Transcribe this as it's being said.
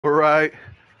Right,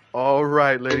 all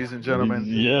right, ladies and gentlemen,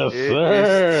 Yes, it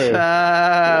is sir.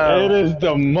 It time. is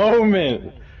the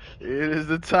moment. It is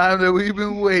the time that we've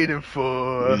been waiting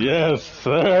for. Yes,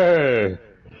 sir.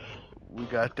 We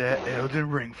got that Elden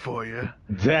Ring for you.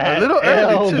 A That little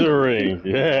early Elden too. Ring.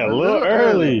 Yeah, a A little little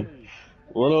early. early.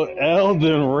 Little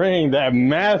Elden Ring, that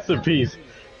masterpiece.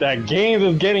 That game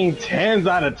is getting 10s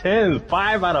out of 10s,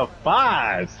 5 out of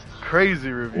 5s.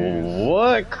 Crazy reviews.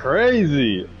 What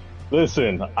crazy.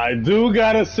 Listen, I do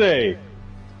gotta say,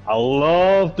 I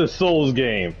love the Souls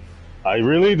game. I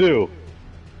really do.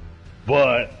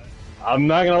 But I'm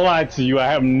not gonna lie to you, I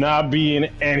have not beaten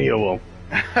any of them.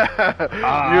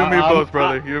 You and me I, both, I,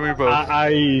 brother. You and me both.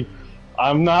 I,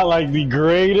 I'm not like the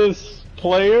greatest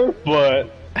player,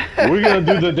 but we're gonna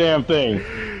do the damn thing.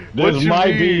 What This you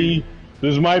might mean? be,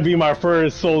 this might be my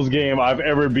first Souls game I've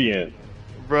ever been in.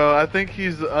 Bro, I think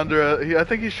he's I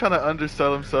think he's trying to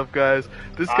undersell himself, guys.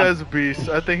 This I, guy's a beast.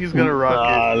 I think he's gonna rock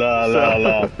it. nah, nah, So, nah,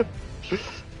 nah.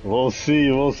 We'll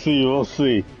see, we'll see, we'll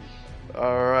see.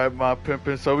 all right, my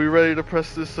pimpin'. So we ready to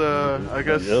press this? I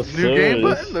guess Yes, new sir, game yes,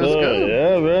 button. Let's sir. go.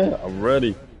 Yeah, man, I'm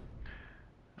ready.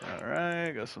 All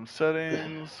right, got some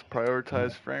settings.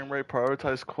 Prioritize frame rate.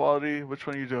 Prioritize quality. Which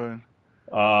one are you doing?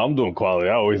 I'm doing quality.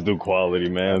 I always do quality,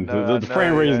 man. I The know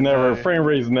frame you. rates I know never, you. frame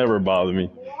rates never bother me.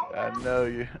 I know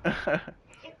you. I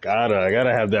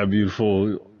gotta have that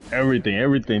beautiful everything,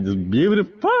 everything just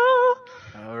beautiful.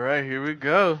 All right, here we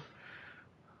go.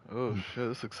 Oh shit,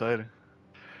 that's exciting.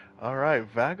 All right,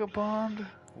 vagabond,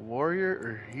 warrior,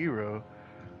 or hero,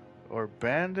 or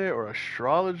bandit, or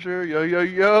astrologer. Yo, yo,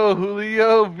 yo,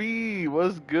 Julio V,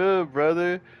 what's good,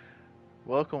 brother?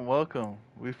 Welcome, welcome.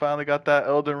 We finally got that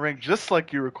Elden Ring just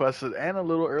like you requested, and a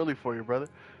little early for you, brother.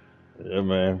 Yeah,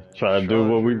 man. Try to do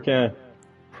what we Astrologer, can.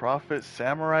 prophet,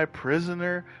 samurai,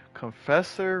 prisoner,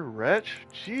 confessor, wretch.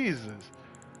 Jesus.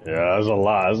 Yeah, there's a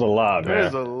lot. There's a lot,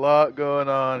 There's man. a lot going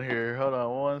on here. Hold on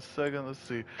one second. Let's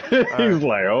see. All right. He's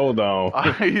like, hold on.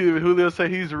 Julio said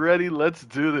he's ready. Let's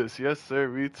do this. Yes, sir.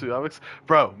 Me too.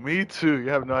 Bro, me too. You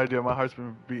have no idea. My heart's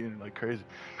been beating like crazy.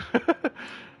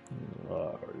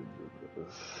 Uh,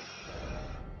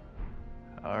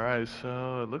 All right.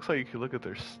 So it looks like you can look at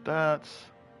their stats.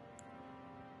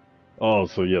 oh,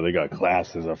 so yeah, they got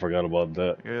classes. I forgot about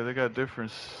that. Yeah, they got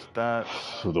different stats.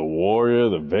 So the warrior,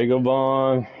 the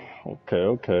vagabond. Okay,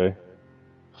 okay.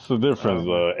 What's the difference?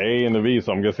 Um, A and the B.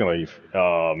 So I'm guessing like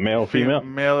male, female.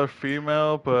 Male or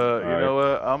female, but All you right, know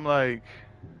what? I'm like,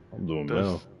 I'm doing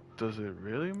male. does does it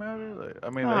really matter? Like, I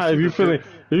mean, I Ah, see if you feeling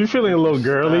a different little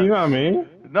girly, you know what I stats. mean?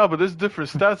 No, but there's different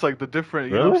stats, like the different,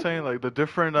 you know what I'm Really? saying? Like the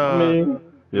different, I mean,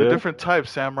 the yeah. different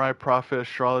types, samurai, prophet,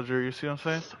 astrologer, you see what I'm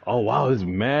saying? Oh wow, it's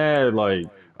mad. Like,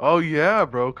 Oh yeah,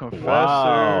 bro, wow,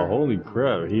 confessor. holy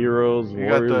crap. Heroes, You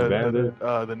got warriors, bandit.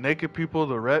 the naked people,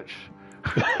 the wretch.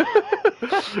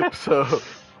 So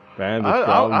Bandit,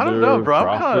 I don't know, astrologer, bro.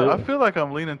 I prophet. feel like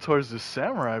I'm leaning towards the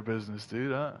samurai business,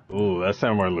 dude. Ooh, that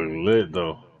samurai look lit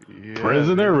though. Yeah,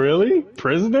 Prisoner, dude. really?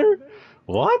 Prisoner?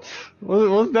 What?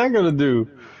 What's that gonna do?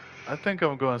 I think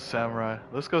I'm going samurai.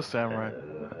 Let's go samurai.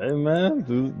 Hey man,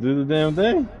 do the damn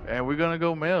thing. And we're gonna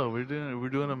go male. We're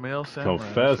doing a male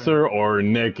samurai. Yes, sir. Confessor or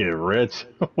naked rich?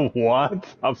 What?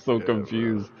 I'm so Yeah, bro.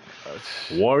 confused.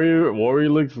 Warrior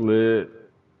looks lit.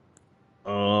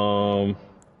 Um,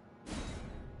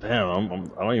 damn,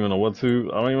 I don't even know I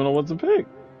don't even know what to pick.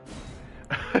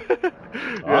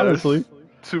 Yeah, there's Honestly,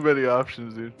 too many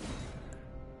options, dude.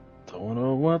 don't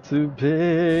know what to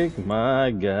pick,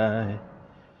 my guy.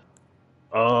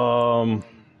 Um,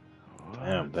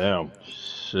 What? damn,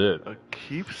 shit. A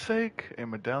keepsake? A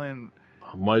medallion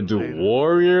I might do later?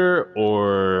 warrior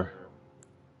or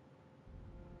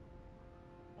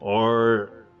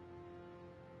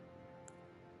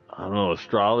I don't know,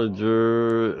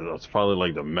 astrologer. That's probably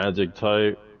like the magic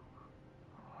type.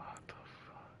 What the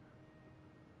fuck?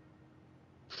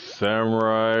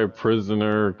 Samurai,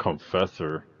 prisoner,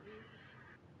 confessor.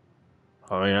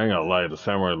 I mean, I ain't gonna lie, the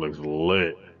samurai looks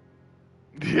lit.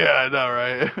 Yeah, I know,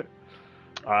 right?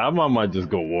 Might just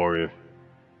go warrior.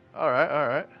 All right, all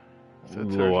right. A So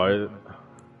little towards white. movement.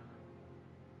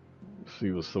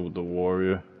 See what's up with the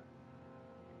warrior.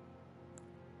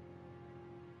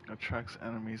 Attracts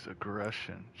enemies'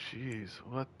 aggression. Jeez,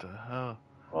 what the hell?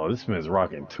 Oh, this man's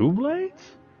rocking two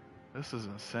blades? This is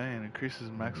insane. Increases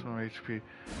maximum HP.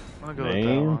 I'm gonna go with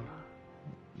that Name? one.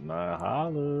 Nah,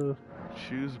 holla.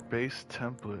 Choose base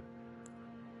template.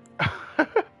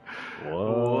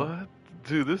 What? What?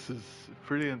 Dude, this is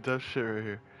pretty in-depth shit right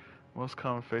here. Most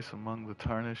common face among the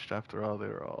tarnished. After all, they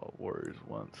were all warriors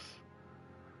once.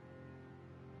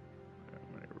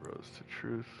 Many roads to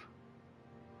truth.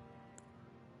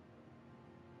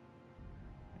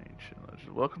 Ancient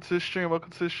legend. Welcome to the stream.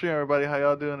 Welcome to the stream, everybody. How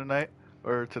y'all doing tonight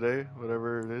or today,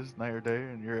 whatever it is, night or day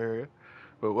in your area?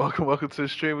 But welcome to the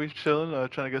stream. We chilling,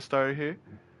 trying to get started here.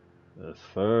 Yes,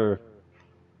 sir.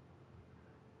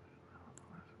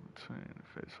 Between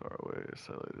face far away,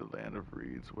 the land of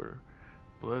reeds, where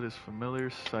blood is familiar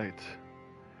sight.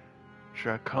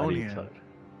 Draconian.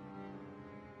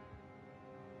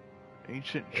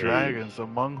 Ancient dragons,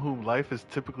 among whom life is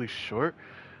typically short.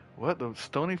 What? The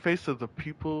stony face of the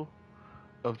people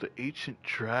of the ancient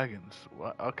dragons.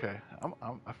 What? Okay,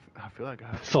 I feel like I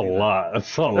have It's to a lot.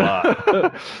 It's a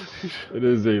lot. It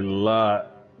is a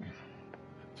lot.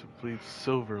 To bleed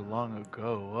silver long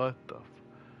ago. What the?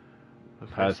 The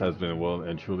past has been well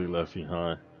and truly left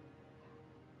behind.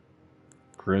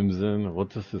 Crimson. What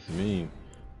does this mean?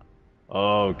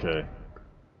 Oh, okay.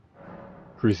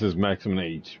 Increases maximum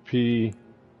HP.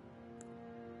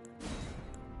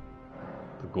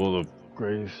 The goal of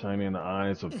grace shining in the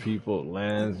eyes of people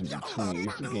lands between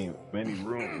used to gain many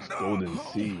rooms. Golden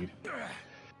seed.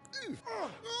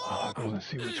 Golden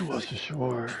seed which was for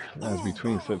sure. Lands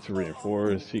between set to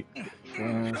reinforce. Seek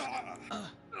friends.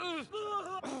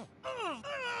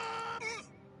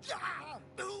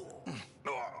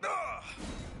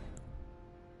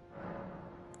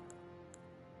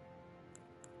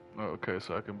 Okay,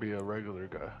 so I can be a regular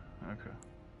guy. Okay.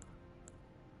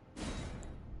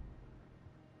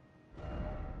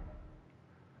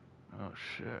 Oh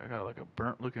shit, I got like a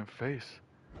burnt looking face.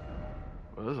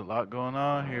 Well, there's a lot going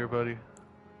on here, buddy.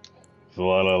 There's a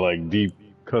lot of like deep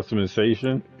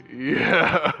customization.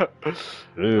 Yeah.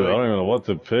 Dude, like, I don't even know what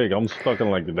to pick. I'm stuck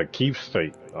in like the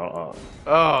keepsake. Oh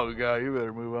god, you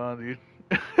better move on, dude.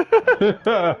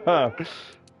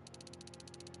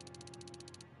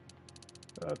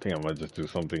 I think I might just do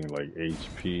something like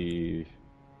HP.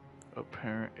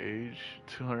 Apparent age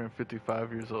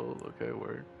 255 years old. Okay,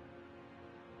 word.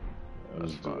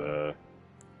 Let's do that.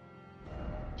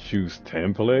 Choose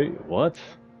template? What?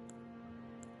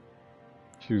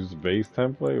 Choose base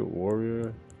template?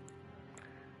 Warrior?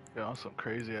 Yeah, on some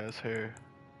crazy ass hair.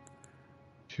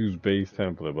 Choose base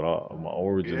template, but my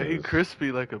origin is... Yeah, he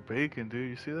crispy like a bacon, dude.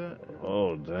 You see that?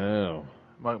 Oh, damn.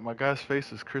 My guy's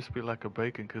face is crispy like a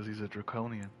bacon because he's a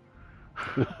draconian.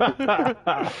 I'm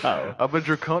a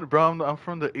draconian, bro. I'm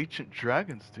from the ancient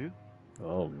dragons, dude.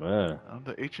 Oh man. I'm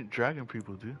the ancient dragon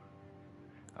people, dude.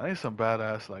 I need some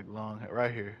badass like long hair.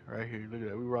 Right here. Look at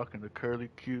that. We rocking the curly,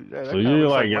 cute. Yeah, so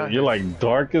you're like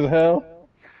dark as hell?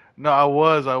 No, I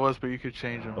was, but you could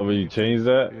change them. Oh, but you changed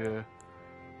that? Yeah.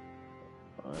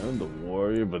 I'm the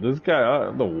warrior, but this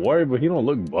guy, the warrior, but he don't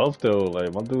look buff though.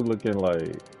 Like my dude looking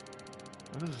like.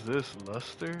 What is this?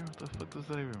 Luster? What the fuck does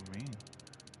that even mean?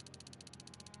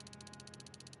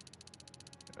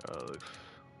 Looks...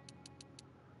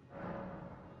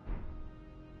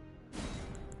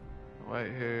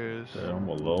 White hairs. Damn, I'm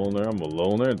a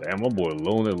loner. Damn, my boy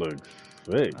loner looks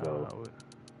sick though.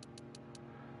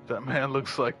 That man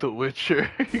looks like the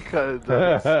Witcher. He kinda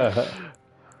does.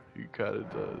 He kinda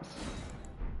does.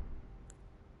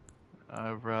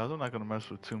 Eyebrows. I'm not gonna mess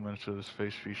with too much of his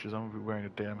face features. I'm gonna be wearing a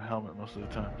damn helmet most of the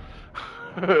time.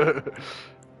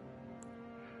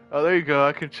 Oh, there you go.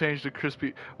 I can change the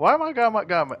crispy. Why am I got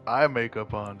my eye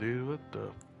makeup on, dude? What the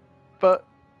fuck?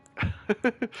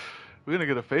 We're gonna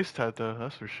get a face tat though,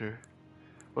 that's for sure.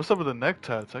 What's up with the neck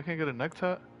tats? I can't get a neck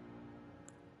tat?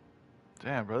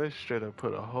 Damn, bro, they straight up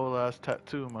put a whole ass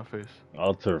tattoo in my face.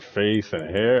 Alter face and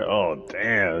hair? Oh,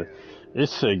 damn.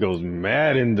 This shit goes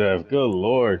mad in depth. Good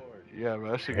lord. Yeah,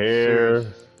 bro, that shit hair,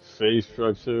 face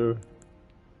structure.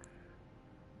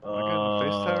 Am I getting a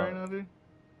face tat right now, dude?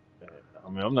 I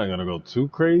mean, I'm not gonna go too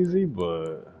crazy,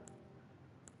 but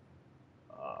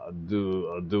I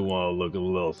do want to look a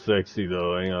little sexy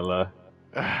though. I ain't gonna lie.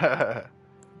 I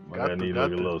need to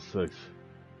look a little sexy.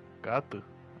 Got to.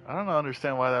 I don't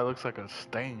understand why that looks like a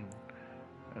stain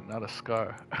and not a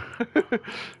scar.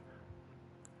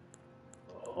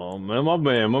 Oh man, my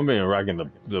man rocking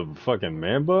the fucking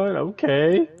man bun.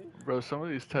 Okay. Bro, some of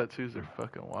these tattoos are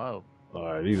fucking wild. All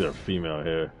right, these are female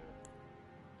hair.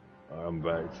 I'm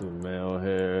back to male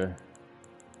hair.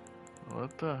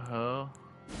 What the hell?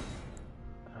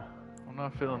 I'm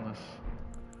not feeling this.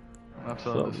 I'm not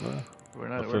feeling this. Man?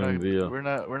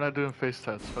 We're not doing face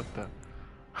tats. Fuck that.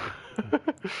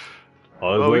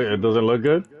 Oh, it doesn't look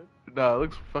good? Nah, it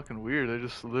looks fucking weird. They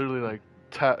just literally like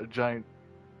tat giant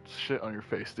shit on your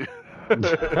face, dude.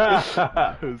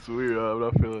 It's weird. I'm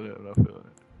not feeling it.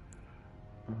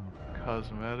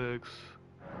 Cosmetics.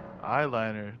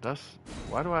 Eyeliner.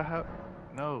 Why do I have...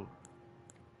 No.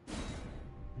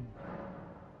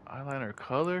 Eyeliner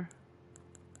color?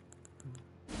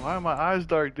 Why are my eyes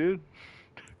dark, dude?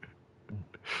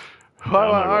 Why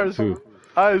I'm my not going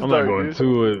eyes I'm not dark, going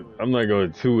dude? I'm not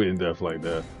going too in depth like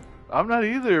that. I'm not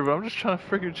either, but I'm just trying to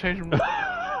freaking change them.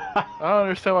 I don't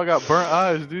understand why I got burnt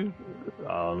eyes, dude.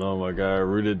 I don't know, my guy.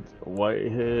 Rooted white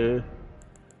hair.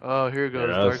 Oh, here it goes.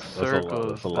 Yeah, Dark that's a lot. circles.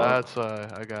 That's a lot. That's why.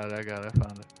 I got it. I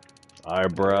found it. There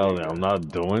Eyebrows. you go. I'm not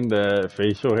doing that.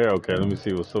 Facial hair. Okay, let me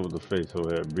see what's up with the facial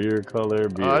hair. Beard color. Oh, I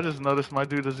Beard. just noticed my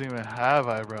dude doesn't even have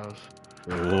eyebrows.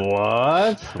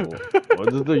 What? What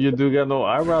does the you do got no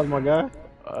eyebrows, my guy?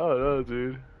 I don't know,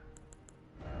 dude.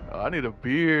 Oh, I need a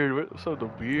beard. What's up with the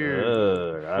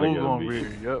beard? Gotta Full get a grown beard.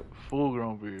 beard. Yep, full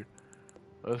grown beard.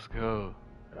 Let's go.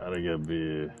 Gotta get a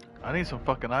beard. I need some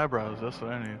fucking eyebrows. That's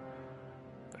what I need.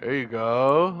 There you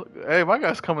go. Hey, my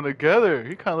guy's coming together.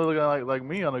 He kind of looking like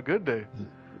me on a good day.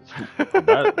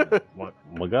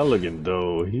 My guy looking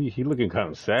though. He looking kind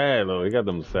of sad though. He got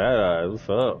them sad eyes. What's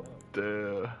up?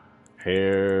 Damn.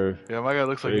 Hair. Yeah, my guy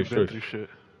looks like he's been through shit.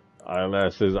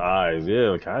 Eyelashes, eyes.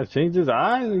 Yeah, can I change his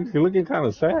eyes? He's looking kind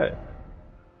of sad.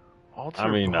 Alter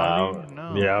I mean, body?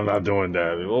 No. yeah, I'm not doing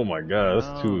that. Oh my god,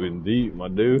 that's too in deep, my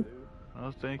dude.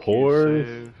 No, thank Pores,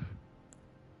 you. Save.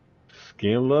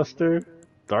 skin luster,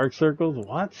 dark circles.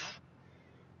 What?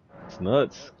 It's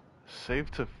nuts. Save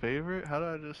to favorite? How did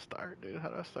I just start, dude? How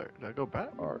did I start? Did I go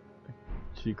back?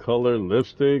 Cheek color,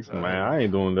 lipsticks. Man, I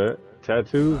ain't doing that.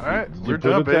 Tattoos. Alright, Did we're you put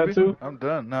done, a baby. tattoo? I'm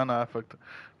done. No, I fucked.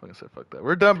 Fucking said fuck that.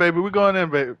 We're done, baby. We're going in,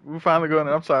 baby. We're finally going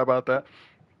in. I'm sorry about that.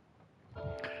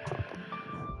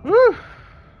 Woo!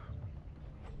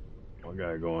 My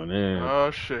guy going in. Oh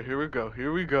shit! Here we go.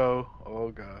 Here we go. Oh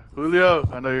god, Julio,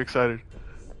 I know you're excited.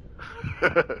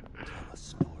 Tell a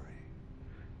story.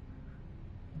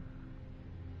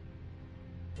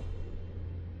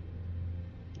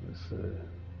 Let's see.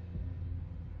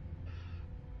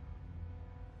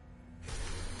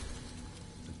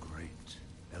 The great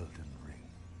Elden Ring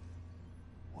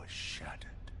was shattered.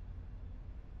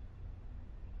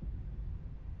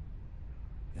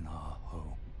 In our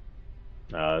home.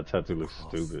 Nah, that tattoo looks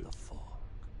across stupid. The fog,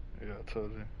 Yeah, I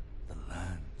told you. the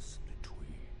lands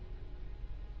between.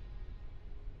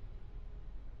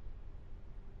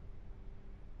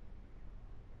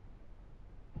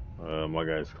 My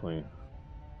guy's clean.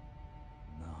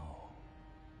 Now,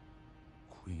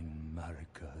 Queen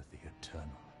Marika the Eternal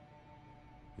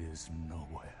is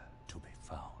nowhere to be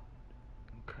found.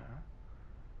 Okay.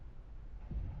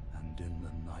 And in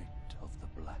the night of the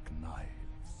Black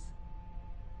Knives,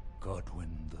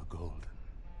 Godwyn the Golden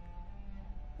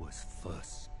was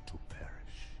first to perish.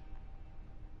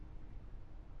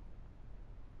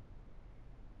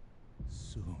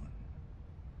 Soon,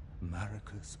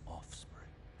 Marika's offspring,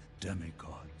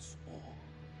 demigods all,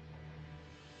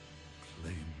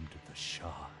 claimed the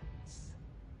shards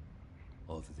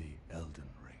of the Elden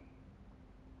Ring.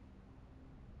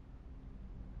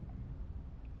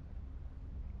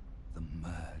 The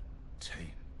mad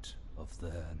taint of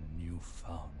their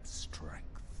newfound strength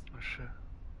Oh shit.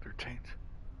 They're taint.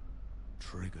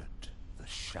 triggered the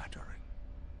shattering.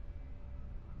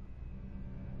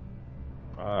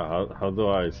 How do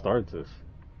I start this?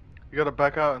 You gotta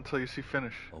back out until you see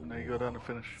finish, and then you go down to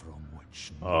finish. From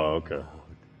which Oh, okay. Lord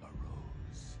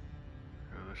arose.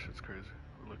 Yeah, this shit's crazy.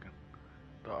 We're looking.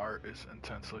 The art is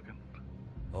intense looking.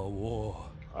 A war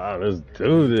Let's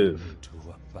do this. to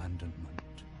abandonment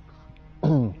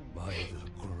by the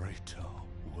greater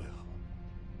will.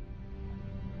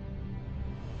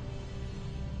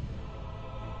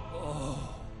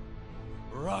 Oh,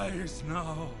 rise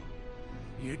now,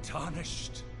 ye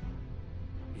tarnished,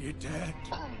 ye dead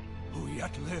who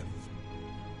yet live.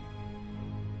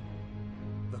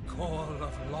 The call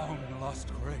of long-lost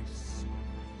grace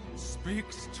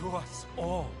speaks to us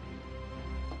all.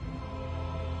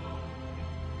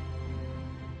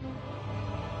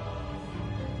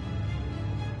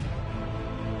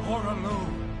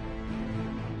 Louie,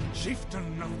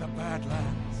 chieftain of the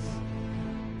Badlands,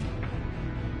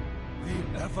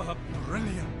 the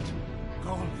ever-brilliant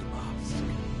Gold Mask.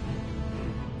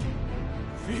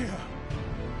 Fear,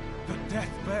 the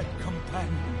deathbed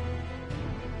companion,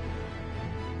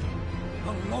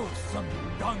 the loathsome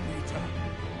dung-eater,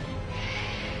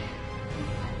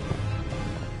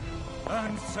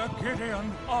 and Sir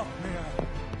Gideon Othmere,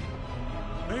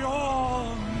 the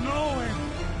all-knowing.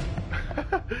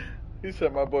 He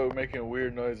said my boy was making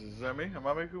weird noises. Is that me? Am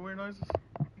I making weird noises?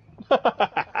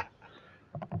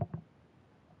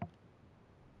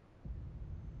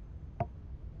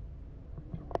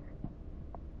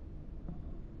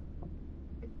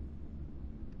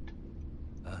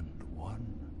 And one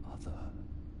other,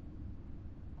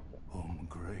 whom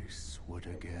grace would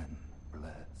again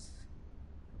bless.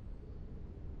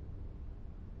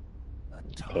 A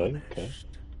tarnished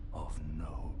of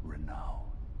no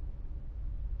renown.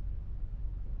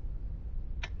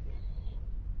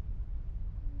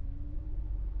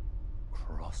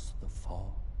 Cross the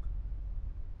fog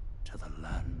to the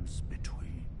lands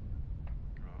between.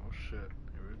 Oh shit,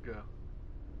 here we go.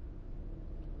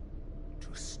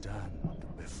 To stand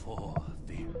before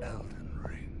the Elden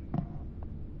Ring.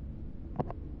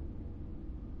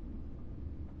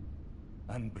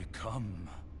 And become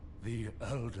the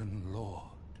Elden Lord.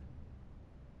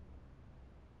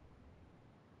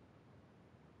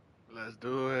 Let's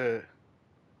do it.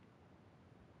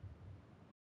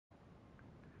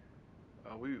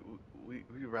 Oh, we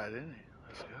right in it.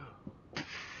 Let's go.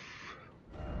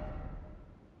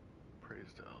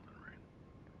 Praise the Elden Ring.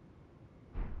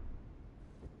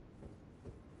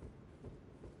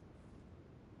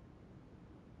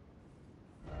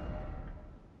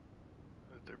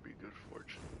 Let there be good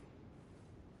fortune.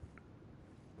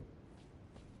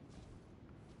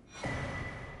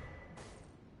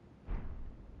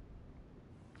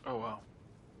 Oh wow.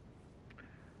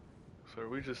 So are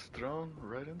we just thrown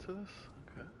right into this?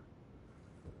 Okay.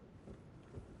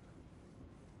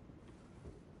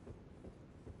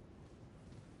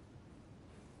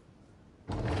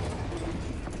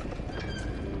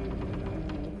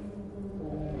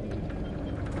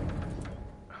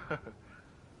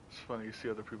 It's funny, you see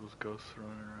other people's ghosts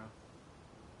running around.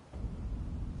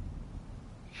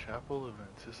 Chapel of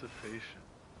Anticipation.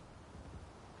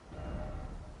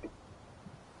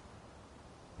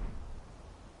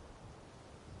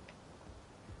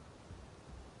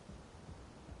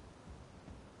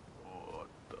 What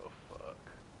the fuck?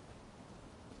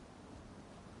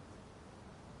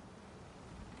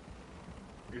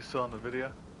 You still on the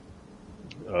video?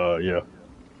 Yeah.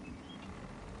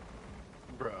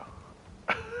 Bro.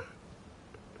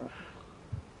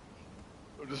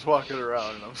 I'm just walking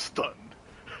around and I'm stunned.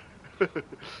 What the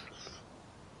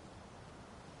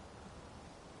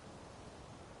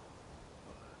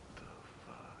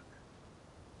fuck?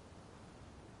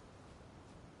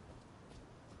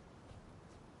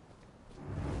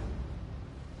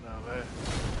 No way.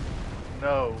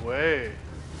 No way.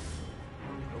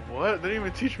 What? They didn't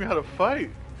even teach me how to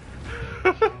fight.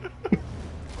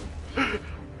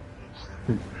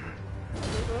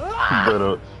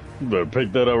 Better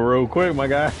pick that up real quick, my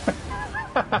guy.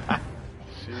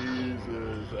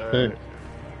 Jesus. Alright.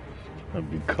 And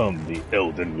become the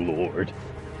Elden Lord.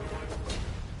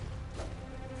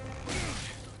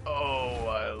 Oh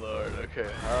my lord. Okay,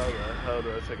 how the hell do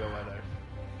I take out my knife?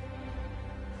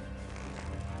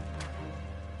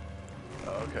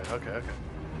 Oh, okay.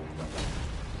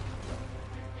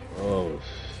 Oh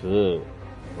shit.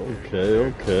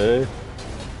 Okay.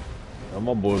 Now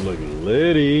my boy look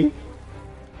litty.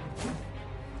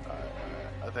 Alright.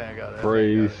 I think I got it.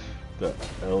 Praise the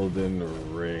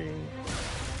Elden Ring.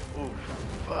 Ooh,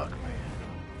 fuck me.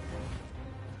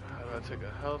 How do I take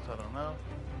a health? I don't know.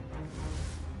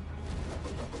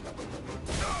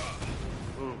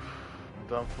 Oof.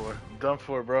 Done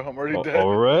for, bro. I'm already dead.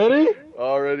 Already?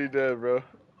 Already dead, bro.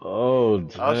 Oh,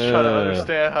 damn. I was trying to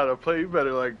understand how to play. You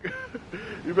better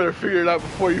you better figure it out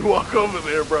before you walk over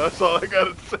there, bro. That's all I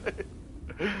gotta say.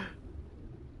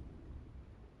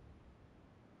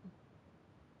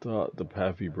 The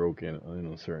path be broken,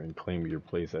 uncertain. Claim your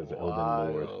place as the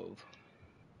Elden Lord.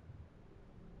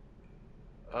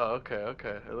 Oh, okay.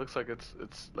 It looks like it's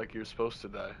like you're supposed to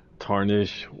die.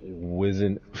 Tarnish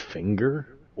wizened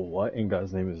finger? What in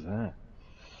God's name is that?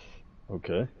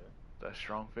 Okay. That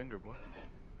strong finger, boy.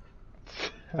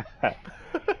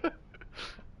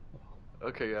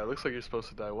 Okay, yeah, it looks like you're supposed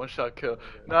to die. One shot kill.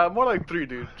 Nah, more like 3,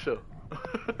 dude. Chill.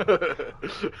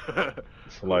 So,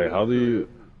 like, how do you...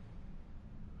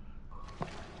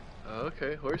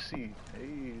 Okay, horsey.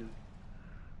 Hey.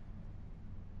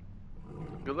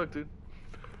 Good luck, dude.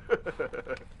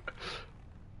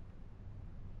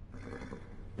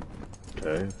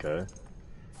 Okay.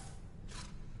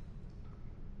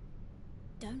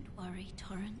 Don't worry,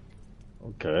 Torrent.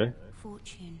 Okay.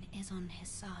 Fortune is on his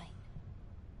side.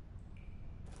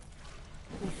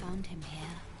 We found him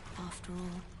here, after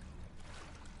all.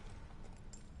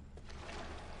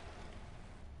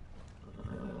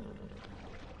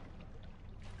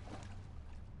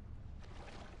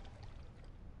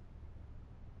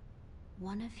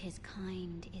 One of his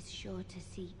kind is sure to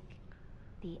seek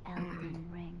the Elden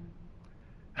Ring.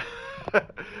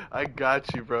 I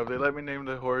got you, bro. If they let me name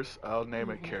the horse, I'll name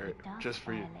it Carrot. Just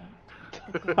for you.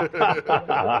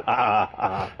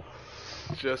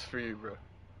 Just for you, bro.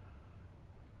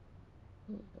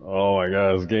 Oh my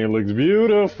god, this game looks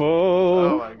beautiful.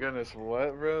 Oh my goodness,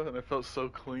 what, bro? And it felt so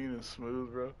clean and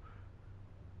smooth, bro.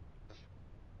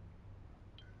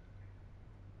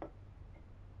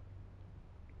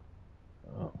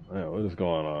 What's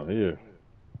going on here?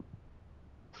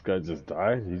 This guy just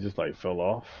died? He just like fell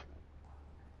off?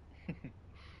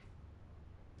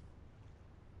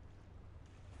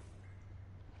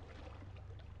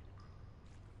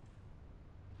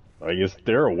 Like, is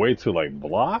there a way to like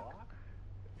block?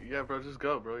 Yeah, bro, just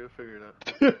go, bro. You'll figure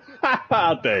it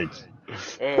out. Thanks.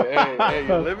 Hey,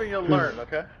 you live and you learn,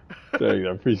 okay? Thanks,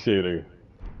 I appreciate it.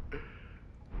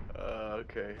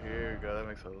 Okay, here we go. That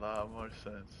makes a lot more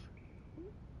sense.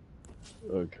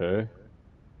 Okay.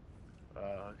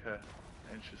 Okay.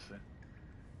 Interesting.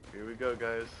 Here we go,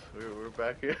 guys. We're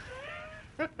back here.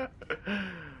 That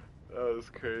was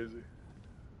crazy.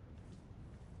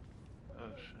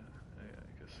 Oh, shit. Yeah,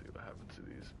 I can see what happened to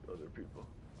these other people.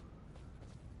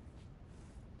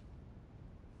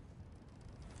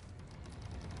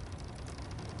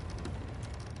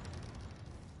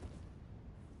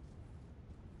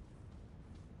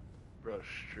 Bro,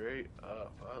 straight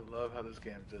up. I love how this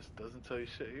game just doesn't tell you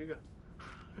shit. Here you go.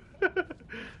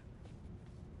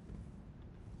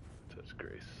 Touch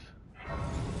Grace.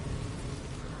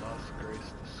 Lost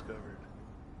Grace discovered.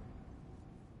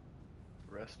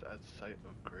 Rest at site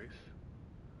of Grace.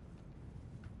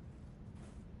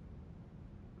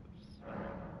 I mean,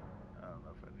 I don't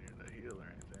know if I needed a heal or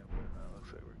anything, but no, it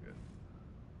looks like we're good.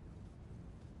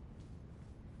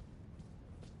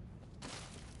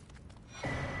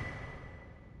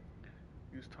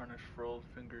 Use Tarnished Furled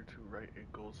Finger to write a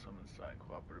gold summon sign.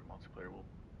 Cooperative multiplayer will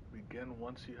begin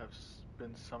once you have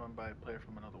been summoned by a player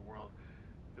from another world.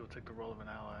 It will take the role of an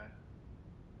ally.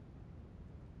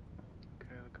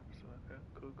 Okay, okay,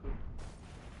 cool.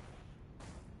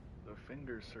 The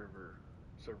Finger Server.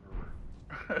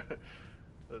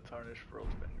 The Tarnished Furled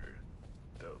Finger.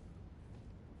 Dope.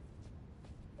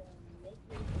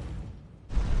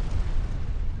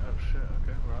 Oh shit,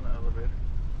 okay, we're on the elevator.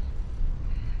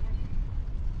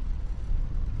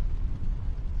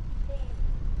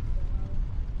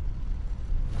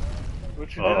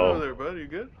 What you doing over there, bud? You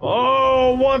good?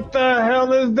 Oh, what the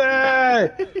hell is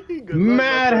that?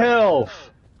 Mad health.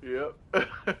 Yep.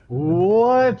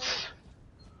 What?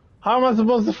 How am I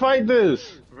supposed to fight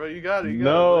this? Bro, you got it.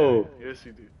 No. Yes,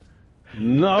 you do.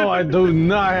 No, I do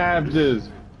not have this.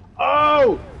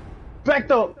 Oh! Back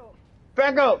up!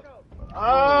 Back up!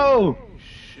 Oh!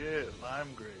 Shit,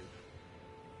 Limegrave.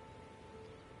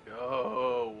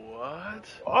 Yo, what?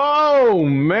 Oh,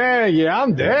 man, yeah,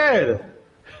 I'm dead.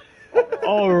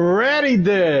 Already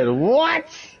dead. What?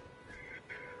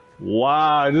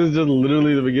 Wow, this is just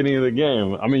literally the beginning of the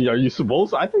game. I mean, are you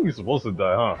supposed to? I think you're supposed to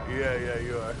die, huh? Yeah,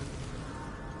 you are.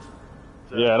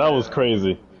 Yeah, that was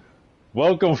crazy.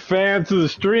 Welcome, fam, to the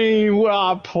stream where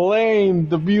I'm playing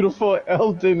the beautiful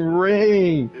Elden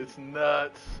Ring. It's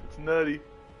nuts. It's nutty. You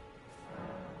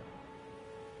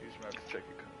just have to check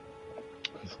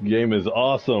your This game is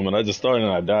awesome, and I just started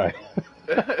and I died.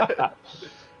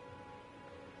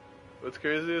 What's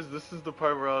crazy is this is the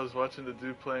part where I was watching the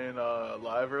dude playing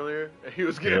live earlier, and he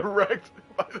was getting wrecked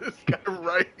by this guy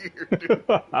right here, dude.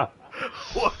 What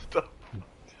the fuck?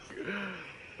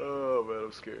 Oh man,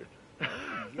 I'm scared.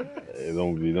 Hey,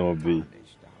 don't be.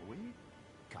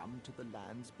 Come to the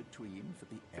lands between for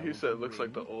the He said it looks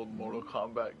like the old Mortal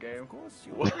Kombat game. Of course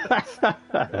you What?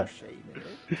 no shame in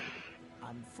it.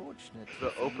 Unfortunately,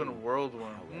 The open world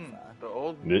one. The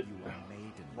old you are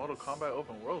made in Mortal Kombat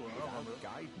open world one. I don't remember.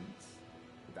 without guidance,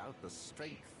 without the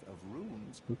strength of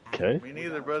runes. Okay. Me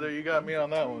neither, brother. You got me on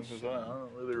that one because I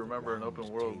don't really remember an open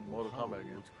world Mortal Kombat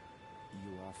game.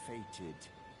 You are fated,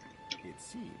 it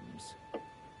seems,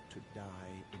 to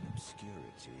die in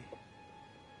obscurity.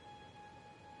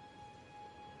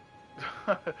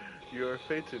 You are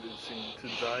fated, it seems, to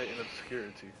die in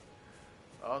obscurity.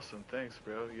 Awesome, thanks,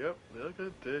 bro. Yep, look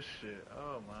at this shit.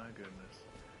 Oh my goodness.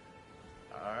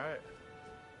 Alright.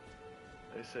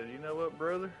 They said, you know what,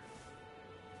 brother?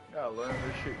 You gotta learn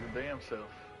this shit your damn self.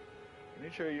 In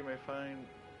each area you may find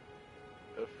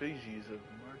effigies of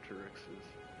Martyrixes.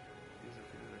 These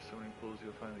effigies are summoning pools.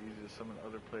 You'll find it easy to summon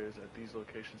other players at these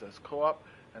locations as co-op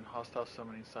and hostile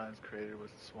summoning signs created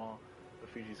with small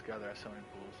effigies gather at summoning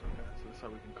pools. Okay, so this is how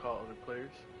we can call other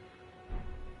players.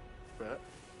 Bet.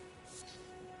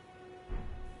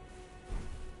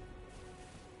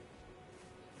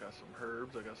 Got some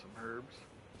herbs. I got some herbs.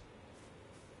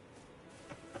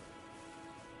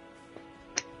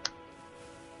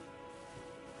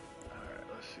 Alright,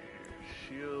 let's see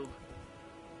here. Shield.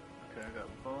 Okay, I got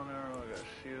bow and arrow. I got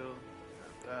shield.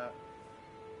 Got that.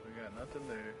 We got nothing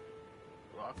there.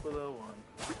 Lock with L1.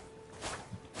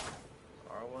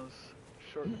 R1's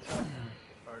short attack.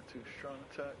 R2 strong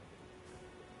attack.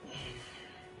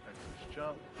 X is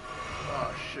jump.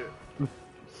 Oh shit.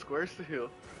 Square's to heal.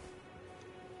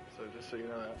 So So just so you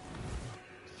know that.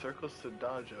 Circles to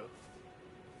dojo.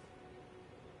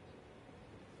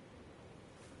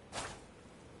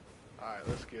 Alright,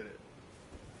 let's get it.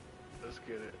 Let's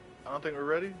get it. I don't think we're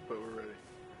ready, but we're ready.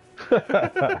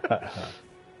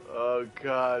 Oh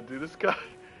god, dude, this guy.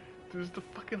 Dude's the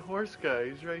fucking horse guy.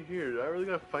 He's right here. Do I really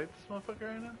gotta fight this motherfucker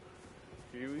right now?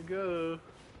 Here we go.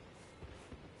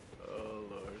 Oh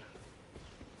lord.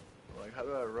 Like, how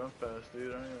do I run fast,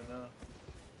 dude? I don't even know.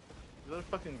 Is that a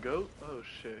fucking goat? Oh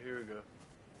shit, here we go.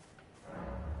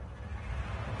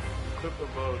 Equip a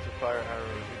bow to fire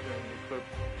arrows. You can equip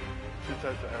 2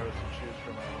 types of arrows to choose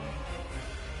from L1.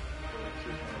 So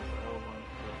choosing as L1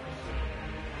 for precision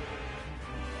aiming.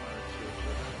 R2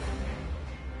 for speed.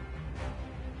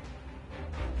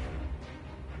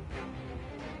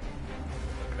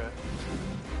 Okay.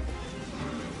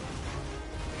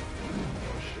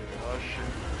 Oh shit, oh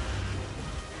shit.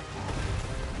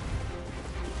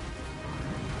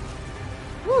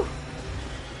 Woo!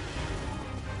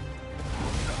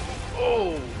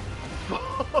 Oh!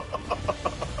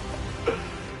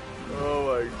 Oh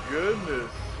my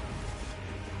goodness.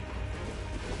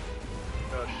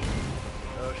 Oh shit.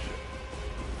 Oh shit.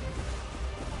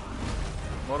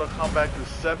 Mortal Kombat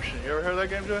Deception. You ever heard of that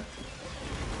game, Jay?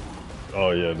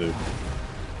 Oh yeah, dude.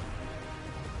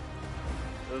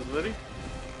 That was Liddy?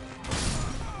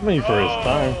 I mean, for his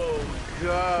time. Oh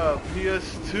god,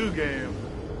 PS2 game.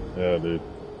 Yeah, dude.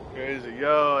 Crazy.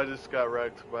 Yo, I just got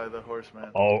wrecked by the horseman.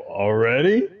 Oh,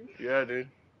 already? Yeah, dude.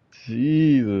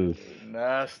 Jesus.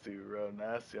 Nasty, bro.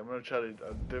 Nasty. I'm gonna try to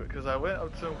do it because I went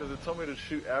up to him because it told me to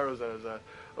shoot arrows at his eye.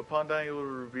 Upon dying, you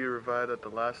will be revived at the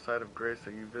last site of grace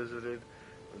that you visited.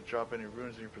 Drop any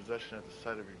runes in your possession at the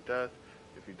site of your death.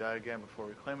 If you die again before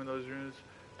reclaiming those runes,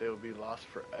 they will be lost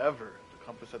forever. The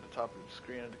compass at the top of the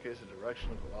screen indicates the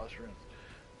direction of the lost runes.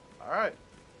 Alright.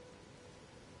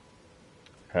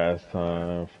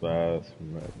 Pastime, flash,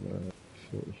 magnet,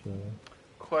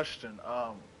 Question,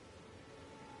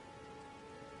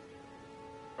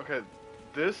 okay,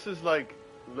 this is like,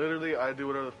 literally, I do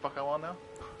whatever the fuck I want now?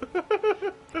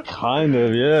 Kind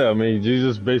of, yeah. I mean,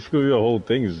 Jesus, basically the whole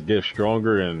thing is get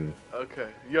stronger and... Okay.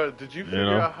 Yo, did you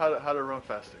figure out how to run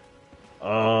faster?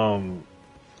 I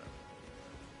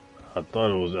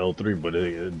thought it was L3, but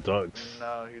it ducks.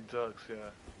 No, he ducks,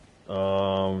 yeah.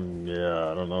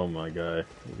 Yeah, I don't know, my guy.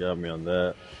 You got me on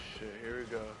that. Shit, here we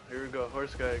go. Here we go,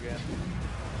 horse guy again.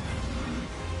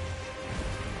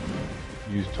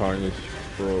 Use tarnish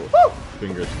pro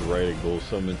fingers to write a gold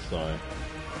summon sign.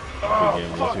 Oh,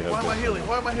 fuck, why am I healing?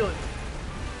 Why am I healing?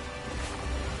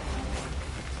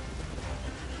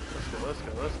 Let's go, let's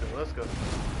go, let's go, let's go.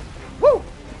 Woo!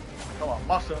 Come on,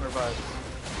 Monster Hunter vibes.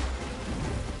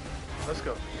 Let's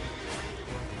go.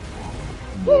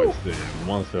 Boy,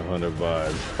 Monster Hunter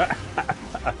vibes.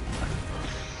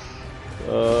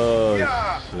 Oh,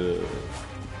 yeah! shit.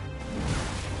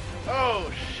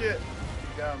 Oh, shit.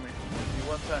 You got me. You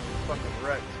one time, you fucking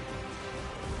wrecked.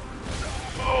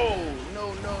 Oh,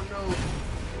 no, no, no.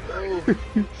 Oh.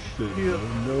 Heal,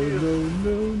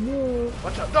 No.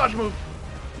 Watch out, dodge move.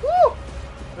 Woo!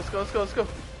 Let's go, let's go, let's go.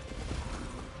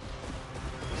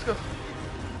 Let's go.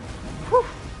 Whew.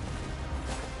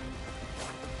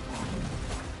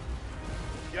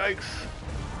 Yikes.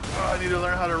 Oh, I need to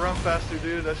learn how to run faster,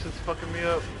 dude. That shit's fucking me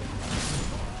up.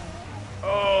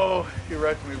 Oh, he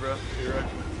wrecked me, bro. He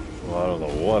wrecked me. Well, I don't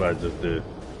know what I just did.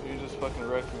 You just fucking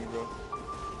wrecked me, bro.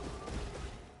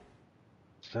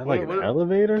 Is that like an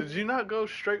elevator? Did you not go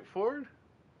straight forward?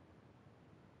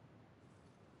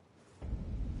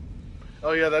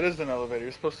 Oh yeah, that is an elevator.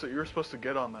 You were supposed to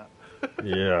get on that.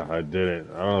 Yeah, I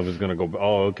didn't. I don't know if it's gonna go.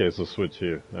 Oh, okay, so switch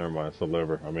here. Never mind. It's a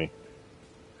lever. I mean.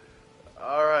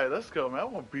 All right, let's go, man. I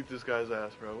want to beat this guy's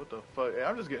ass, bro. What the fuck? Hey,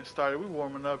 I'm just getting started. We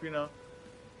warming up, you know.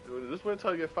 Just wait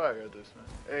until I get fired at this, man.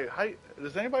 Hey,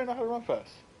 does anybody know how to run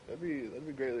fast? That'd be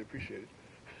greatly appreciated.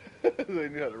 They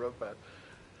knew how to run fast.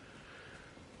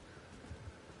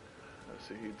 Let's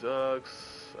see. He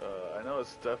ducks. I know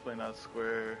it's definitely not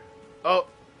square. Oh,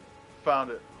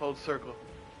 found it. Hold circle.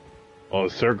 Oh,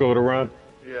 circle to run?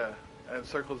 Yeah, and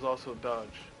circle's also dodge.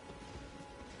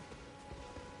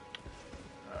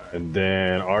 Right. And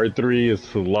then R3 is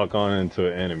to lock on into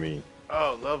an enemy.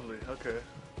 Oh, lovely. Okay.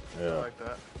 Yeah. I like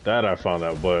that. That I found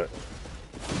out, but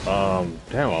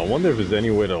damn, I wonder if there's any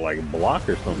way to like block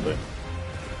or something.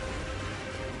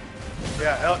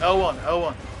 Yeah,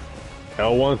 L1.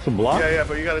 L1 to block? Yeah,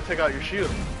 but you gotta take out your shield.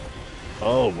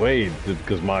 Oh wait,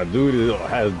 because my dude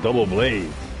has double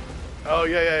blades. Oh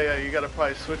yeah. You gotta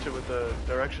probably switch it with the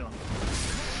directional.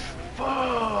 Fuck.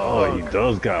 Oh, he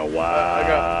does got wow.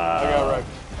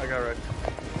 I got wrecked.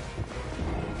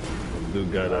 Dude,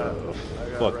 dude got a I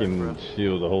got fucking wrecked, bro.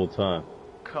 shield the whole time.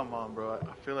 Come on, bro.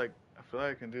 I feel like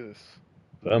I can do this.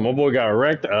 My boy got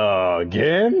wrecked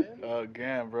again?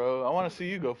 Again, bro. I want to see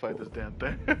you go fight this damn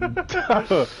thing.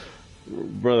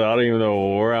 Brother, I don't even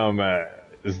know where I'm at.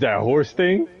 Is that horse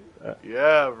thing?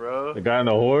 Yeah, bro. The guy on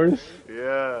the horse?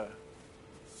 Yeah.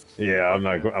 Yeah,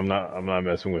 Fucking- I'm not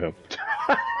messing with him.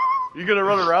 You gonna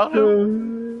run around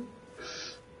him?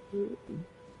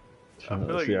 I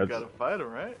feel like See, you gotta fight him,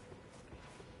 right?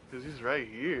 Because he's right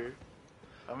here.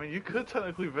 I mean, you could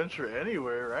technically venture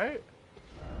anywhere, right?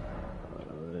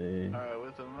 Alright,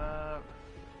 with the map.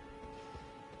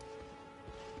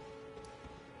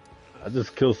 I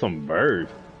just killed some bird.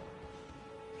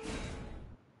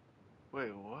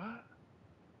 Wait, what?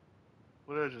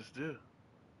 What did I just do?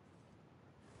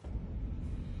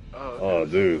 Okay, Oh,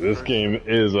 dude, this game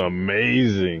is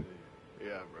amazing.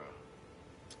 Yeah, bro.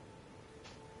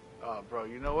 Oh, bro,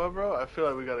 you know what, bro? I feel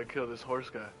like we gotta kill this horse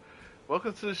guy.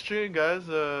 Welcome to the stream, guys.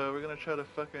 We're gonna try to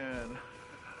fucking...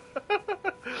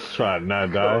 Try to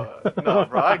not die. No,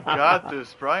 bro, I got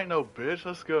this, bro. I ain't no bitch.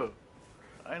 Let's go.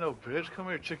 I ain't no bitch. Come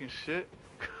here, chicken shit.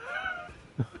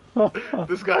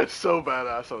 This guy's so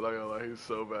badass. I'm not gonna lie. He's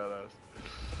so badass.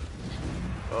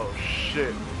 Oh,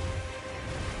 shit.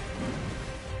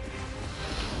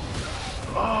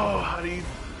 Oh, how do you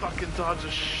fucking dodge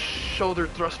a shoulder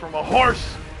thrust from a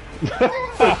horse?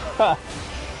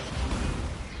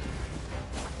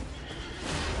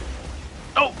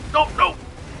 No, no, no!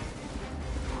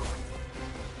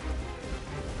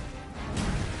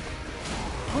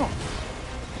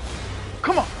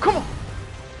 Come on, come on!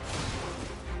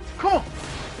 Come on!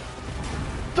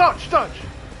 Dodge, dodge!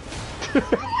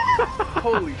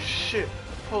 Holy shit,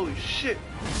 holy shit!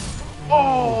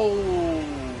 Oh!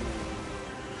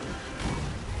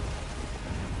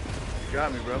 You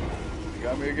got me, bro. You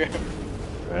got me again.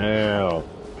 Damn.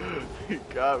 You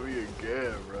got me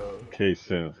again, bro. Okay,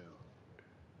 sense.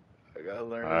 I gotta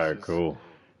learn Alright, cool.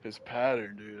 his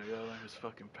pattern, dude. I gotta learn his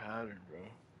fucking pattern, bro.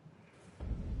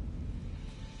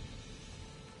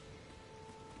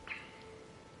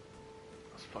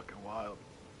 That's fucking wild.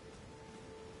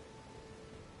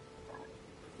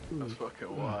 That's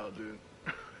fucking wild,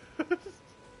 dude.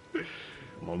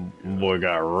 My boy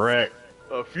got wrecked.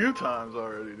 A few times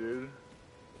already, dude.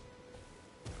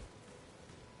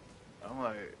 I'm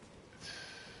like,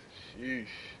 sheesh.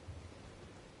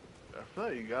 I feel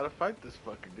like you gotta fight this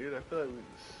fucking dude. I feel like we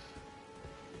just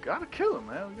gotta kill him,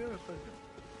 man. We gotta fucking.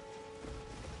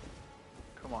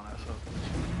 Come on, asshole.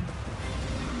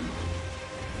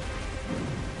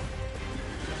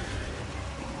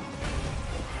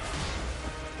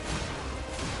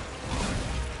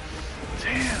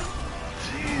 Damn.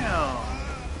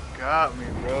 Got me,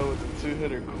 bro, with the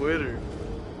two-hitter quitter.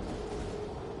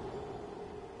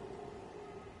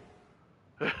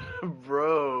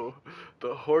 Bro,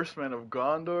 the Horseman of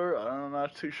Gondor. I'm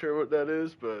not too sure what that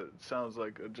is, but it sounds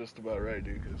like just about right,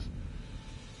 dude, because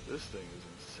this thing is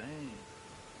insane.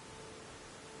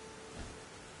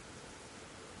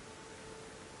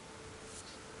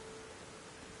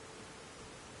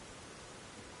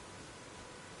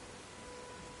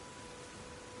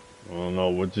 I don't know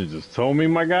what you just told me,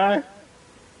 my guy.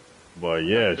 But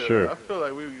yeah, sure. I feel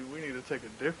like we need to take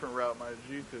a different route, my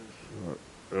G, because...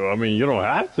 I mean, you don't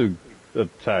have to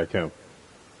attack him.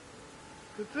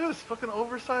 Look at this, fucking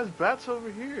oversized bats over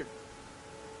here.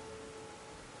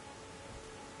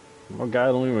 My guy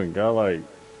don't even got like...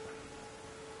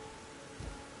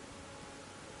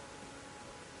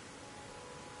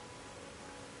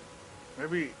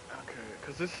 Maybe, okay,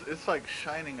 because it's like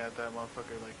shining at that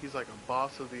motherfucker, like he's like a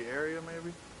boss of the area,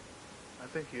 maybe? I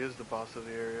think he is the boss of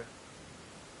the area.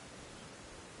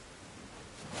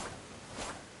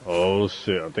 Oh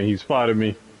shit, I think he spotted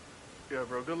me. Yeah,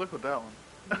 bro, good luck with that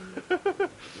one.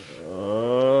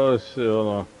 Oh shit, hold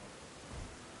on.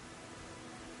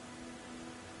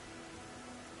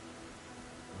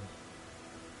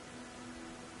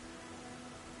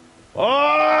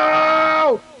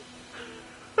 Oh!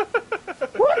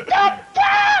 What the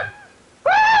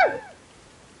fuck?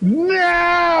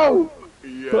 No!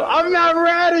 Yeah, I'm not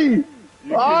ready! you can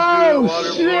do it,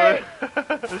 water shit!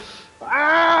 boy.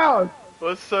 Ow!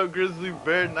 What's up, Grizzly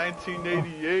Bear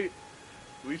 1988?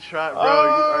 We tried, bro.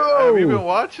 Oh! Have you been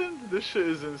watching? This shit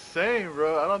is insane,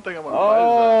 bro. I don't think I'm gonna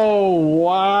Oh,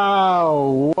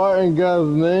 wow. What in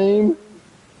God's name?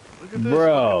 Look at this.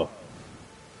 Bro.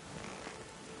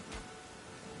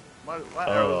 My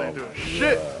arrows ain't doing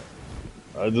shit.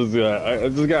 I just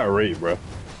got raped, bro.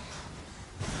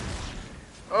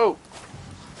 Oh.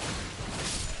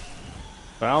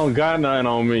 I don't got nothing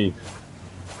on me.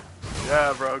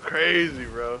 Yeah, bro. Crazy,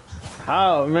 bro.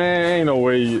 How, man? Ain't no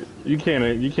way you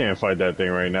can't fight that thing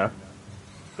right now.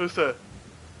 Who said?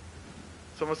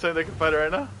 Someone saying they can fight it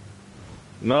right now?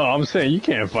 No, I'm saying you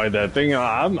can't fight that thing.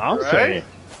 I'm Right? saying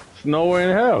it's no way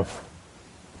in hell.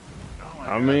 Oh my I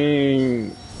god.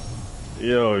 mean,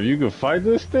 yo, if you could fight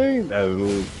this thing,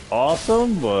 that's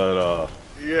awesome. But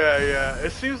Yeah, yeah.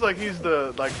 It seems like he's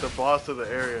the boss of the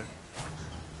area.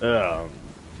 yeah,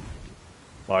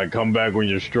 like come back when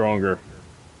you're stronger.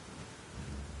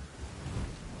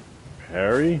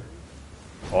 Parry?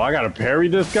 Oh, I gotta parry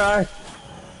this guy?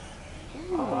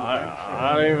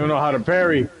 I don't even know how to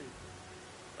parry.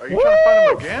 Are you trying to fight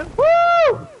him again?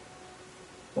 Woo!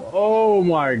 Oh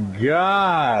my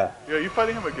god. Yeah, you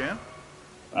fighting him again?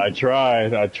 I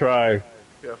tried.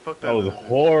 Yeah, fuck That that. was Lizard.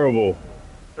 horrible.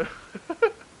 That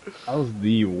was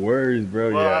the worst,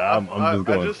 bro. Well, Yeah, I'm just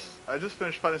going. I just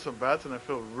finished fighting some bats and I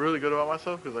feel really good about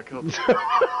myself because I killed them.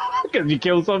 Because you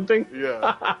killed something?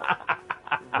 Yeah.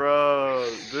 Bro,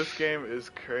 this game is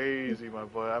crazy, my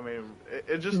boy. I mean,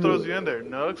 it just throws you in there.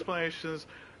 No explanations.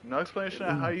 No explanation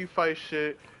of how you fight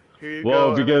shit. Here you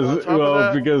Well, go. And then on top of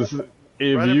that, because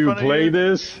if right in you front of play you-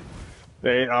 this,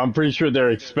 I'm pretty sure they're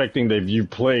expecting that you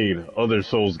played other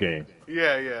Souls games.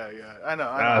 Yeah, yeah, yeah. I know.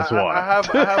 That's why. I have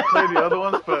played the other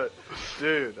ones, but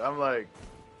dude, I'm like,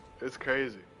 it's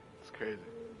crazy. It's crazy.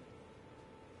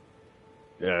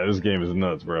 Yeah, this game is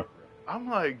nuts, bro. I'm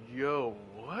like, yo,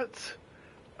 what?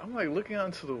 I'm like looking out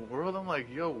into the world. I'm like,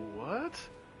 yo, what?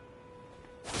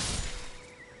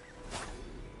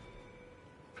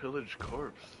 Pillaged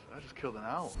corpse. I just killed an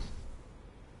owl.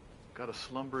 Got a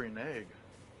slumbering egg.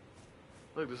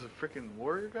 Look, there's a freaking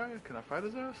warrior guy. Can I fight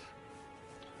his ass?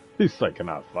 He's like, can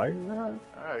I fight that?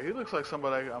 Alright, he looks like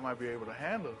somebody I might be able to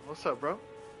handle. What's up, bro?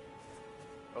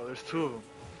 Oh, there's two of them.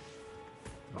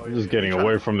 Oh, I'm just getting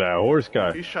away from that horse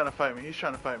guy. He's trying to fight me. He's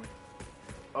trying to fight me.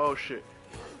 Oh, shit.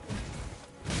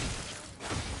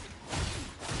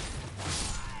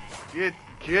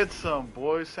 Get some,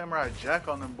 boys. Samurai Jack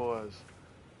on them boys.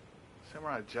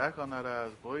 Samurai Jack on that ass,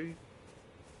 boy.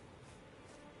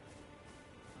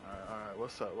 Alright,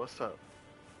 what's up? What's up?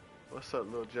 What's up,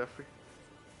 little Jeffrey?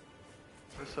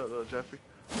 What's up, little Jeffrey?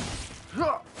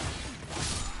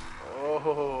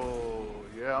 Oh,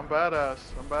 yeah, I'm badass.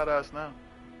 I'm badass now.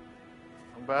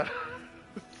 I'm bad.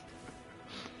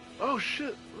 Oh,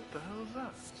 shit. What the hell is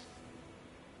that?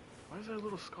 Why is there a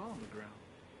little skull on the ground?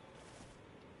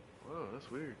 Whoa, that's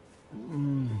weird.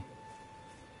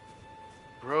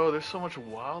 Bro, there's so much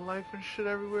wildlife and shit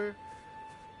everywhere.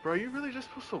 Bro, are you really just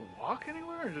supposed to walk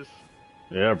anywhere or just...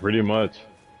 Yeah, pretty much.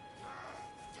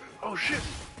 Oh, shit!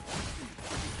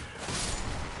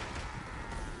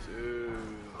 Dude.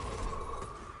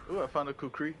 Ooh, I found a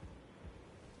kukri.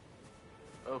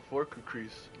 Oh, 4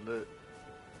 kukris. Lit.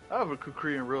 I have a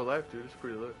kukri in real life, dude. It's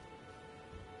pretty lit.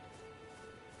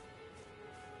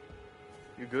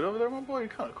 You good over there, my boy? You're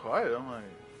kind of quiet. I'm like...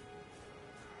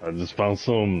 I just found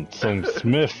some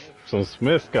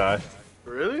Smith guy.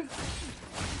 Really?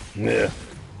 Yeah.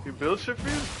 You build shit for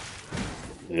you?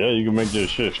 Yeah, you can make this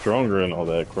shit stronger and all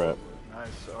that crap. Nice.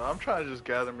 I'm trying to just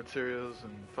gather materials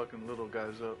and fucking little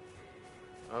guys up.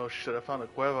 Oh shit, I found a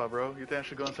cueva, bro. You think I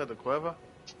should go inside the cueva?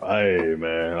 Hey,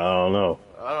 man, I don't know.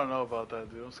 I don't know about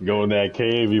that, dude. I'm scared. Go in that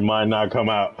cave, you might not come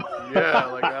out. Yeah,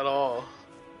 like at all.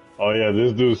 Oh yeah,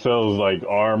 this dude sells like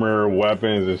armor,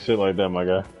 weapons, and shit like that, my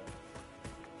guy.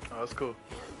 Oh, that's cool.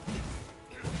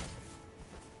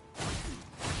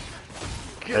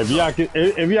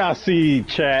 If y'all see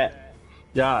chat,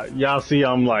 y'all see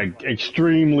I'm like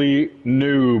extremely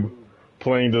noob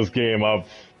playing this game. I've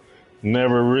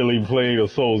never really played a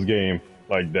Souls game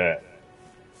like that.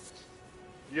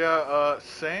 Yeah,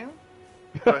 same.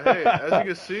 But hey, as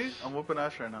you can see, I'm whooping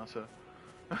ass right now, so.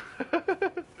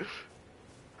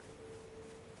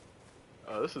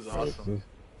 Oh, this is awesome.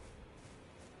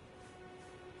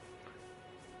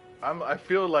 I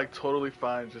feel like totally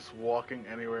fine just walking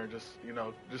anywhere and just, you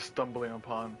know, just stumbling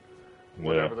upon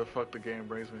whatever the fuck the game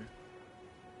brings me.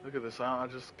 Look at this. I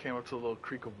just came up to a little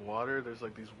creek of water. There's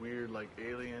like these weird, like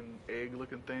alien egg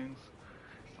looking things.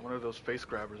 I wonder if those face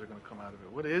grabbers are gonna come out of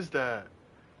it. What is that?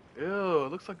 Ew,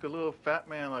 it looks like a little fat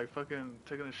man like fucking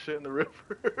taking a shit in the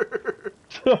river.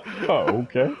 Oh,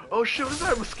 okay. Oh shit, what is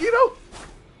that? Mosquito?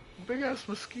 Big ass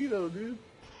mosquito, dude.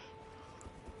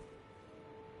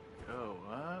 Yo,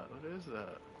 what? What is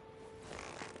that?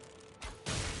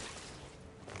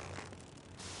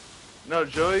 No,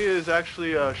 Joey is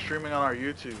actually streaming on our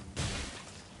YouTube.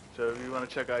 So if you want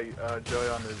to check out Joey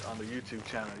on the YouTube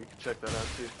channel, you can check that out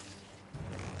too.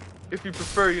 If you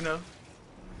prefer, you know,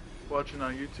 watching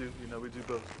on YouTube, you know, we do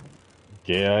both.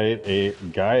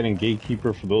 Guide and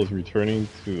gatekeeper for those returning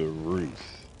to the roost.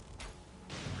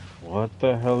 What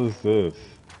the hell is this?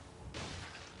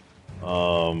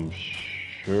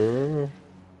 Sure.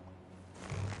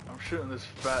 I'm shooting this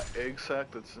fat egg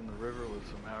sack that's in the river with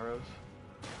some arrows.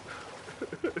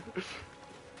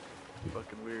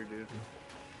 Fucking weird, dude.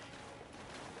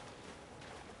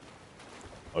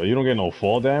 Oh, you don't get no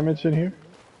fall damage in here?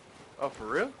 Oh, for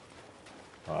real?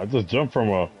 I just jumped from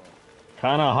a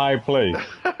kind of high place.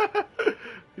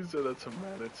 He said that's a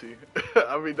manatee.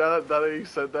 I mean, now that you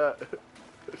said that,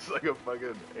 it's like a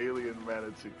fucking alien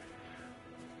manatee.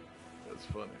 That's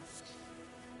funny.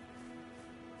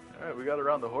 Alright, we got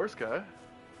around the horse guy.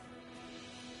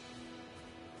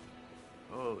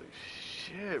 Holy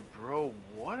shit, bro.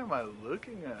 What am I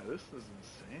looking at? This is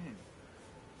insane.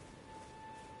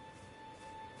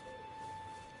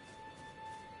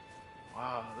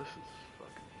 Wow, this is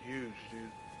fucking huge,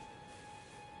 dude.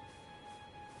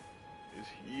 It's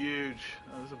huge.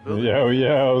 Oh, there's a building.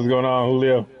 Yeah, what's going on,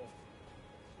 Julio?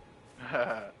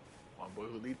 My boy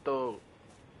Julito.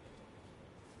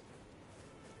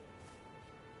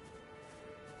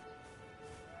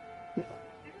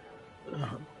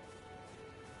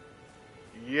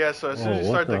 Yeah, so as soon as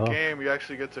you start the game, you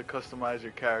actually get to customize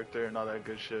your character and all that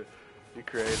good shit. You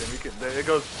create them. You can. It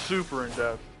goes super in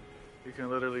depth. You can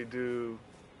literally do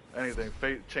anything.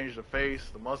 Change the face,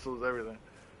 the muscles, everything.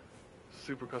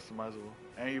 Super customizable.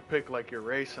 And you pick like your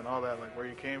race and all that, like where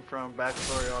you came from,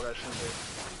 backstory, all that shit there.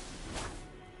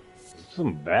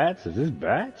 Some bats? Is this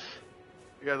bats?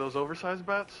 Yeah, those oversized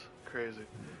bats? Crazy.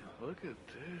 Look at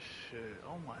this shit.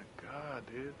 Oh my god,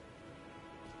 dude.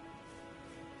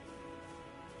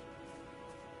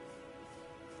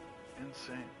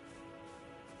 Insane.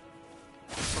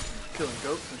 Fucking killing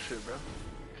goats and shit, bro.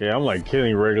 Okay, I'm like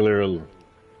killing regular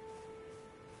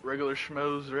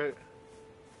schmoes, right?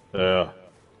 Yeah.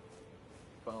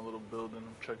 Found a little building,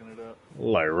 I'm checking it out.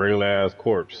 Like regular ass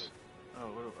corpse. Oh,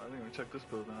 I didn't even check this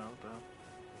building out,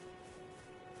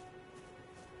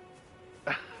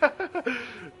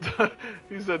 though.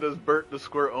 He said, does Bert the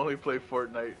Squirt only play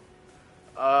Fortnite?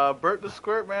 Bert the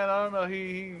Squirt, man, I don't know,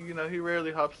 he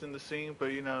rarely hops in the scene,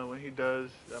 but you know, when he does,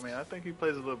 I mean, I think he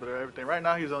plays a little bit of everything. Right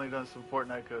now he's only done some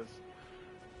Fortnite because,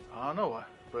 I don't know why,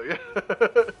 but yeah.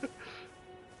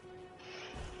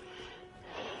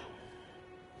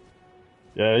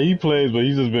 Yeah, he plays, but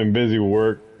he's just been busy with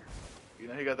work. You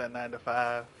know, he got that 9 to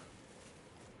 5.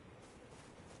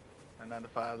 That 9 to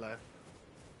 5 life.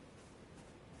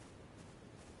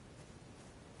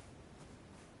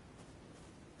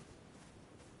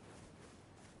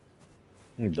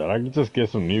 Did I just get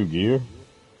some new gear?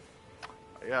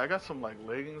 Yeah, I got some like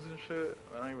leggings and shit.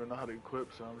 I don't even know how to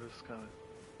equip, so I'm just kind of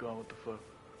going with the flow.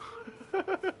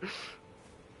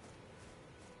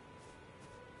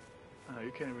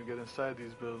 You can't even get inside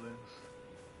these buildings.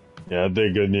 Yeah, I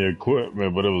did get new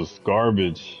equipment, but it was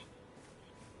garbage.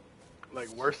 Like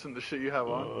worse than the shit you have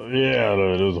on? Yeah,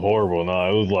 it was horrible. Nah,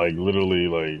 it was like literally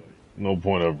like no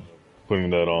point of putting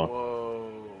that on.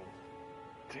 Whoa.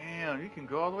 Damn, you can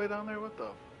go all the way down there? What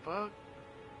the fuck?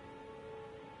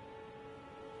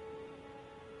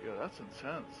 Yo, that's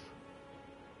intense.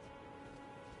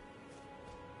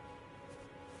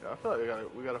 Yeah, I feel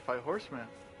like we gotta fight Horseman.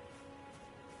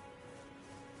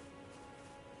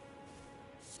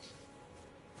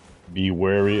 Be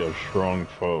wary of strong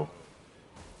foe.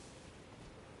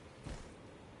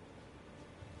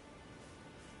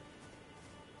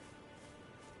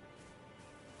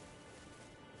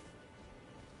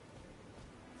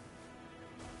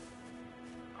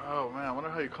 Oh man, I wonder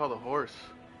how you call the horse.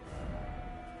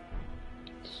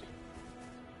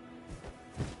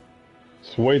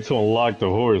 Just wait to unlock the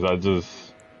horse. I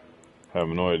just have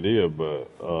no idea, but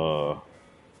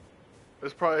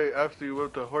It's probably after you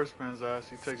whip the horseman's ass,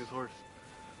 you take his horse.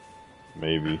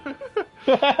 maybe.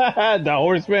 The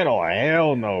horseman? Oh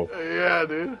hell no. Yeah,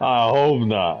 dude. I hope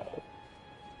not.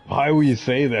 Why would you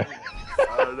say that?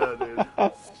 I don't know,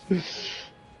 dude.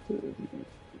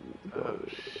 Oh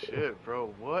shit,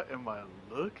 bro. What am I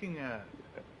looking at?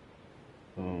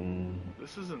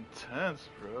 This is intense,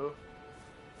 bro.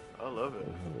 I love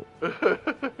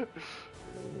it.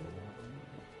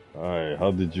 Alright,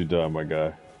 how did you die, my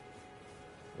guy?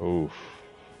 Oof.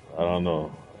 I don't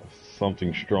know.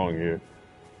 Something strong here.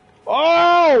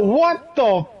 Oh, what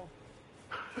the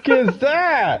f is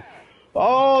that?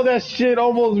 Oh, that shit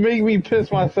almost made me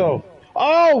piss myself.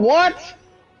 Oh, what?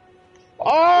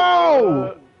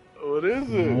 Oh! What is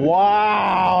it?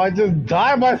 Wow, I just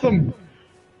died by some...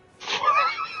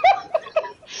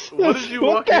 What did you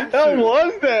walk into? What the hell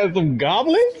was that? Some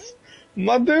goblins?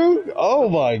 My dude? Oh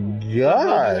my god.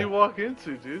 What did you walk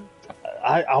into, dude?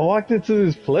 I walked into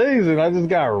this place and I just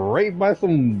got raped by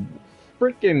some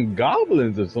freaking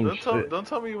goblins or some shit. Don't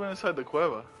tell me you went inside the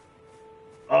cueva.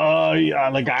 Yeah,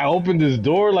 like I opened this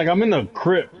door, like I'm in a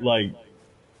crypt, like,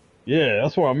 yeah,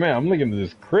 that's where I'm at. I'm looking at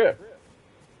this crypt.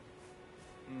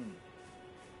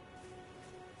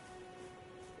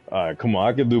 Alright, come on,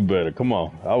 I can do better. Come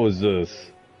on. I was just...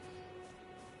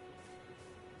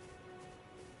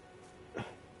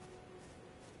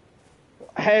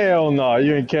 Hell no,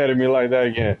 you ain't catching me like that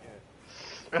again.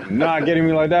 Not getting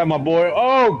me like that, my boy.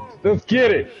 Oh, let's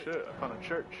get it. Shit, I found a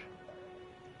church.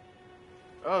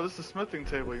 Oh, this is a smithing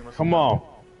table you must Come on,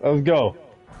 let's go.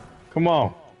 Come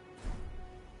on.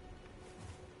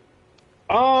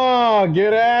 Oh,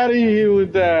 get out of here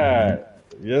with that.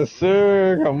 Yes,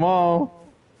 sir. Come on.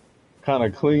 Kind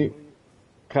of clean.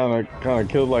 Kind of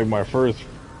killed like my first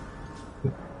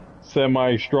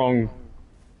semi-strong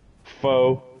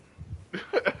foe.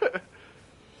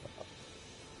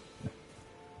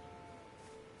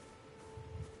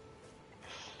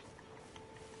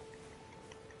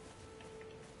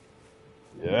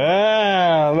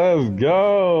 Yeah, let's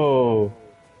go.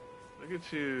 Look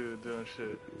at you doing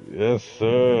shit. Yes,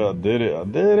 sir. I did it. I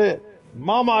did it.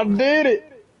 Mama, I did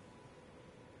it.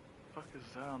 What the fuck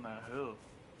is that on that hill?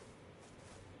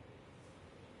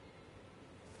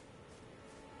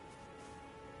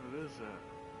 What is that?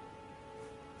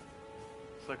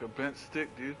 It's like a bent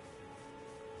stick, dude.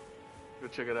 Go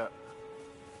check it out.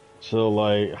 So,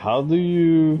 like, how do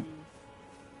you...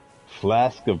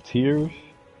 Flask of Tears?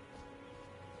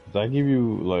 Does that give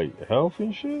you, like, health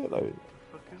and shit? Like... What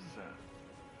the fuck is that?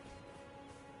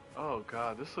 Oh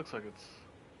god, this looks like it's...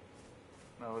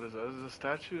 No, what is that? Is it a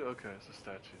statue? Okay, it's a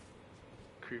statue.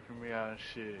 Creeping me out and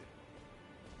shit.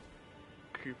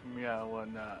 Creeping me out and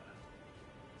whatnot.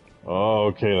 Oh,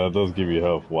 okay, that does give you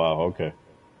health. Wow, okay.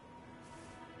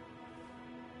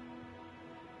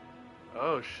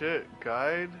 Oh shit,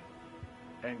 guide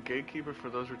and gatekeeper for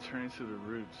those returning to the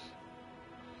roots.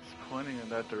 It's pointing in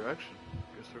that direction.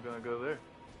 Guess we're gonna go there.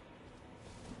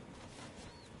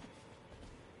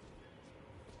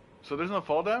 So there's no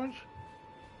fall damage?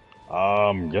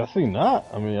 Guessing not.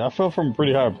 I mean, I fell from a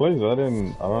pretty high place. I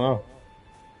don't know.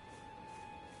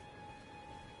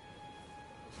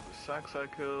 So the sacks I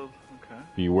killed, okay.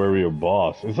 Be wary of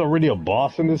boss. Is already a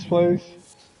boss in this place?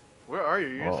 Where are you?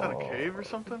 You inside a cave or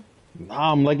something?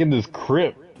 Nah, I'm like in this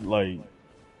crypt. Like,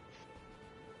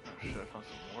 Oh shit, I found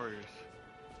some warriors.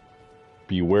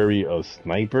 be wary of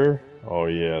sniper. Oh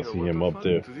yeah, I Yo, see what him the up fuck?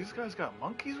 there. Do these guys got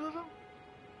monkeys with them?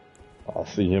 I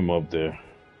see him up there.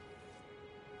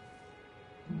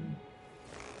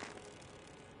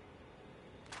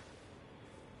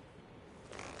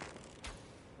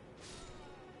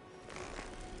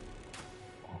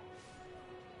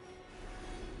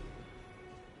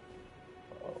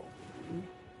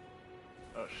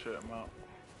 Oh shit, I'm out.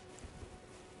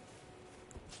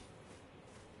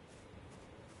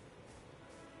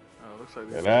 Oh, it looks like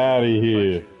these Get out of guys are gonna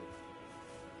here. fight you.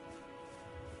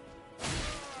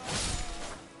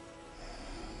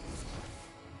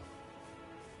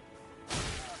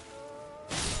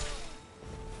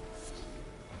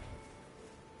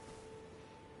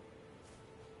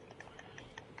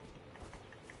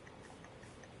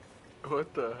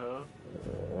 What the hell?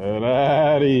 Get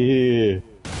out of here.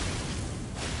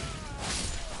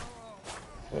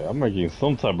 Yeah, I'm making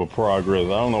some type of progress. I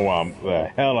don't know why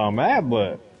the hell I'm at,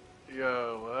 but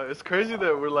Yo, it's crazy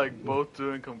that we're like both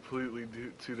doing completely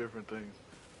two different things.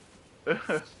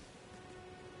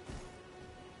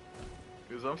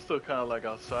 Because I'm still kind of like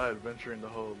outside venturing the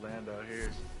whole land out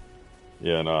here.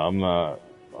 yeah, no, I'm not.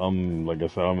 I'm like I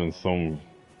said, I'm in some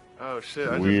Oh shit,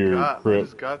 I weird crypt.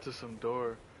 just got to some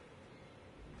door.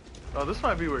 Oh, this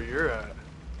might be where you're at.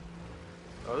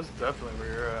 Oh, this is definitely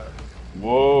where you're at.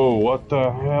 Whoa, what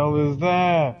the hell is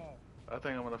that? I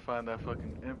think I'm gonna find that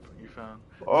fucking imp you found.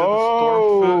 Is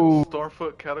Oh! it the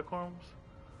Stormfoot Catacombs?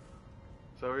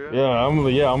 Is that where you're at?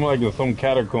 Yeah, I'm like in some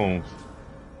catacombs.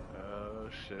 Oh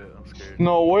shit, I'm scared.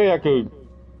 No way I could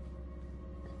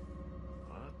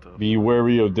What the be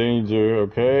wary of danger.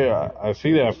 Okay, I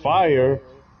see that fire.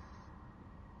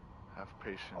 Have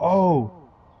patience. Oh,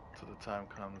 Till the time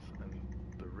comes and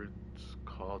the roots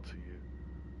call to you.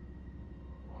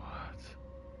 What?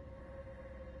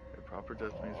 Your proper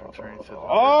death means returning to the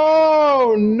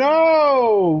oh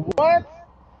no!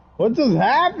 What just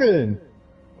happened?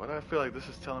 Why do I feel like this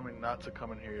is telling me not to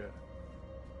come in here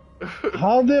yet?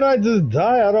 How did I just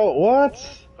die? I don't. What?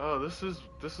 Oh, this is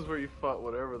where you fought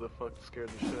whatever the fuck scared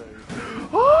the shit out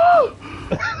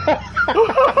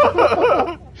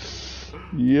of you.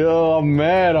 Yo, I'm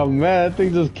mad. That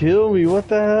thing just killed me. What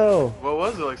the hell? What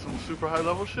was it? Like some super high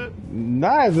level shit?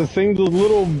 Nah, it's the same those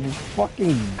little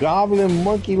fucking goblin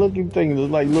monkey looking thing. Those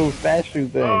like little statue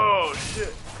thing. Oh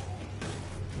shit!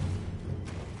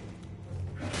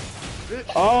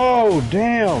 Bitch! Oh,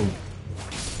 damn.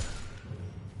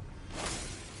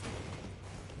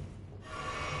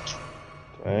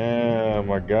 Damn,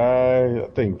 my guy.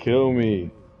 That thing killed me.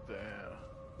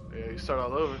 Damn. Yeah, you start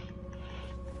all over.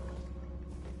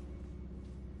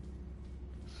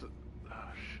 So, oh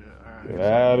shit! All right. Get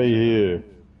out of here.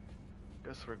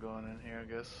 Guess we're going in here. I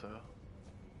guess so.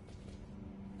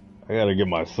 I gotta get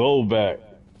my soul back.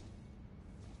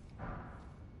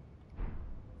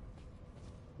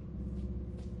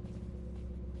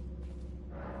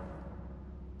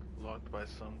 Locked by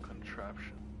some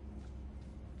contraption.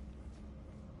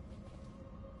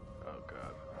 Oh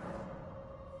god.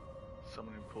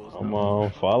 Somebody pulls Come down on, the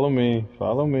follow me.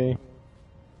 Follow me.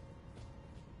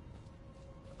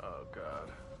 Oh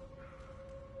god.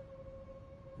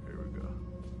 Here we go.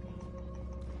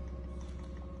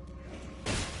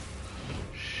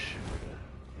 Shit.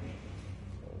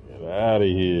 Get out of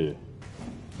here.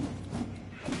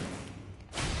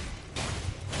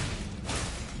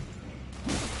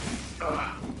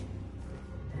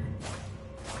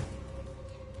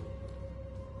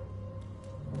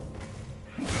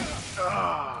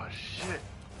 Ah, shit.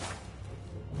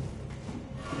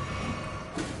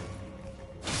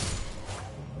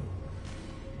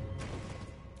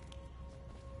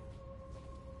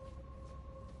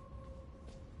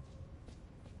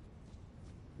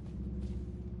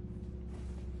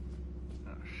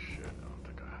 Oh shit, I don't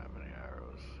think I have any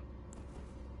arrows.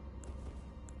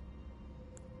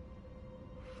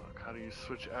 Fuck, how do you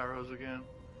switch arrows again?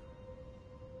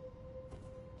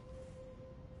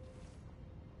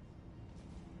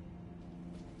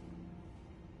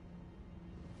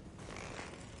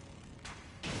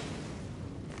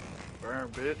 Burn,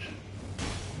 bitch.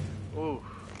 Ooh.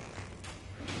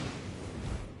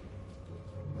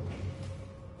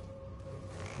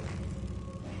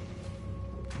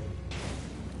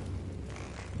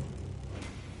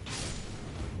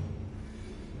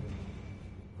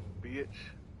 Bitch.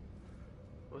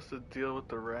 What's the deal with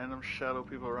the random shadow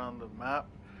people around the map?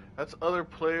 That's other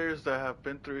players that have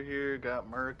been through here, got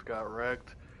murked, got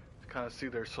wrecked. To kind of see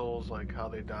their souls, like how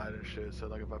they died and shit. So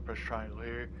like if I press triangle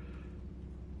here,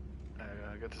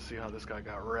 I get to see how this guy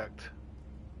got wrecked.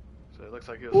 So it looks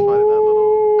like he was fighting that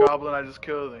little goblin I just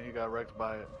killed and he got wrecked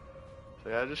by it. So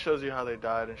yeah, it just shows you how they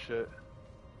died and shit.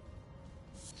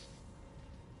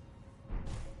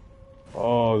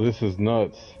 Oh, this is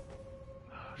nuts.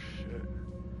 Oh shit.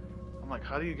 I'm like,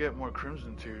 how do you get more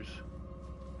crimson tears?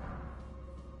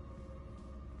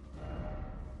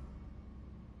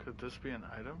 Could this be an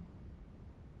item?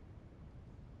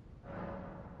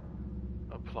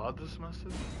 Applaud this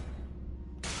message?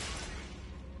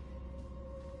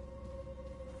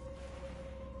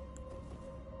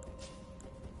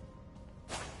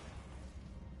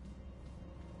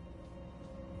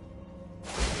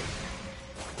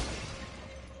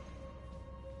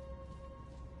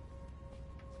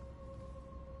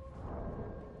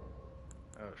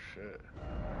 Oh shit.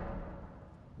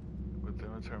 With the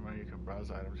inventory menu, you can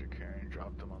browse items you're carrying,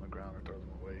 drop them on the ground, or throw them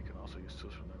away. You can also use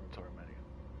tools from the inventory menu.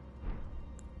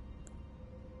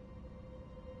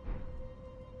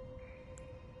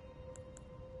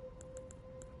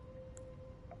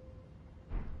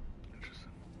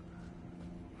 Interesting.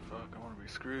 Fuck, I want to be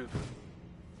screwed.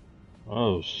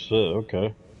 Oh shit,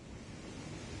 okay.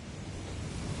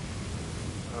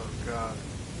 Oh god.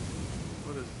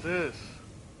 What is this?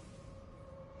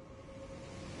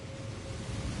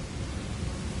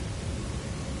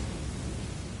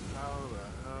 How the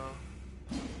hell?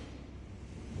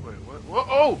 Wait, what? Whoa!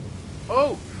 Oh!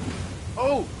 Oh!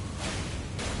 Oh!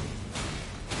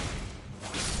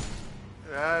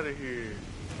 Get out of here.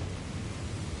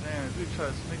 Damn, dude tried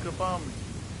to sneak up on me.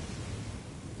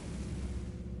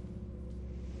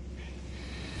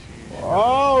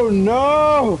 Oh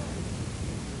no!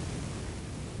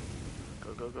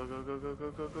 Go, go, go, go, go, go,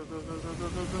 go, go, go, go, go, go, go,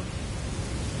 go, go.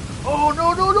 Oh,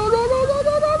 no, no, no, no, no, no,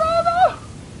 no, no, no, no!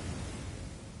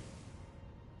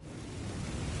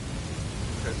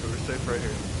 Okay, so we're safe right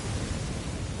here.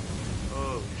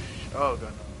 Oh, oh, god, no,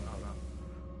 hold on.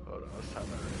 Hold on, let's time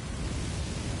that right.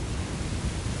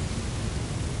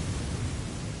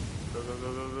 Go, go, go,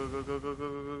 go, go, go, go, go, go,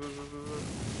 go, go, go, go, go.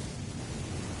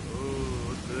 Oh,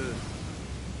 what's this?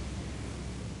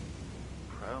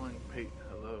 Prowling Pate,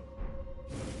 hello.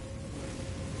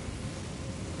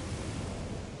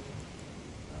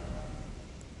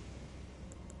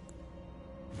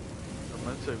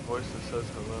 say voice that says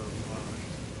hello. Wow.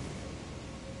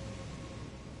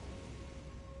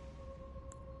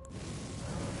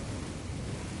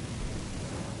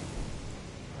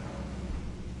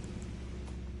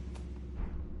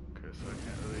 Okay, so I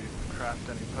can't really craft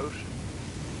any potion.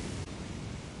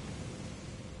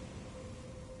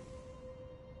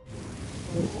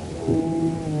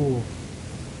 Ooh.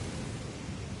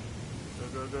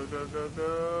 Go, go, go, go,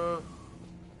 go.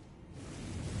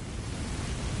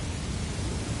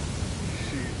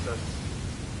 Jesus.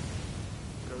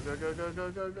 Go, go, go, go,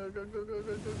 go, go, go, go, go, go, go,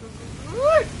 go, go, go.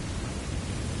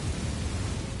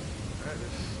 Alright,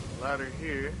 there's a ladder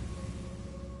here.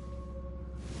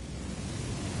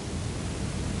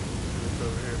 Let's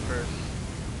over here first.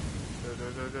 Go, go,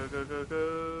 go, go, go, go, go.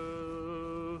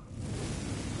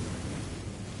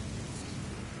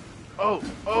 Oh,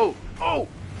 oh, oh!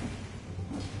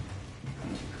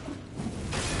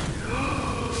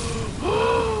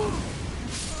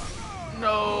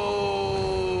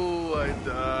 No, I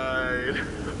died.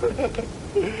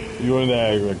 You in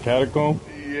that catacomb?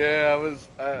 Yeah, I was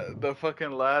the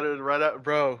fucking ladder right out,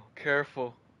 bro.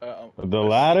 Careful. The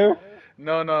ladder?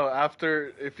 No, no.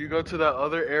 After, if you go to that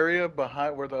other area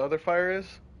behind where the other fire is.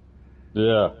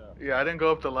 Yeah. Yeah, I didn't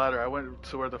go up the ladder. I went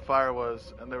to where the fire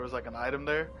was, and there was like an item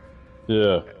there,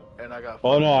 Yeah. and I got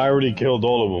Oh fucked. no, I already killed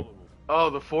all of them. Oh,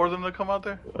 the four of them that come out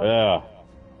there? Yeah.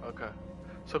 Okay.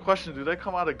 So question, do they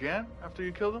come out again after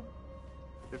you kill them?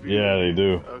 If you, Yeah, they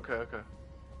do. Okay, okay.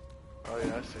 Oh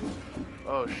yeah, I see.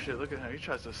 Oh shit, look at him. He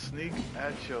tries to sneak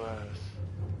at your ass.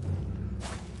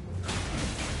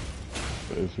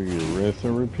 Basically, rinse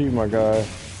and repeat, my guy.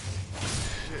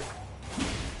 Shit.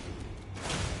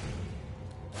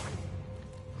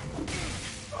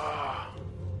 Ah.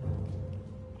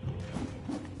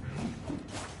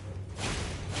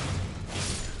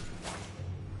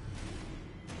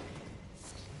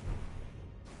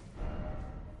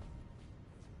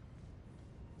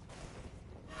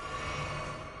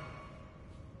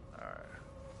 Alright.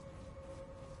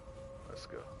 Let's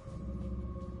go.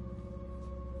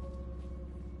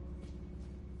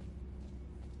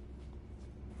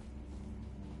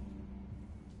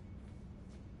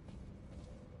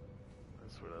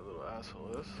 That's where that little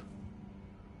asshole is.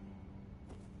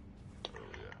 Oh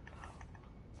yeah.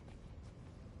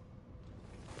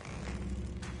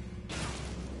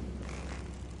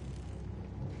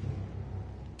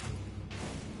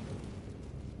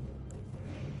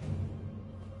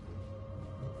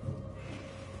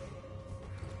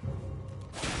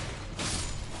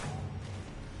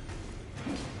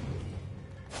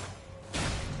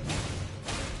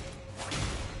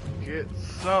 Get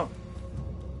some.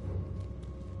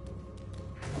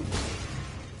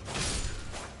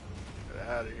 Get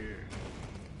out of here.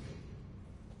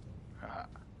 Haha.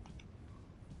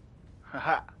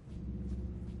 Haha.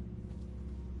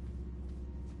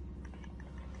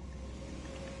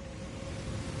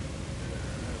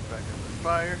 Back in the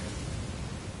fire.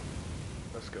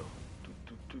 Let's go.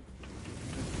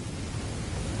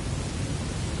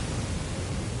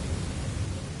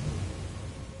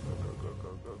 Go, go, go,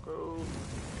 go, go.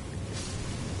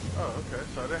 Oh, okay.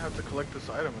 So I didn't have to collect this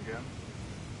item again.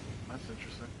 That's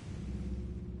interesting.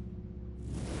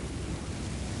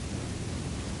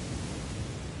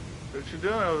 What you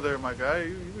doing over there, my guy?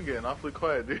 You been getting awfully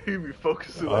quiet, dude. You be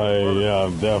focusing like a mother- Yeah,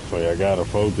 I'm definitely. I gotta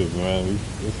focus, man.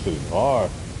 This is hard.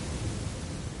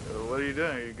 What are you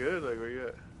doing? Are you good? Like, where you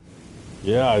at?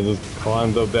 Yeah, I just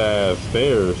climbed up that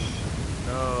stairs.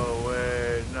 No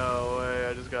way, no way.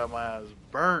 I just got my ass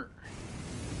burnt.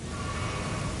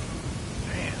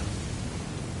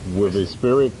 Damn. With a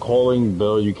spirit calling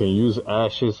bell, you can use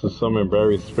ashes to summon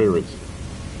various spirits.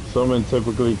 Summon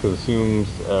typically consumes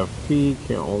FP,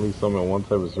 can only summon one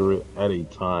type of spirit at a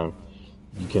time.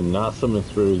 You cannot summon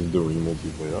spirits during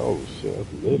multiplayer. Oh shit,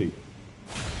 that's litty.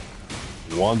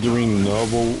 Wandering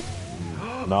noble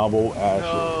ashes.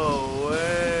 No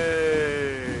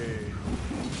way.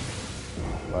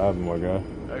 What happened, my guy?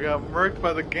 I got murked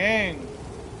by the gang.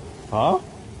 Huh?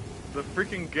 The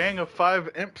freaking gang of 5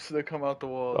 imps that come out the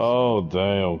walls. Oh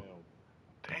damn.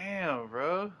 Damn,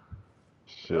 bro.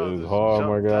 Shit Y'all is just hard,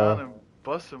 my jumped down guy. and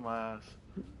busted my ass.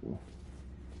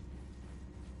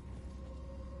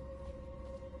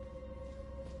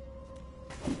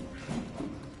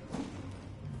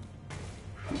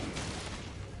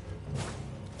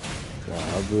 God,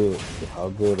 how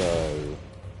good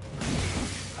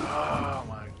Oh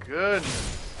my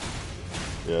goodness.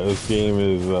 yeah, this game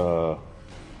is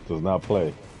does not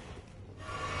play.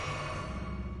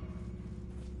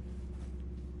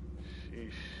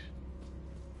 Sheesh.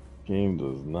 Game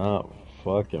does not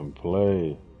fucking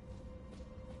play.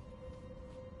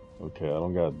 Okay, I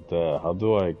don't got that. How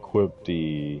do I equip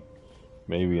the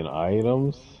maybe in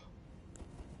items?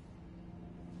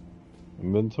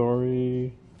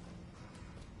 Inventory?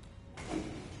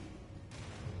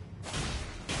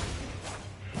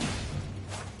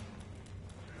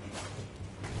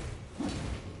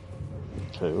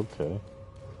 Okay, okay.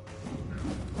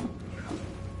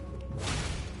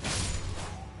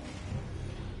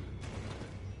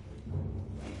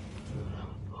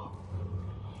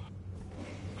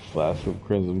 Flash of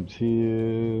Crimson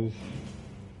Tears.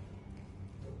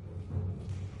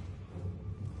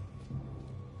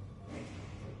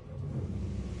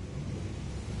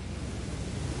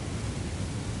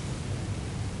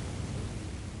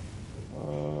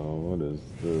 What is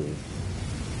this?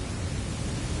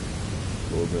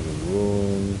 Golden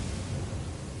Ruin.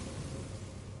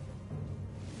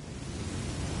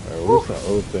 Alright, where's that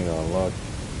other thing unlocked?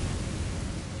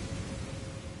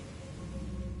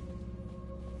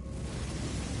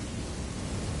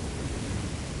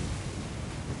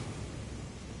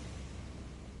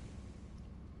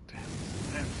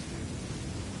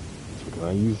 So can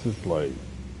I use this like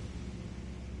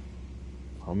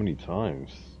how many times?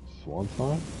 Just one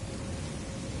time?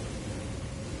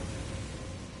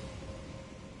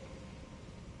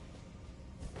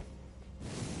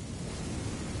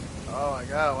 Oh my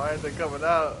god, why aren't they coming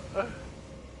out?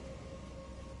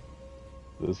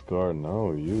 Discard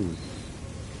now use.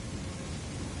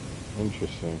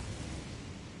 Interesting.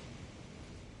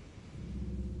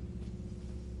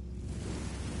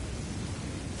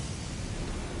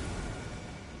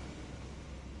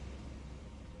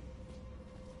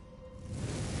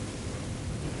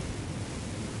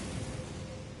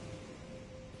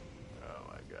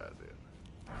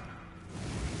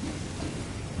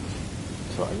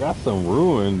 So I got some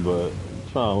ruin, but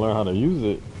I'm trying to learn how to use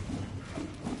it.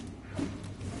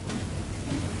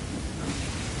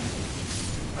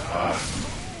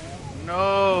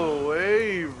 No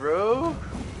way, bro.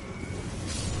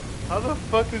 How the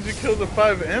fuck did you kill the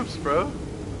 5 imps, bro?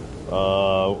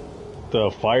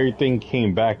 The fire thing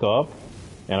came back up,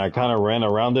 and I kind of ran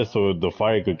around it so the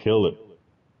fire could kill it.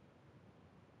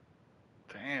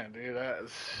 Damn, dude,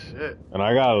 that's shit. And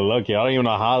I got lucky. I don't even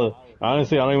know how.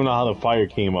 Honestly, I don't even know how the fire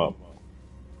came up.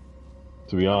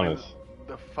 To be honest. I mean,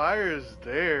 the fire is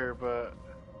there, but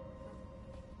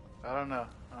I don't know.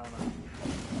 I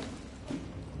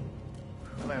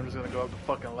think I'm just gonna go up the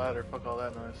fucking ladder. Fuck all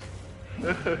that noise.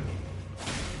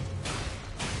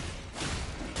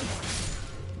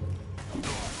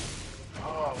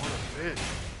 Oh, what a bitch.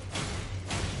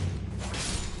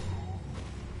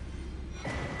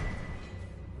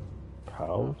 Pouch?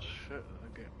 Oh, shit,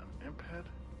 okay, an imp head?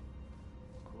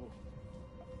 Cool.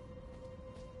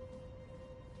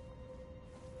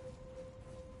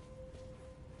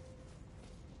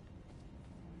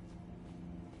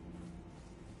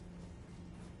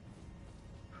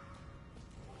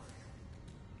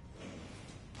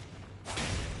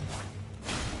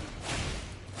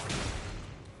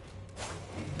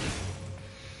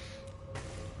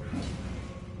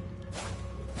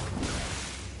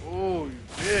 Oh, you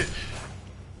bitch.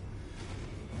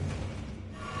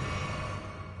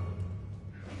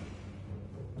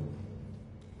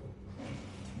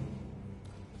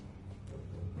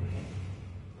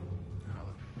 How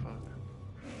the fuck?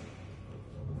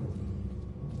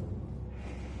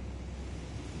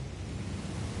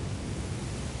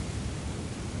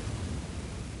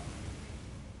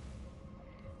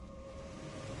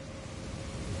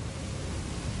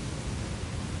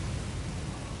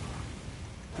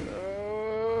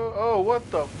 Oh, what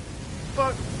the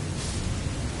fuck?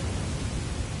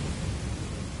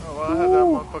 Oh, well, I had that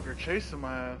motherfucker chasing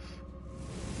my ass.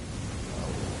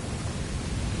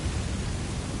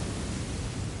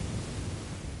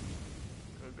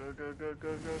 Go, go, go, go,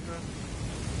 go, go.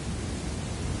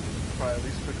 Probably at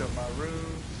least pick up my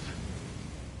runes.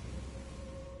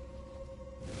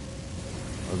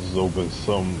 I just opened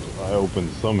some. I opened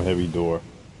some heavy door.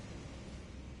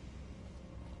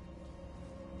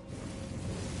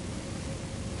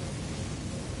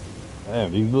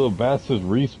 Damn, these little bastards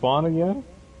respawn again?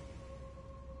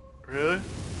 Really?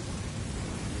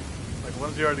 Like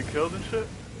ones you already killed and shit?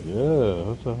 Yeah,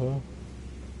 what the hell?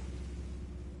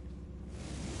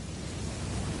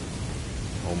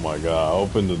 Oh my god, I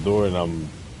opened the door and I'm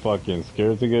fucking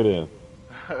scared to get in.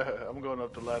 I'm going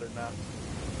up the ladder now.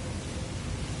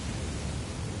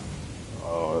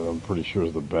 Oh, I'm pretty sure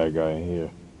it's the bad guy in here.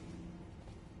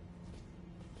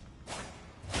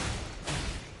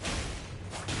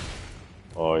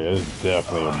 Oh yeah, it's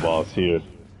definitely a boss here.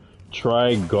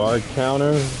 Try guard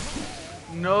counter.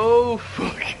 No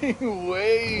fucking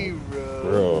way, bro.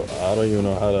 Bro, I don't even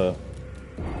know how to...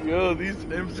 Yo, these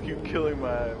imps keep killing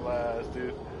my ass,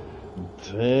 dude.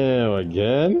 Damn,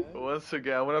 again? Once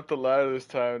again, I went up the ladder this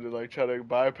time to like try to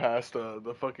bypass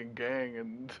the fucking gang,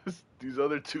 and these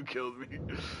other two killed me.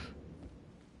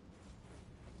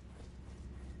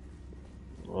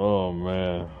 Oh,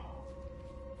 man.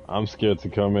 I'm scared to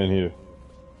come in here.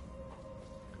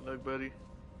 Good luck, buddy.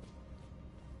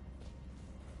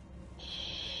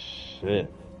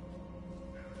 Shit.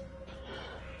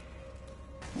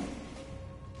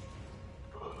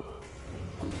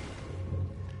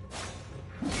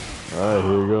 Alright,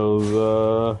 here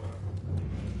goes,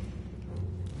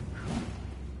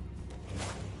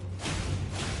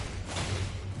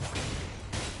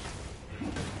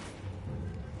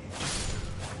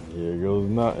 here goes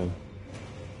nothing.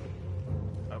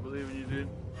 I believe in you, dude.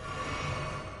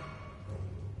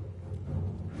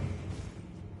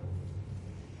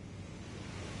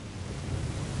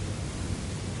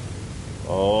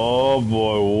 Oh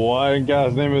boy, what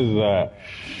guy's name is that?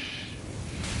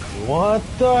 What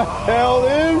the hell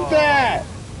is that?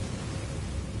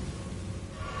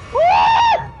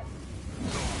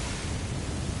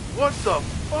 What the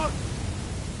fuck?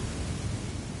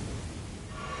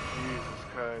 Jesus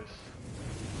Christ.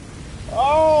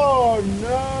 Oh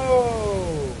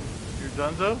no! You're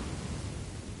donezo?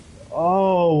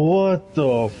 Oh, what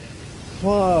the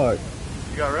fuck?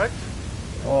 You got wrecked?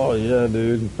 Oh yeah,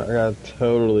 dude. I got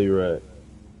totally wrecked.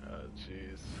 Oh,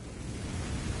 jeez.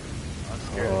 I'm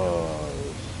scared.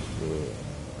 Oh, shit.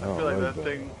 I feel like that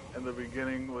thing in the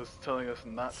beginning was telling us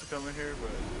not to come in here,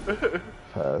 but...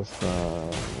 Past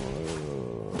time.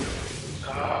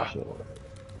 Shit.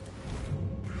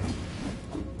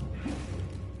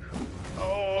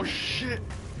 Oh, shit!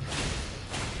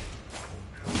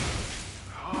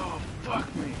 Oh,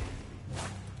 fuck me.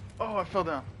 Oh, I fell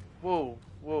down. Whoa,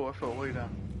 whoa, I fell way down.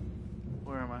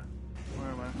 Where am I?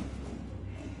 Where am I?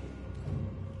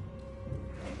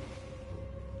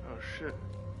 Oh, shit.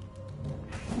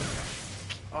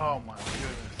 Oh, my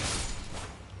goodness.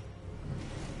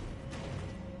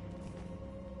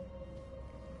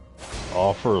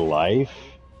 Offer life?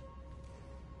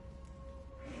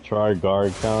 Try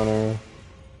guard counter.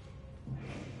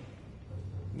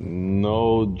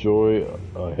 No joy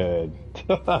ahead.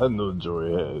 No joy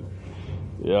ahead.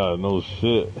 Yeah, no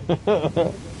shit.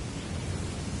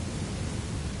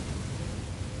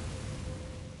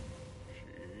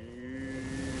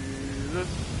 Jesus.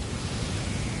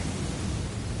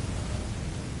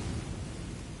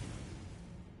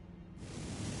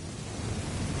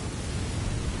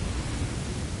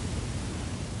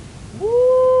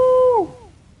 Woo!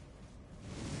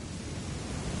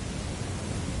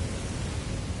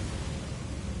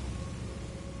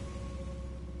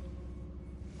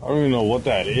 I don't even know what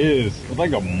that is. It's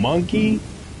like a monkey?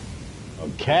 A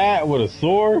cat with a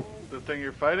sword? The thing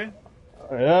you're fighting?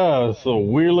 Yeah, it's a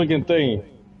weird looking thing.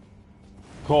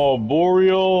 Called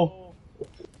Boreal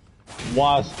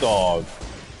Watchdog.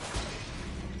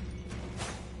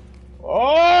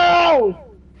 Oh!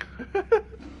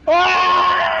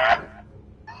 Ah!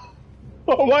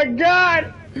 Oh my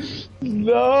god!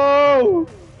 No!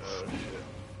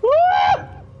 Ah!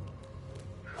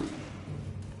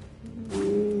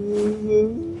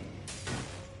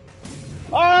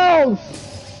 Oh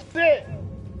shit!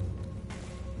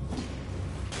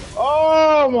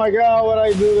 Oh my god, why'd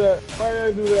I do that? Why did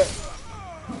I do that?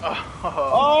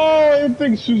 Oh, it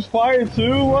thinks shoots fire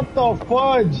too? What the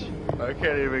fudge? I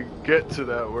can't even get to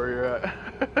that where you're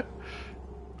at.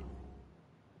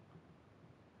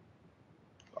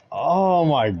 Oh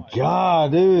my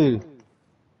god, dude.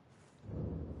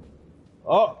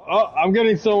 Oh, I'm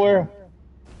getting somewhere.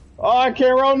 Oh, I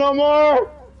can't roll no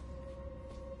more.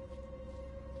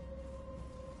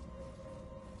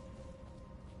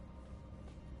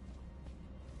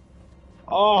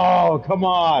 Oh, come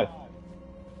on.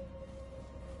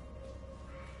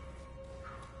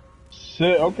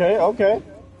 Shit, okay. Look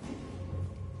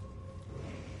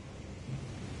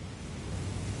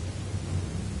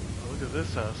at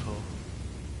this asshole.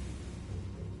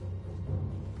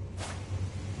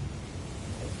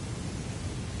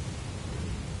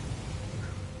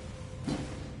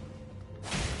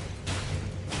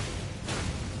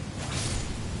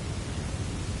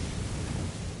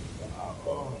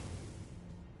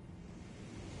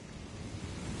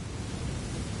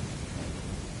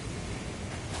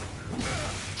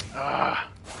 Ah!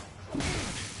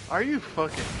 Are you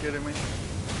fucking kidding me?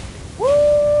 Woo!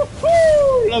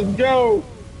 Let's go.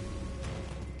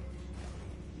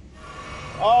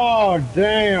 Oh,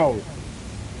 damn.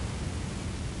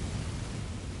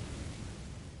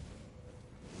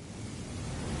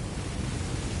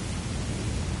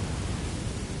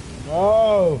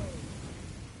 Oh!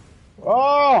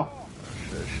 Oh!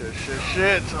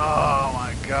 Shit. Oh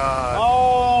my god.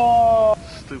 Oh!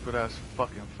 Stupid ass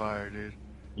fucking fire, dude.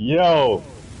 Yo!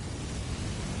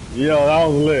 Yo, that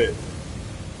was lit.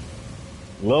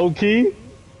 Low key,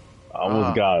 I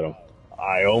almost got him.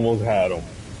 I almost had him.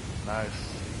 Nice.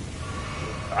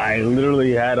 I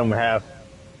literally had him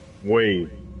halfway.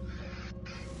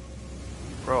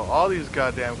 Bro, all these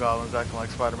goddamn goblins acting like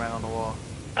Spider-Man on the wall.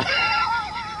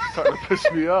 Starting to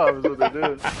piss me off is what they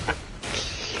do.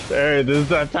 Hey, this is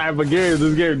that type of game.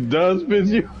 This game does piss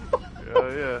you.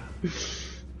 Hell yeah.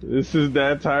 This is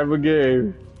that type of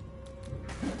game.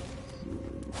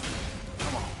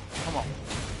 Come on.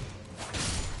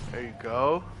 There you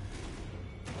go.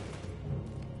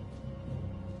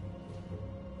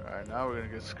 Alright, now we're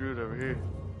gonna get screwed over here.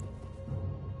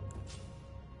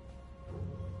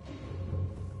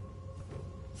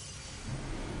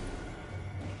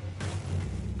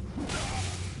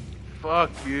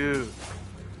 Fuck you.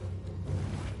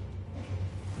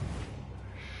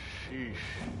 Sheesh.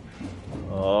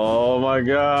 Oh my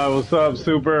god, what's up,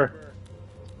 Super?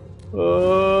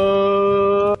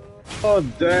 Oh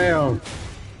damn.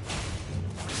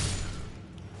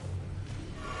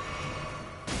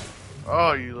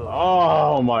 Oh, you little.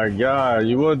 Oh my god,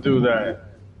 you would do that.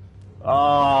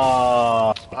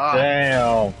 Oh,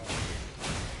 damn.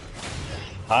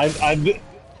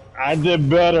 I did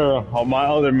better on my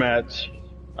other match.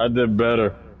 I did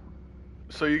better.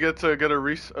 So you get to get a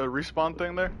respawn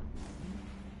thing there?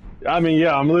 I mean,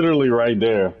 yeah, I'm literally right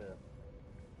there.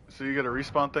 So you get a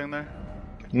respawn thing there?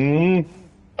 Mm-hmm.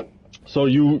 So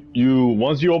you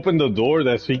once you open the door,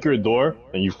 that secret door,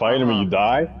 and you fight him and you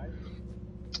die,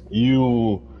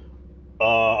 you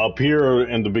appear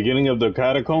in the beginning of the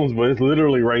catacombs, but it's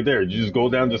literally right there. You just go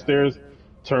down the stairs,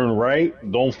 turn right,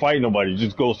 don't fight nobody,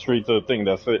 just go straight to the thing,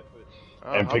 that's it.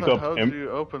 And pick up. How did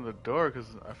you open the door? Because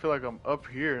I feel like I'm up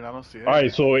here and I don't see anything.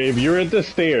 Alright, so if you're at the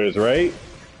stairs, right?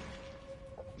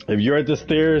 If you're at the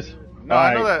stairs, no,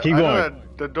 I know that. Keep going. I know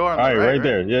that the door on the right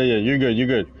there. Yeah, you're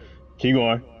good. Keep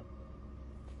going.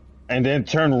 And then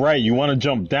turn right. You want to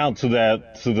jump down to the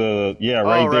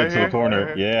right there to the corner.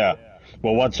 Right, yeah.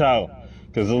 But watch out,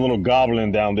 because there's a little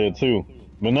goblin down there too.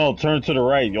 But no, turn to the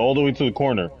right, all the way to the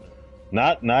corner.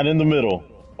 Not in the middle.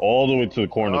 All the way to the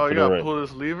corner. Oh, to you the gotta right. pull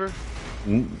this lever?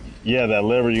 Yeah, that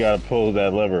lever, you gotta pull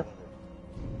that lever.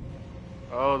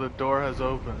 Oh, the door has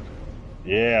opened.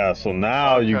 Yeah, so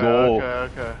now you go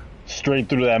straight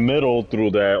through that middle, through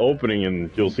that opening,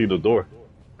 and you'll see the door.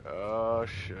 Oh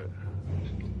shit.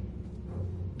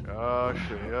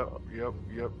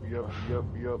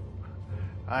 Yep.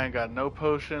 I ain't got no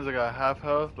potions, I got half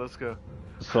health, let's go.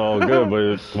 It's all good,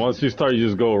 but once you start, you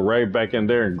just go right back in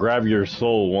there and grab your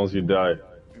soul once you die.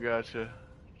 Gotcha.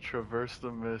 Traverse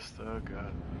the mist, oh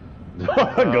god.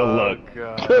 Good luck.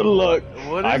 God. Good luck.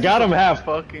 What is I got him half.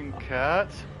 Fucking cat?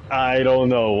 I don't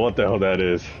know what the hell that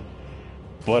is.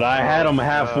 But I had him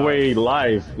halfway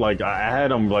life. Like, I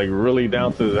had him, like, really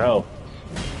down to his health.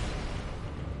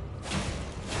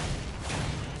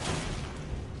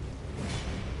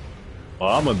 Well,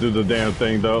 I'm gonna do the damn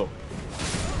thing, though.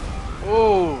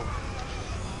 Oh!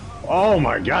 Oh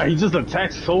my god, he just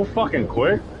attacked so fucking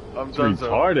quick. I'm done,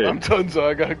 retarded. I'm done, so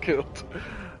I got killed.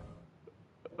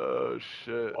 Oh,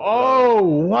 shit. Oh,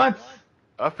 what?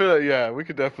 I feel like, yeah, we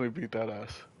could definitely beat that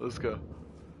ass. Let's go.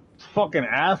 This fucking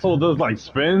asshole does, like,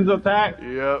 spins attack?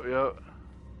 Yep.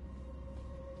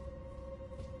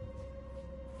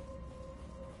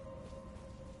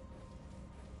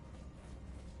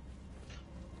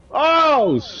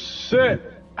 Oh, shit.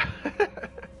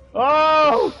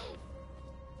 Oh!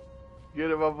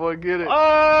 Get it, my boy, get it.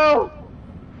 Oh!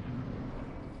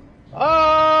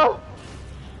 Oh!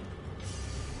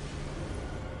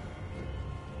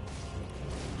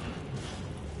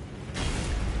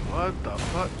 What the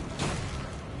fuck?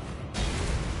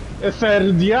 Es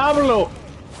el diablo!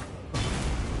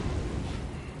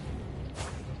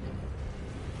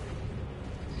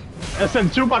 Es el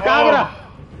chupacabra!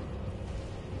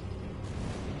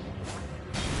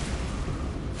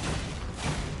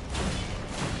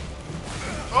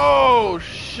 Oh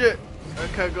shit!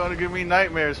 That cat gonna give me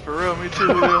nightmares for real. Me too.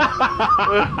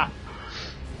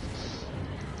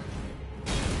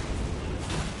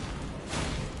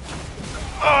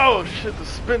 Oh shit! The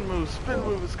spin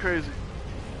move is crazy.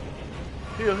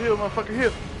 Heal, motherfucker,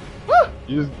 heal. Woo!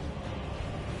 You just...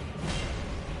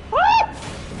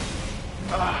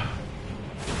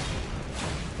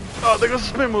 Oh, there goes the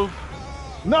spin move.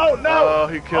 No! Oh,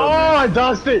 he killed me. Oh, I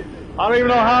dodged it. I don't even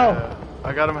know how.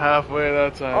 I got him halfway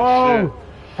that time. Oh,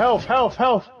 shit.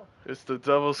 Health. It's the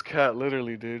devil's cat,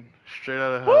 literally, dude. Straight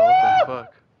out of hell. What the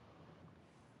fuck?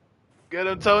 Get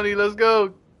him, Tony. Let's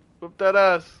go. Whip that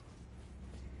ass.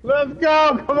 Let's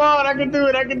go! Come on, I can do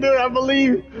it, I can do it, I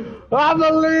believe! I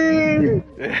believe!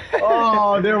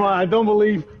 Oh, never mind, I don't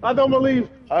believe. I don't believe.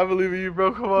 I believe in you,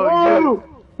 bro. Come on, Whoa!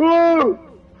 Whoa!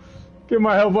 Get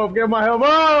my help up, get my help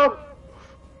up!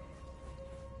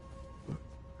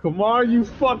 Come on, you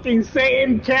fucking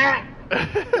Satan cat!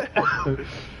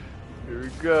 Here we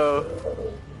go.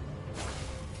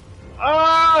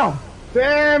 Oh!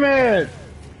 Damn it!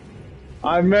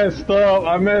 I messed up,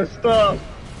 I messed up.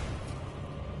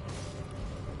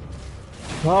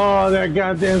 Oh, that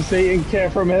goddamn Satan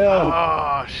cat from hell.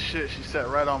 Oh, shit. She sat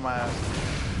right on my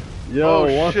ass. Yo,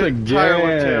 oh, once shit. Tire whip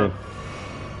again. tail.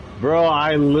 Bro,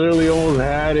 I literally almost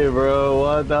had it, bro.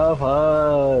 What the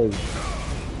fuck?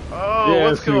 Oh, Yeah,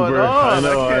 what's going Super. on? I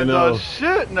know, can't I know. dodge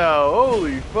shit now.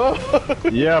 Holy fuck.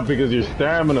 Yeah, because your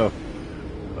stamina.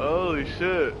 Holy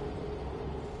shit.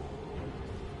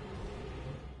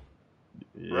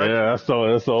 Yeah, that's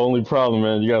the only problem,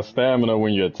 man. You got stamina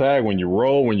when you attack, when you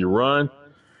roll, when you run.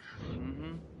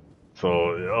 Mm-hmm. So,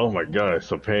 oh my god,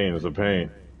 it's a pain, it's a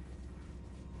pain.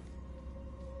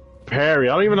 Parry,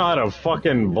 I don't even know how to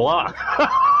fucking block.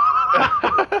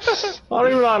 I don't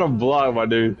even know how to block, my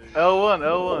dude. L1,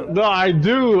 L1. No, I do.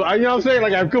 You know what I'm saying?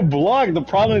 Like, I could block. The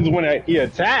problem is when he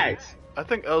attacks. I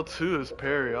think L2 is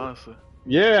parry, honestly.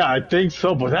 Yeah, I think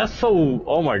so, but that's so...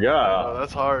 Oh my Oh, god.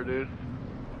 that's hard, dude.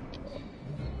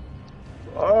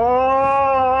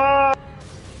 Oh!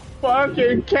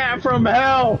 Fucking cat from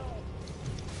hell!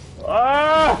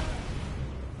 Ah!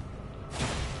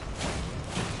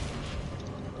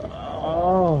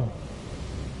 Oh.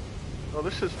 Oh,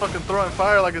 this shit's fucking throwing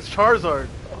fire like it's Charizard.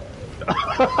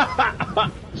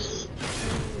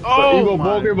 Oh evil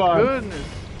my Pokemon. goodness.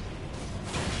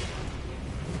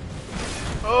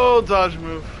 Oh, dodge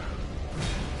move.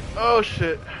 Oh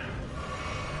shit.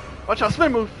 Watch out,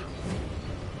 spin move.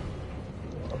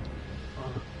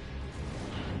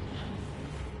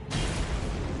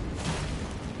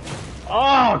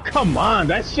 Oh, come on.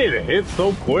 That shit hits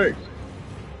so quick.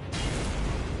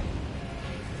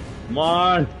 Come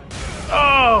on.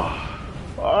 Oh.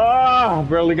 Ah,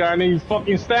 barely got any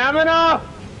fucking stamina.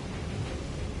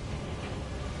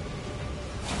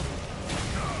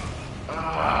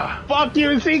 Fuck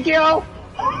you, Ezekiel.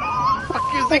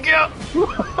 Fuck you, Ezekiel.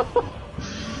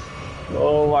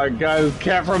 Oh my god, this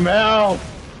cat from hell.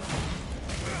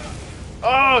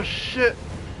 Oh shit.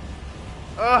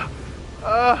 It's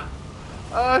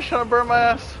trying to burn my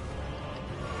ass.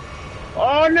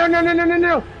 Oh no no no no no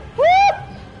no! Woo!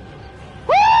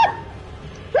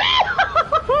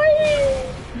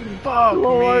 Fuck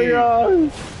Oh me. my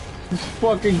god! This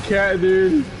fucking cat,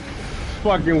 dude. It's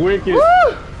fucking wicked. Woo!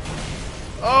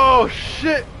 Oh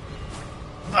shit.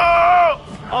 Oh.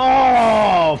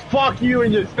 Oh, fuck you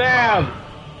and your stab.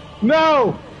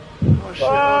 No. Oh shit.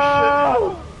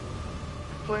 Oh. Oh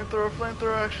shit.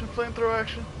 Flamethrower action. Flamethrower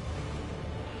action.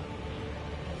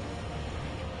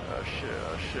 Oh shit.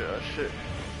 Oh shit. Oh shit.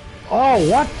 Oh,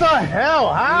 what the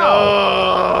hell? How?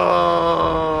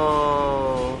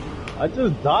 No. I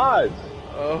just dodged.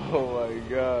 Oh my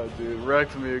god, dude.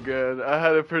 Wrecked me again. I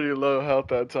had a pretty low health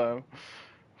that time.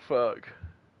 Fuck.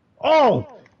 Oh,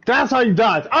 that's how you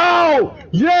dodge. Oh,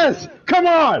 yes. Come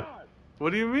on. What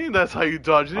do you mean that's how you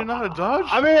dodge? You didn't know how to dodge?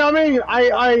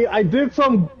 I did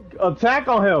some attack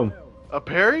on him. A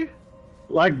parry?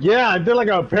 Like, yeah, I did like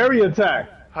a parry attack.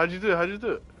 How'd you do it? How'd you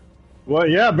do it? Well,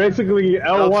 yeah, basically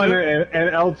L1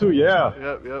 and L2, yeah.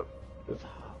 Yep. It's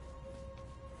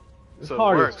So it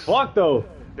hard works. as fuck, though.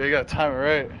 Yeah, you gotta time it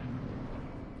right.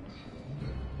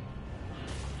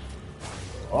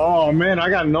 Oh, man, I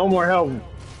got no more help.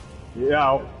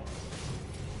 Yeah.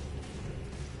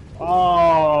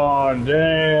 Oh,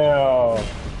 damn.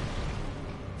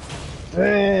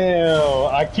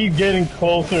 Damn. I keep getting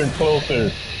closer and closer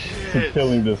to Shit.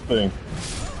 killing this thing.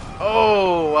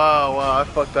 Oh, wow. I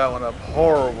fucked that one up.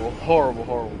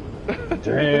 Horrible.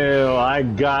 Damn, I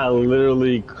got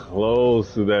literally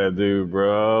close to that dude,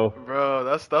 bro. Bro,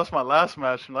 that's my last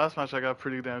match. Last match I got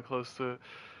pretty damn close to it.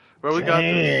 Bro, we got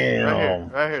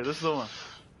this. Right here. This is the one.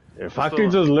 If I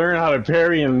could just learn how to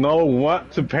parry and know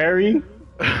what to parry.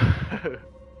 Because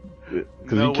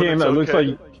you can't, it looks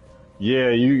like, yeah,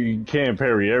 you can't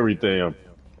parry everything.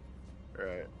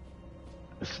 Right.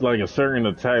 It's like a certain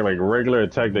attack, like a regular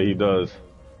attack that he does.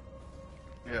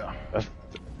 Yeah.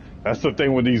 That's the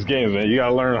thing with these games, man. You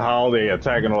gotta learn how they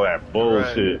attack and all that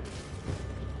bullshit. Right.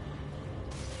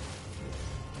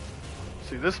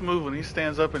 See, this move, when he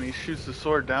stands up and he shoots the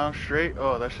sword down straight,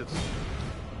 oh, that shit's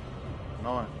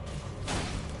annoying.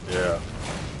 Yeah.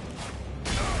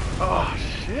 Oh,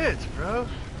 shit, bro.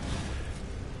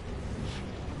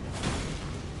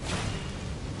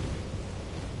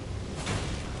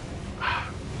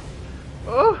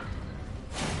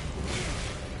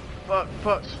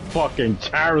 Fuck. Fucking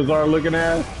Charizard looking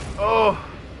ass. Oh,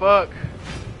 fuck.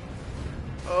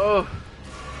 Oh.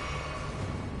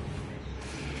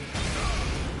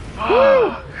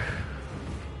 Fuck.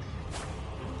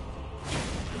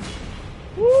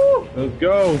 Woo! Let's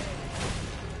go.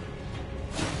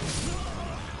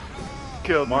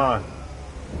 Killed Come me. on.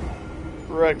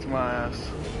 Wrecked my ass.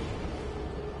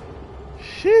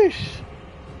 Sheesh.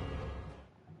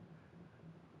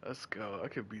 Let's go. I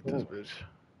could beat this bitch.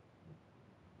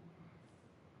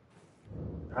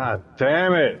 God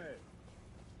damn it.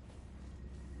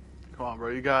 Come on, bro.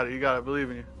 You got it. You got it. I believe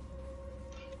in you.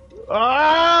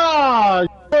 Ah! You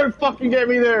better fucking get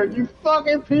me there. You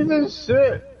fucking piece of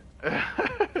shit.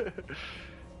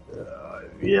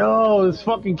 Yo, this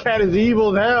fucking cat is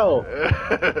evil as hell.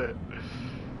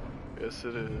 Yes,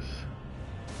 it is.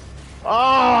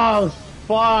 Oh,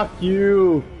 fuck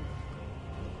you.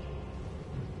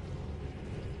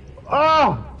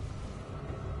 Oh!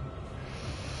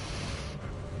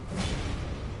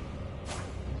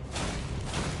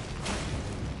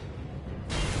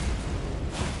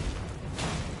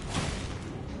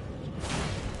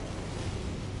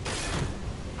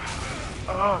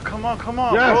 Oh, come on, come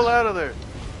on. Yes. Roll out of there.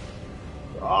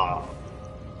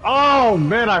 Oh,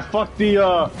 man, I fucked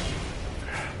the,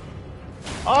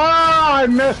 I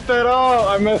messed it up.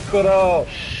 I messed it up.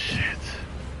 Shit.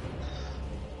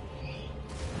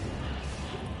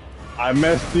 I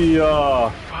messed the,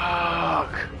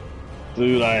 Fuck.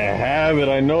 dude, I have it.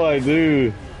 I know I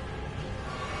do.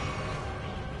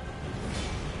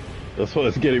 That's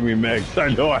what's getting me maxed.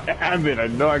 I know I have it. I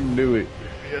know I can do it.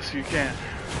 Yes, you can.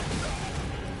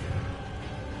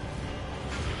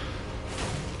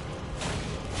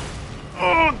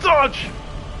 Oh, dodge!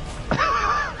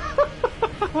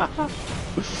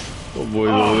 Oh,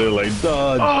 boy's over there like,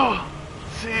 dodge. Oh,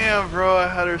 damn, bro. I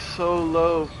had her so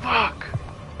low. Fuck.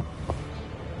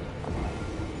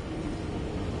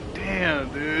 Damn,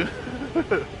 dude.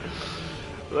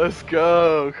 Let's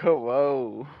go. Come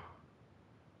on.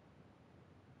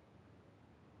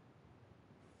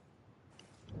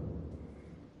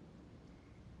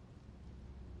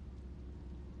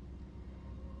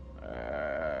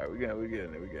 We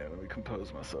getting it. Let me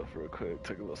compose myself real quick.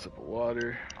 Take a little sip of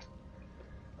water.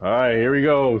 Alright, here we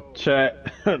go,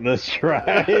 chat. Let's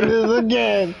try this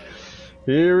again.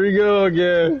 Here we go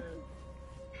again.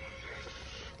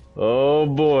 Oh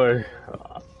boy.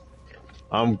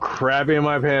 I'm crapping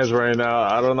my pants right now.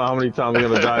 I don't know how many times I'm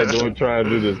gonna die doing trying to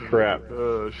do this crap.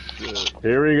 Oh, shit.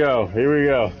 Here we go. Here we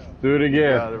go. Do it You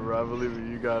again. got it, bro. I believe it.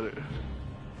 You got it.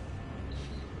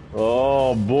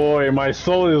 Oh boy, my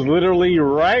soul is literally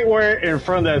right where in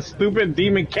front of that stupid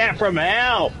demon cat from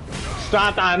hell.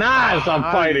 Satanas, I'm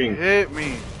fighting. Hit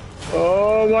me.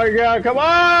 Oh my god, come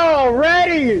on,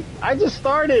 ready! I just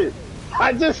started. Oh,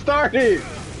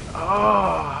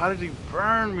 how did he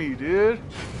burn me, dude?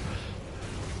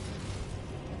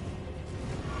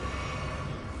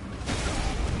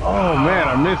 Oh man,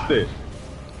 I missed it.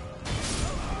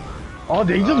 Oh,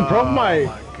 they just broke my... Oh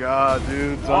my god,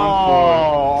 dude. Done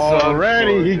Oh, for.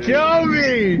 already, he killed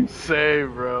me!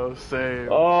 Save, bro. Save.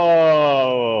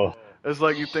 Oh. It's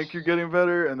like you think you're getting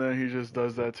better, and then he just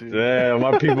does that to you. Damn,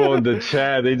 my people in the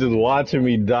chat, they just watching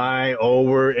me die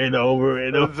over and over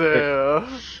and over.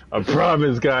 Damn. I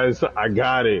promise, guys, I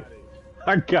got it.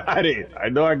 I got it. I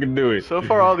know I can do it. So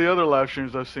far, all the other live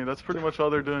streams I've seen, that's pretty much all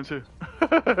they're doing, too.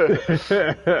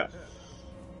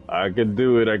 I can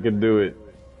do it. I can do it.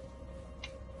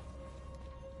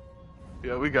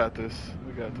 Yeah, we got this.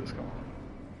 We got this. Come on.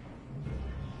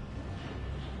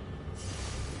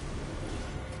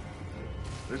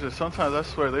 There's just sometimes I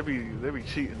swear they be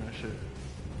cheating that shit.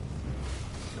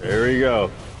 There we go.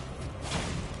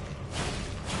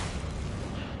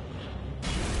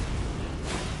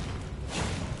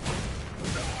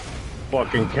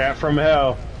 Fucking cat from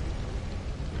hell.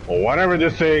 Or whatever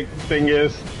this thing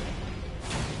is.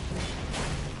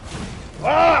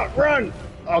 Ah, run!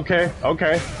 Okay,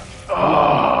 okay.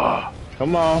 Oh.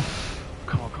 Come on.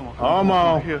 Come on. Come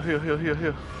on. Heal.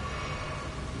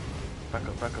 Back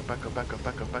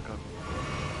up.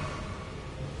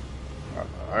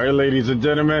 Alright, ladies and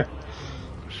gentlemen.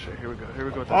 Shit, here we go.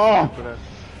 With Oh. that stupid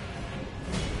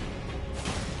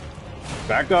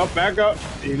ass. Back up.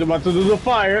 He's about to do the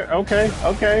fire. Okay.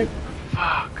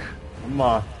 Fuck. Come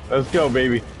on. Let's go,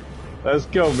 baby.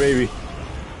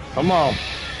 Come on.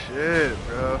 Shit,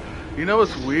 bro. You know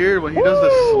what's weird? When he does the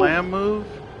slam move,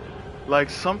 like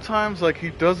sometimes like he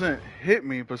doesn't hit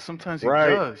me, but sometimes he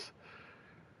does.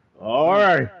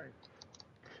 Alright.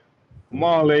 Come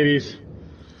on, ladies.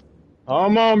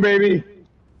 Come on, baby.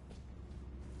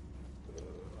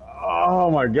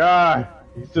 Oh my god.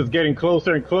 He's just getting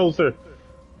closer and closer.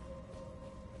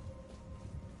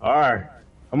 Alright.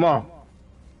 Come on.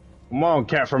 Come on,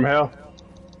 cat from hell.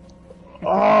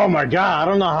 Oh my god, I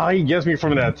don't know how he gets me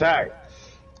from that attack.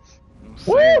 I'm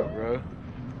saying, bro.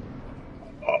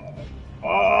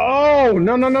 Oh,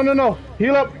 no, no, no, no, no.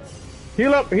 Heal up.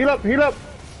 Heal up, heal up, heal up.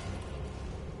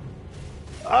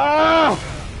 Ah!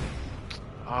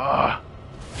 Ah.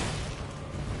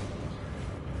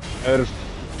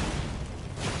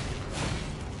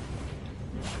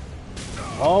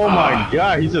 Oh my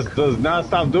god, he just does not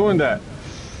stop doing that.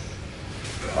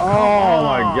 Oh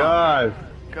my god.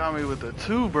 Got me with the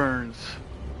 2 burns.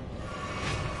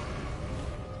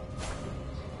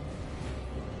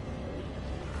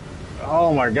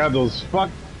 Oh my god, those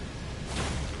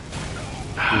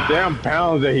damn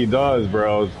pounds that he does,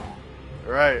 bro.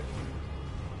 Right.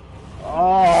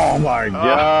 Oh my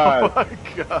god. Oh my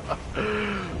god.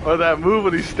 Or that move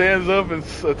when he stands up and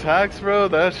attacks, bro.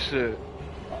 That shit.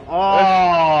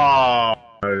 Oh.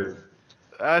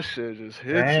 That shit just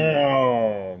hits me.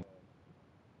 Damn.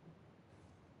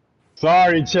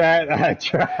 Sorry, chat. I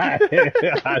tried.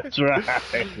 I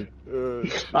tried.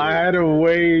 I had to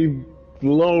way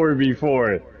lower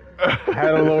before it. I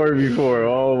had to lower before.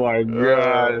 Oh my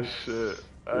god. Oh, shit.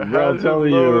 Bro, I'm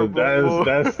telling you,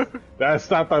 that's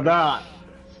Satanás.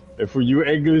 And for you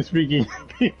English speaking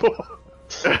people,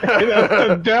 that's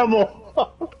the devil.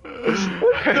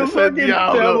 The fucking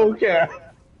devil cat.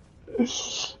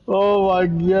 Oh my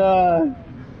god.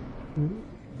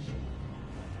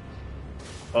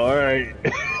 Alright.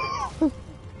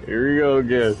 Here we go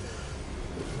again.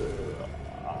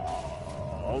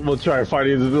 I'm gonna try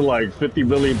fighting this like 50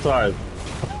 million times.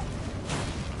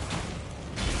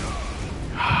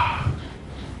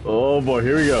 Oh boy,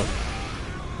 here we go.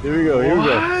 Here we go, here we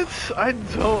go. What? I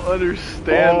don't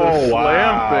understand the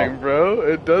slam thing, bro.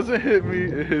 It doesn't hit me,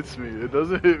 it hits me. It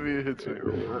doesn't hit me, it hits me.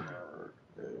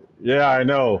 Yeah, I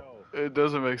know. It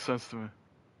doesn't make sense to me.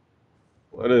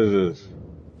 What is this?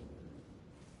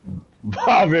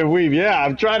 Bob and weave. Yeah,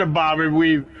 I'm trying to bob and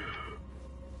weave.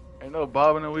 Ain't no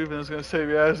bobbing and weaving that's gonna save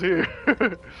your ass here.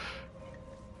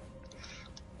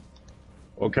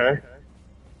 Okay.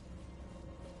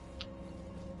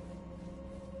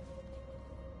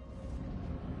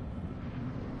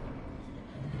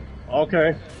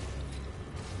 Okay.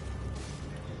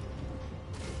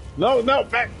 No, no,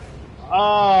 back.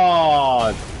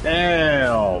 Oh,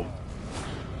 damn.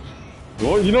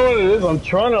 Well, you know what it is? I'm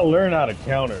trying to learn how to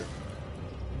counter.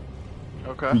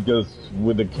 Okay. Because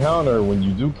with the counter, when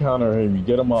you do counter him, you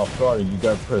get him off guard, and you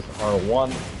gotta press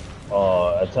R1,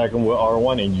 attack him with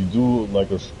R1, and you do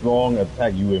like a strong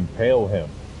attack, you impale him.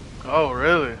 Oh,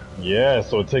 really? Yeah,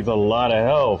 so it takes a lot of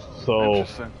health. So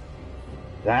Interesting.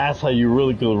 that's how you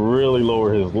really could really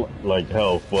lower his like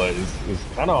health, but it's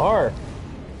kind of hard.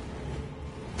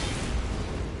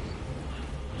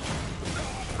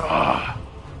 Ah.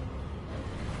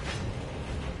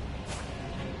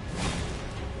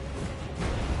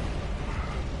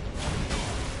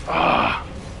 Ah.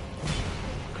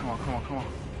 Come on, come on, come on.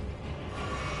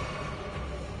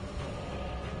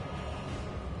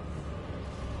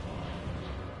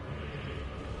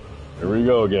 Here we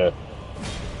go again.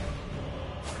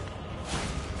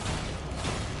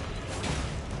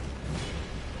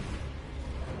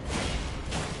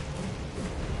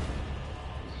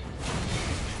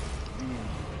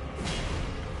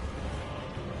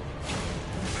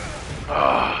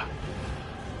 Ah.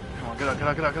 Come on, get out, get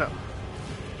out, get out, get out.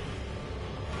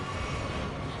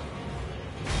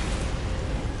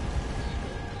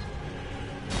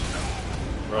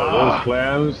 Bro, those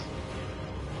clams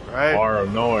Right? are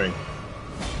annoying.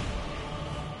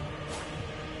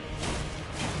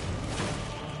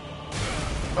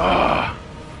 Ah.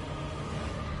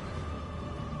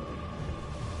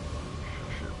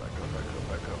 Shit, back up, back up,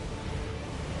 back up.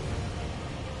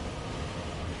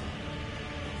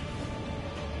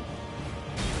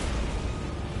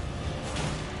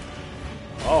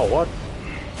 Oh, what?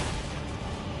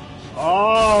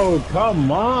 Oh,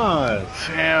 come on.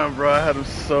 Damn, bro, I had him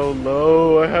so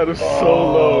low. I had him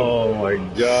so low. Oh my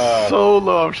god. So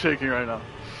low, I'm shaking right now.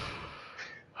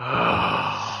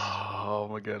 Oh, I'm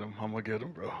gonna get him. I'm gonna get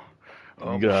him, bro.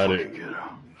 You got it. Get him.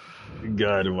 You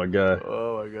got it, my guy.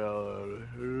 Oh my god.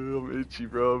 I'm itchy,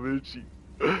 bro. I'm itchy.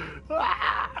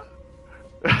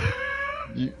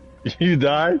 You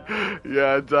died?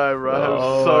 Yeah, I died, bro. I had him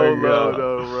Oh so my low, God.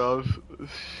 though, bro.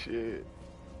 Shit.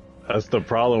 That's the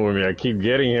problem with me. I keep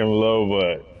getting him low,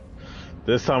 but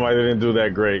this time I didn't do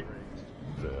that great.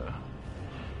 Yeah.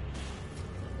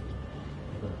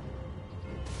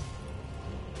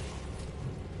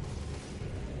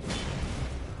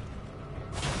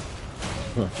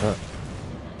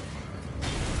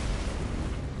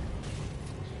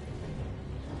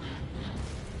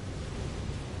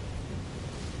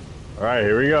 Alright,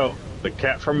 here we go. The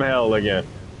cat from hell again.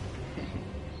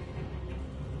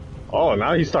 Oh,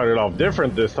 now he started off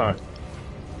different this time.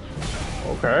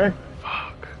 Okay.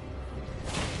 Fuck.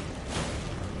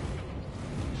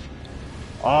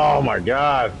 Oh my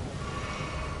god.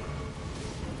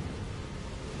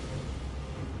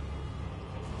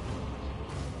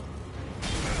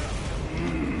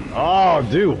 Oh,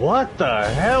 dude, what the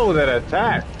hell with that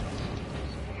attack?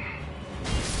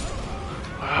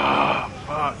 Ah,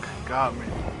 fuck. Got me.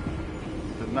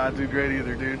 Did not do great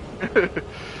either, dude.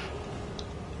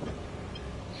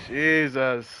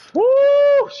 Jesus. Woo!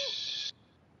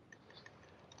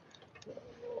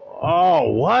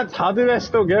 Oh, what? How did that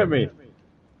still get me?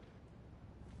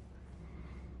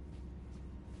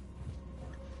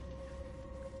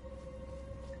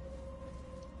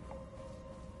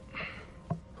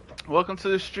 Welcome to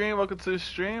the stream. Welcome to the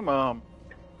stream.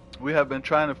 We have been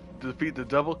trying to defeat the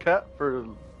devil cat for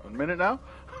a minute now.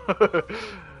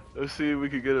 Let's see if we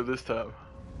can get it this time.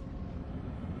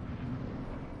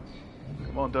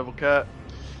 Come on, devil cat.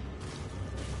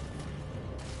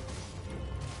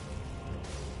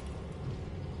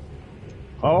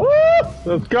 Oh,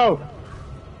 let's go.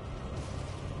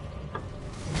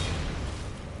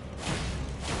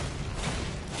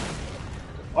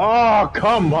 Oh,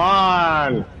 come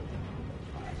on.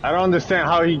 I don't understand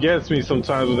how he gets me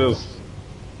sometimes with this.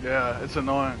 Yeah, it's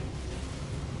annoying.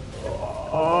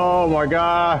 Oh my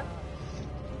god.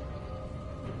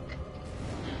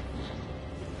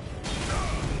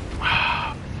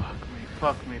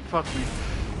 Fuck me, fuck me.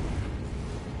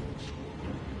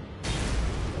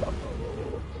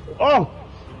 Oh!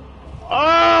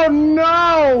 Oh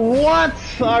no! What?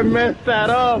 I messed that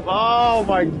up. Oh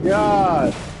my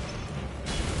god.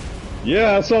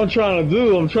 Yeah, that's what I'm trying to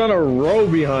do. I'm trying to row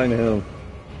behind him.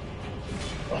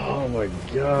 Oh my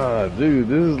god, dude,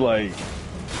 this is like...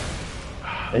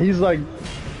 He's like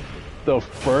the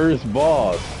first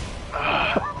boss.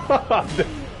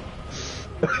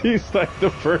 He's like the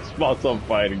first boss I'm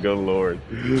fighting, good lord.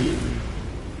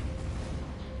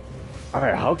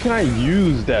 Alright, how can I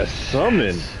use that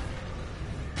summon?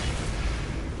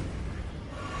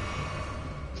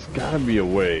 There's gotta be a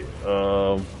way.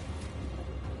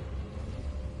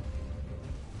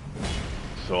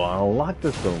 So I unlocked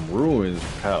the some ruins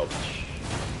pouch.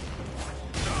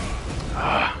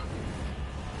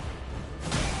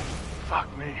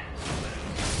 Fuck me.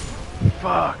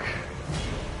 Fuck.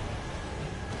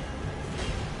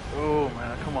 Oh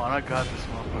man, come on, I got this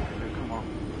motherfucker, dude, come on.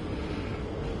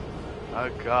 I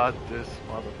got this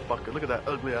motherfucker. Look at that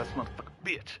ugly ass motherfucker,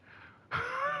 bitch.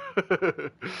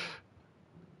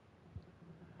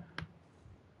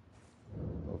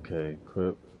 Okay,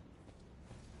 equip.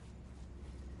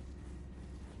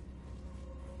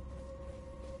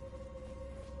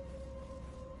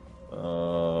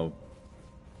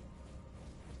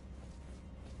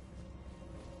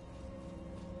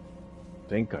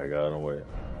 Think I got away.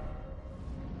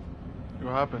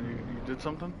 What happened? You did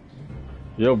something?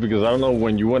 Yo, because I don't know,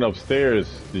 when you went upstairs,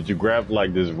 did you grab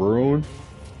like this rune?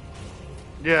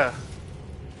 Yeah.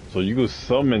 So you could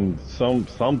summon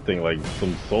something like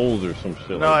some souls or some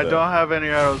shit. No, like I that. don't have any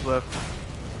arrows left.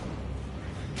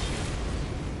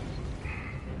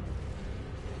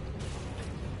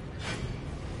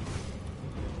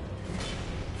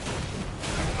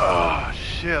 Oh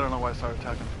shit! I don't know why I started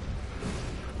attacking.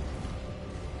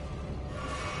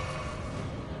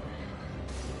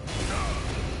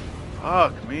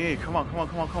 Fuck me! Come on!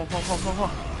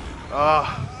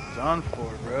 Ah, done for,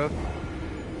 bro.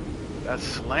 That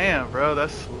slam, bro. That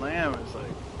slam is like.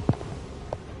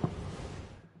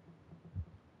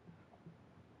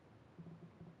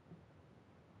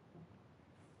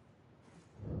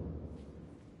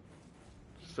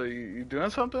 So you doing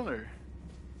something or?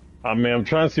 I mean, I'm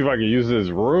trying to see if I can use this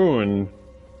rune.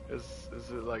 Is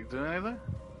it like doing anything?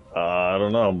 I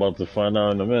don't know. I'm about to find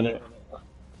out in a minute.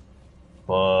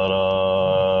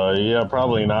 But yeah,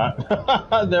 probably not.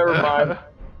 Never mind.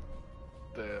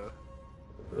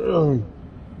 Damn.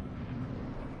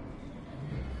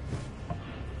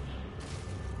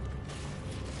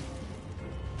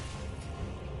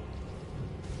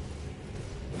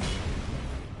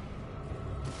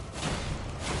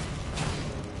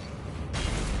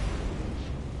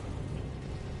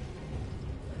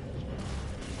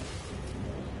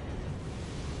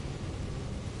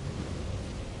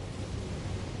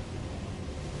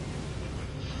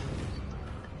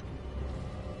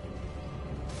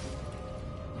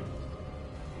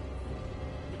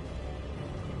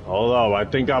 Hold on, I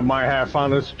think I might have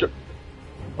found a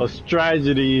a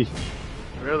strategy.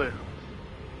 Really?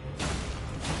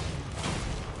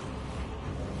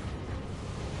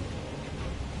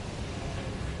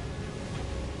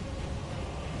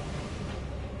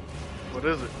 What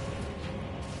is it?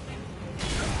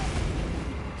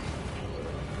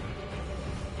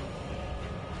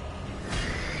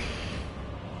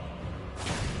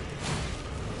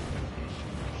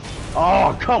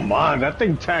 Oh, come on. That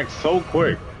thing tacks so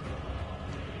quick.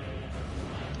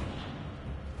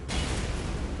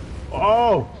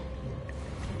 Oh.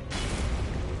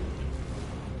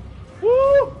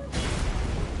 Woo.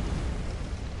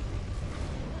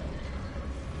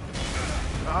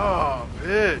 Oh,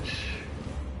 bitch.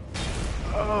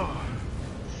 Oh.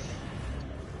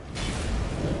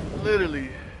 Literally.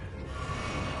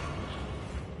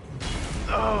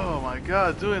 Oh my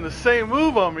god, doing the same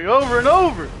move on me over and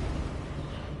over.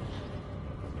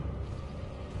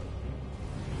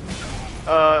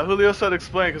 Julio said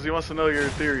explain because he wants to know your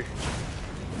theory.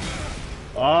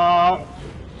 I'm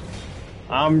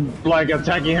like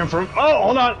attacking him from. Oh,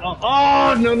 hold on.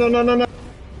 Oh, no, no, no, no, no.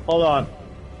 Hold on.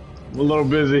 I'm a little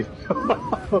busy.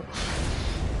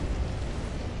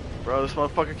 Bro, this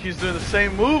motherfucker keeps doing the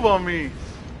same move on me.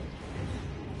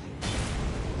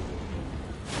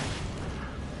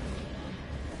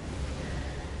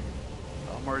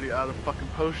 I'm already out of fucking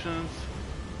potions.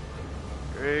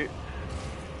 Great.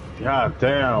 God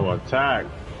damn, attack.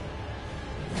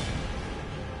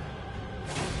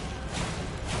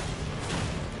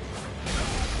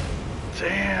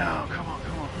 Damn, come on,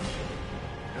 come on.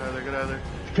 Get out of there, get out of there.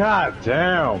 God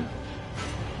damn.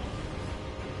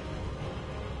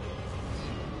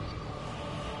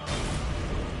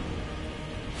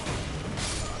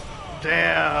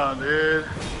 Damn, dude.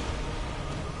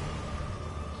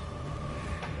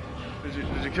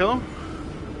 Did you kill him?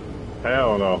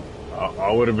 Hell no.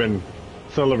 I would have been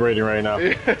celebrating right now.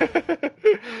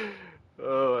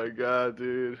 Oh my god,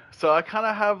 dude. So I kind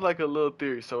of have like a little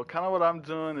theory. So kind of what I'm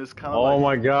doing is kind of Oh like...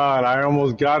 my god, I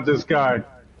almost got this guy.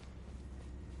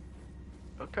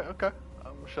 Okay, okay.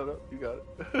 I'm gonna shut up. You got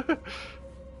it.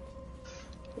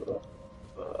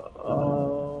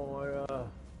 Oh my god.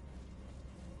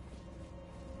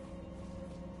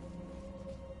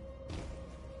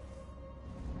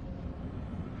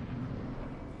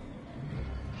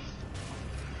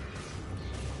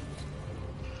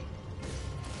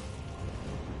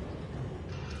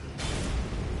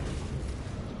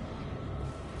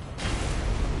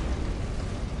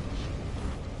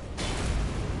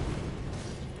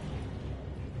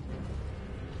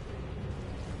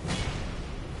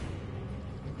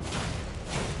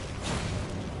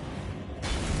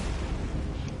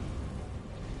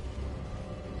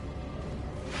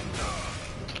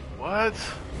 What?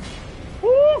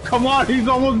 Woo, come on, he's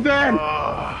almost dead.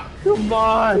 Come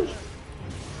on.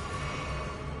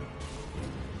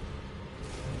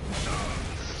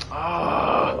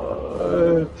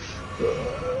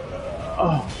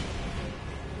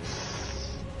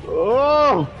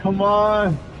 Oh, come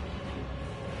on.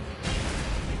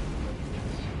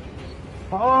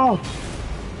 Oh.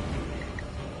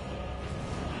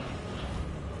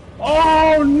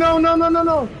 Oh, no, no, no, no,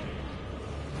 no.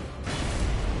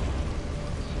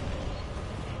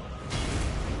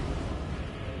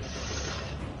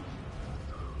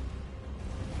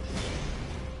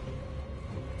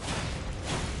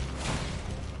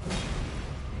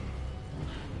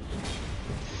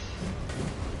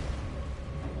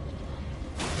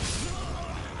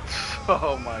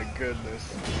 Oh my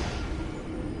goodness.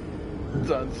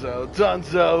 Dunzo,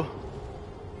 Dunzo.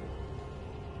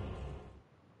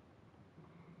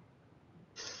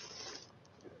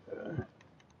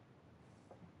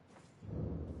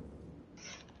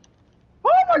 Oh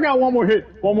my god, one more hit.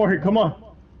 One more hit, come on.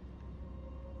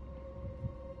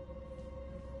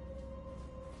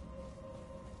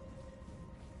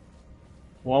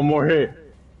 One more hit.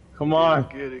 Come on.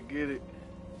 Get it, get it.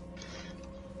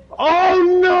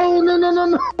 Oh no, no, no, no,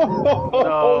 no.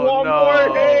 One no.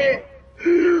 more hit.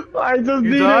 I just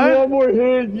needed died? one more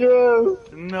hit, yes.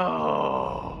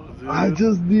 No, dude. I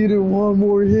just needed one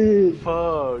more hit.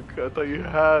 Fuck, I thought you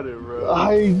had it, bro.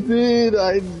 I did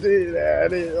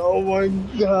had it. Oh my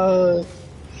god.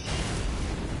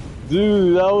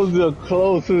 Dude, that was the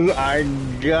closest I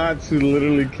got to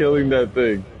literally killing that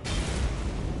thing.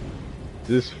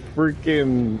 This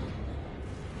freaking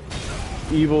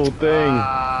evil thing.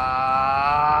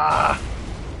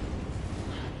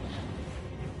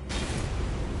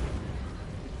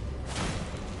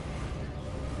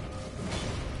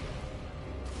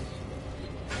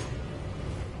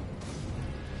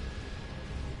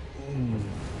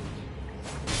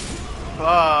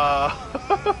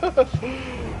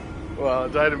 Well, I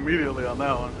died immediately on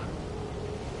that one.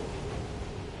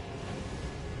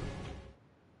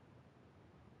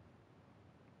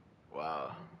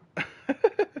 Wow.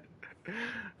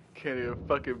 Can't even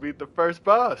fucking beat the first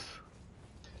boss.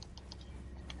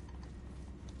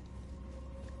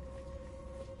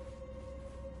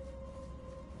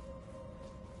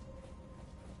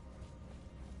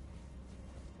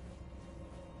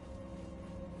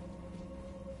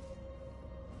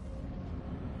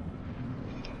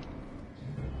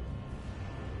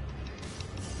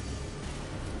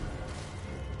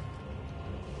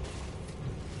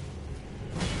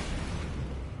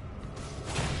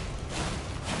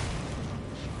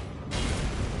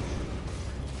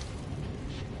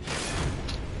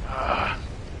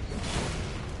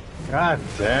 God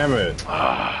damn it.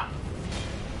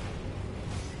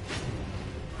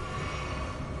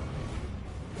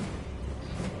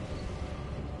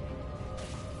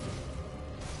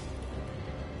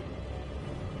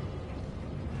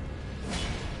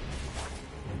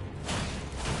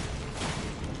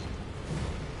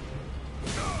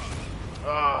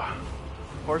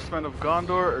 Horseman of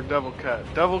Gondor or Devil Cat?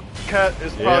 Devil Cat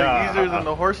is probably easier than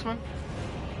the Horseman.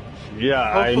 Yeah,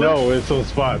 Hopefully. I know in some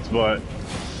spots, but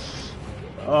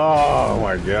oh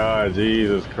my God,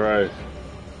 Jesus Christ!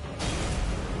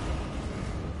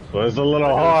 So it's a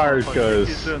little hard because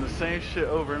he's doing the same shit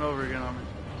over and over again on me.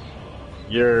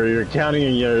 you're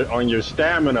counting on your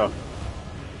stamina.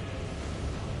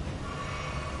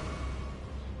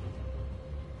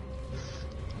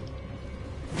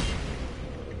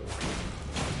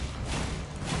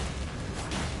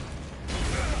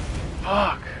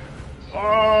 Fuck.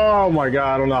 Oh my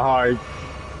God, I don't know how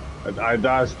I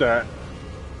dodged that.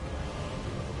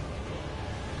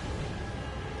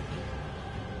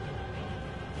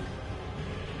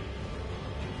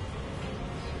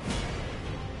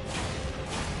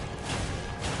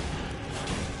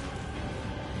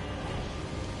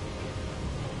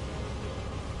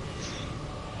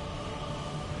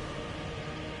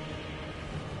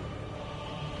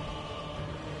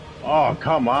 Oh,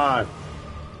 come on.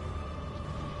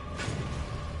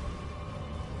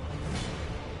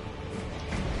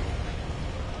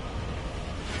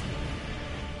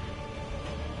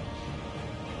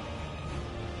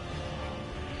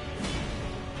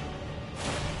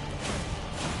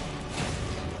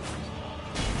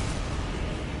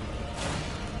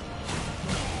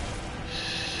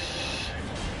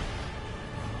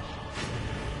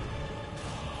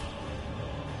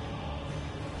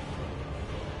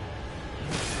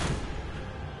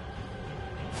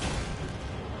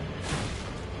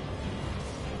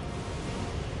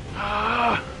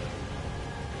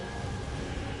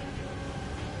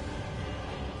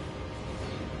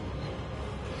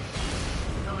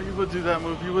 You would do that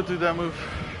move. You would do that move.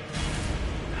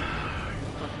 You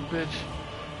fucking bitch.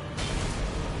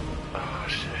 Oh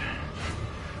shit.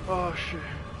 Oh shit.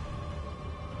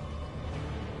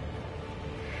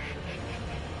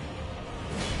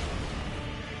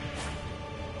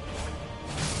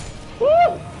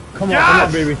 Woo! Come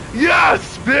on, baby.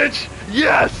 Yes, bitch.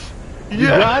 Yes. Yes. You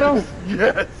got him?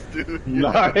 Yes, dude.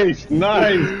 Nice,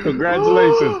 nice.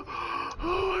 Congratulations.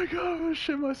 Oh my God, I'm gonna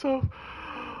shit myself.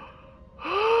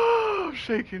 I'm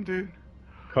shaking, dude.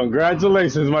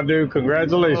 Congratulations, my dude.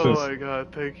 Congratulations. Oh my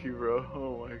God, thank you, bro.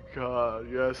 Oh my God,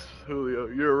 yes, Julio,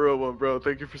 you're a real one, bro.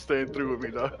 Thank you for staying through with me,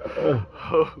 dog.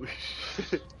 Holy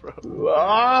shit, bro.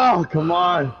 Oh, come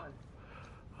on.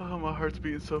 Oh, my heart's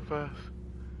beating so fast.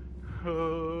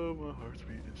 Oh, my heart's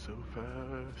beating so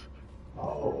fast.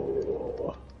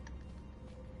 Oh.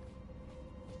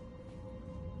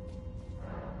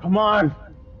 Come on.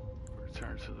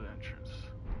 Return to the entrance.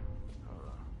 Hold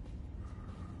on.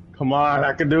 Come on,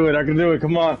 I can do it. I can do it.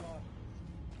 Come on.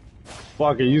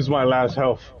 Fuck it, use my last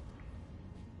health.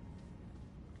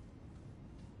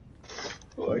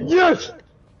 Yes!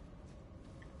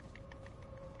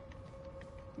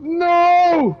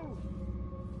 No!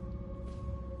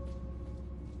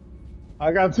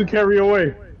 I got to carry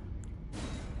away.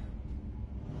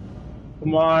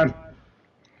 Come on.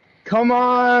 Come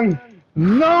on!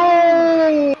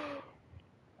 No!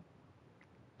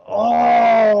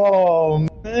 Oh,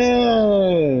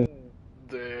 man!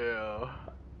 Damn.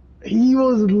 He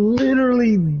was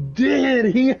literally dead.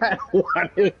 He had one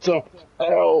hit of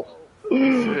health.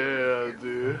 Yeah,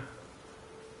 dude.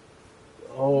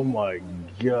 Oh my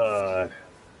God.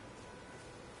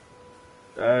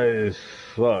 That is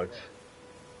fucked.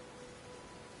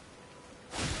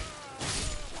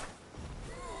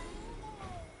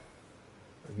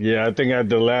 Yeah, I think at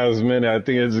the last minute, I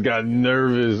think I just got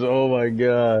nervous. Oh my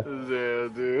God. Yeah,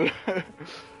 dude.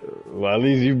 Well, at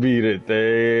least you beat it. Damn.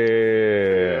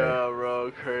 Yeah, bro.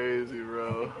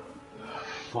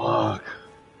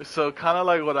 So kind of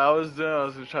like what I was doing, I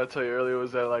was gonna try to tell you earlier,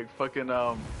 was that like fucking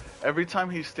every time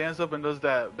he stands up and does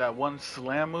that one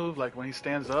slam move, like when he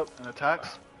stands up and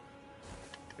attacks,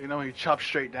 you know, he chops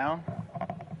straight down,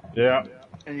 Yeah.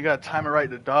 and you gotta time it right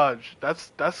to dodge.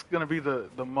 That's gonna be the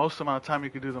most amount of time you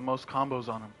can do the most combos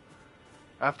on him.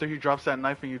 After he drops that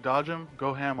knife and you dodge him,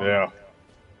 go ham on him. Yeah.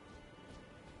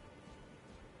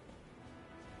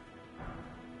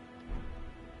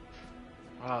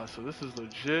 Wow, so this is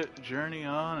legit journey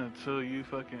on until you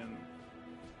fucking.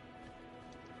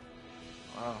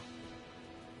 Wow.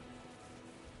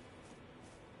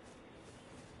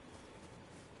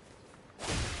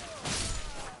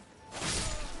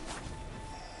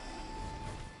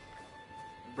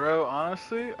 Bro,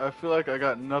 honestly, I feel like I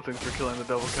got nothing for killing the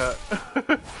devil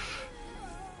cat.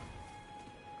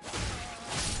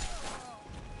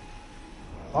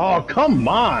 Oh, come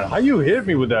on. How you hit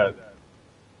me with that?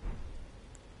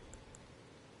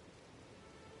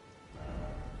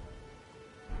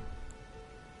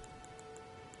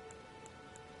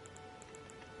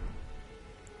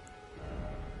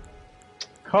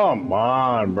 Come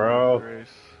on, bro. Grace.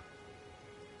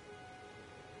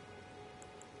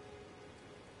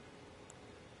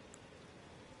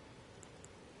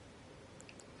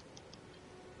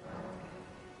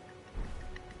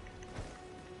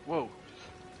 Whoa.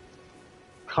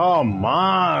 Come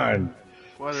on.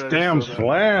 Why did I Damn just throw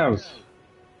that? slams.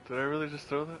 Did I really just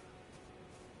throw that?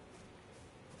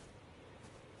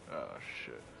 Oh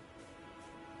shit.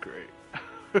 Great.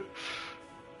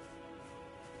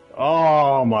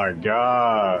 Oh my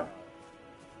god.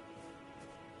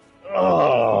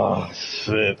 Oh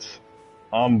shit.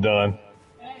 I'm done.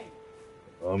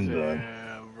 I'm done.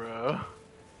 Damn, bro.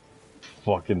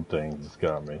 Fucking thing just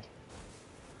got me.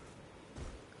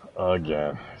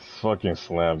 Again. Fucking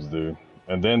slams, dude.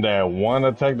 And then that one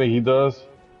attack that he does,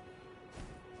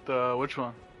 Which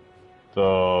one?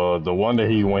 the one that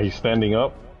when he's standing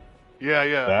up, Yeah,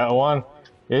 yeah. that one,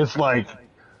 it's like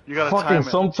You gotta fucking time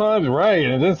it. sometimes right,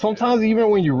 and then sometimes even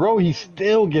when you roll, he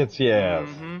still gets your ass.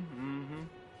 Mm-hmm.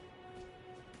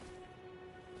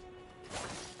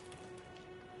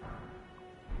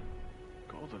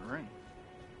 Golden ring.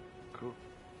 Cool.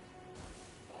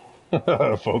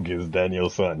 Focus,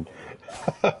 Daniel's son.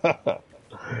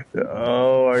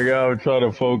 Oh my god, I'm trying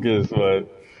to focus, but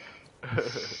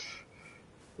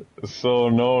it's so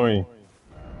annoying.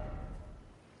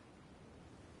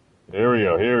 Here we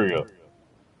go, here we go.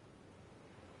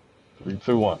 3,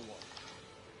 2, 1.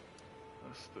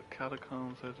 That's the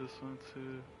catacombs I just went to.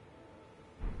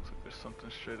 Looks like there's something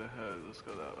straight ahead. Let's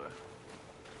go that way.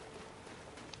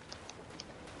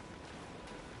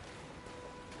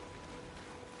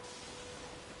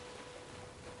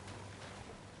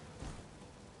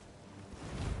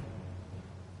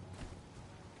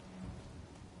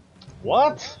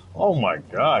 What? Oh my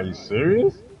god, you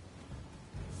serious?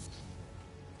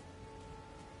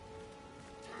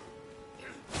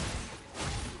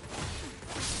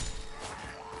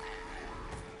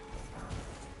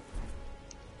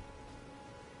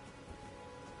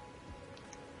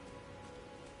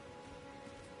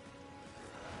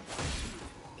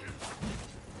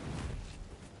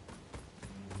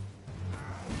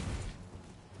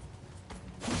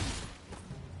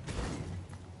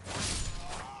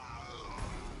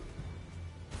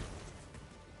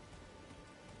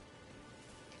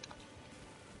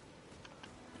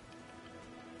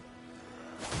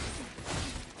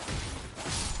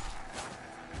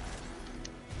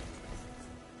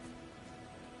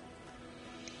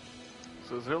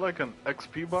 So is there like an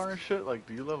XP bar and shit? Like,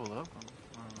 do you level up? I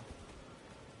don't know.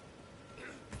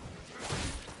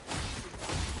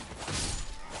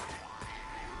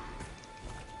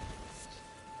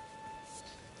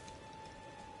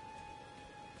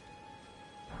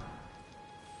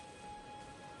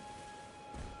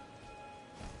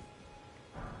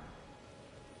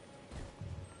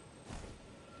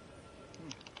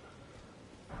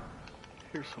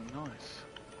 Hear some noise.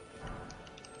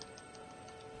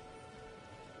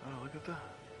 Oh, look at that.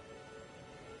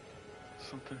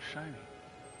 Something shiny.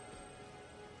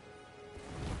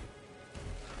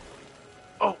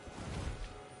 Oh!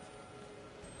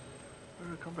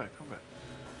 Come back, come back.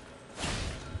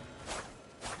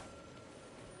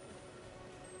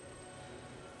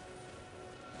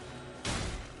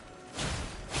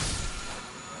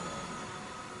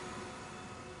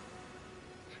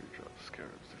 Teardrop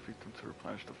scarabs. Defeat them to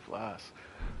replenish the flask.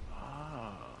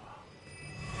 Ah.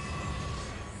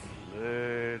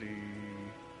 Lady.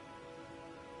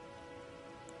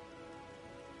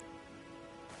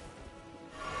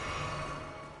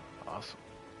 Awesome.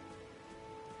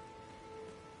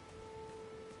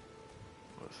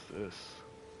 What's this?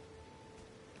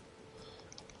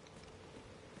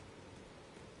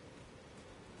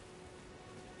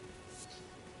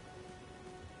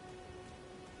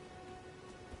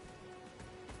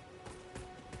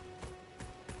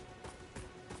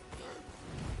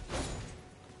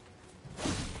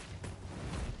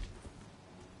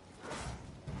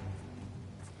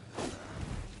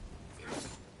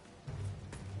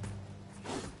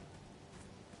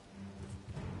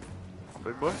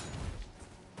 Big boy.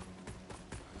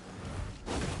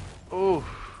 Ooh.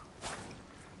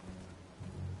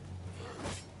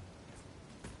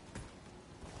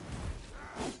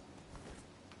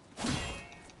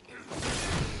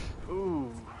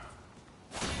 Ooh.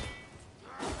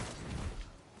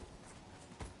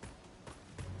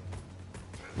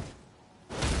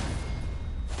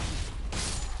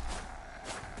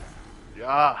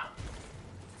 Yeah.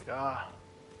 Yeah.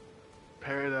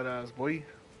 Parry that ass, boy.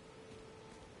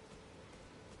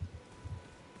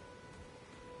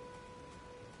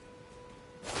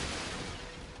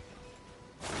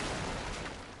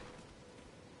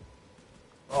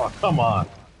 Oh, come on.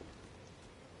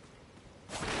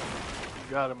 You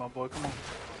got it, my boy. Come on.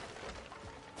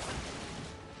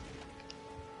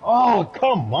 Oh,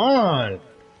 come on.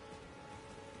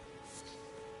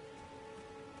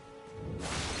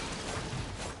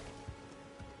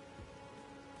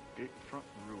 Gatefront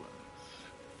ruins.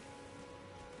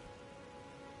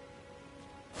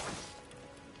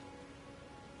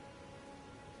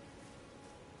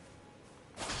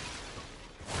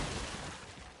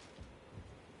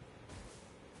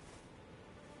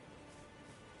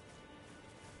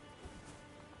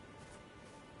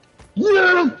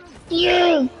 Yes!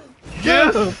 Yes!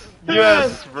 Yes!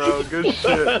 Yes, bro. Good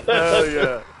shit. Hell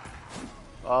yeah.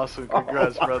 Awesome.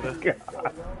 Congrats, Oh my brother.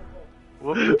 God.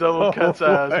 Whoop the double Oh cat's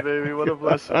ass, my baby. What a God.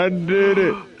 blessing. I did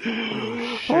it.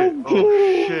 Oh I shit. did Oh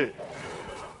it. shit.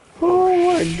 Oh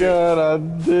Oh my shit. God, I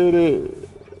did it.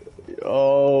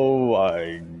 Oh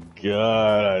my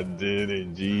God, I did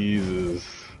it, Jesus.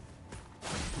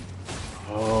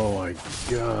 Oh my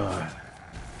God.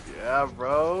 Yeah,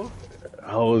 bro.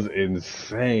 That was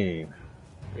insane.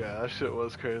 Yeah, that shit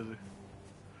was crazy.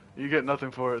 You get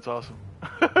nothing for it. It's awesome.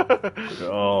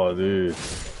 Oh, dude.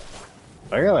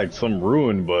 I got like some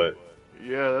ruin, but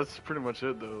Yeah, that's pretty much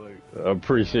it, though. Like, I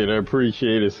appreciate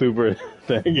it, super.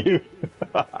 Thank you.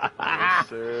 yes,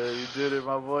 sir. You did it,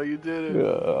 my boy. You did it.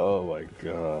 Oh my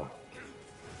God.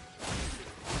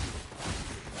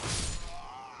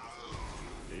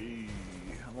 Hey,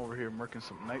 I'm over here murking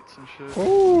some knights and shit.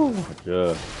 Oh my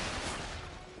God.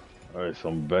 Alright, so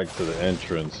I'm back to the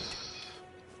entrance.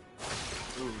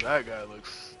 Ooh, that guy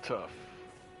looks tough.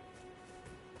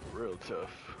 Real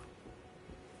tough.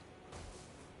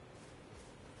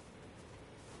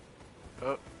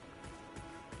 Oh.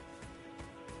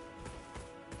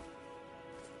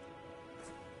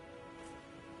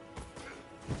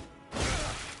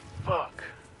 Fuck.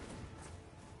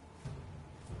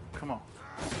 Come on.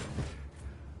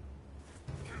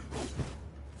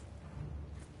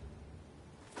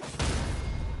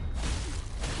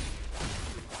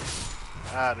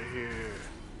 Out of here.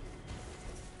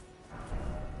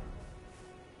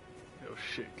 Yo,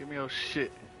 shit. Give me your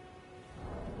shit.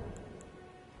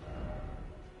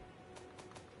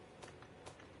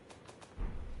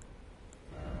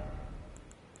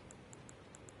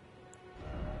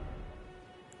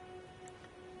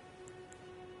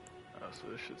 Oh,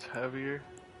 so this shit's heavier.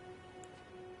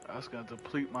 I was gonna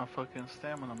deplete my fucking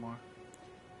stamina more.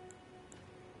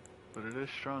 But it is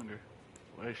stronger.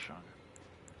 Way stronger.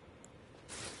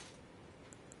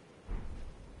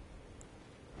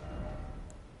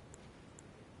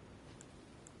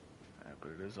 Yeah,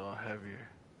 but it is all heavier.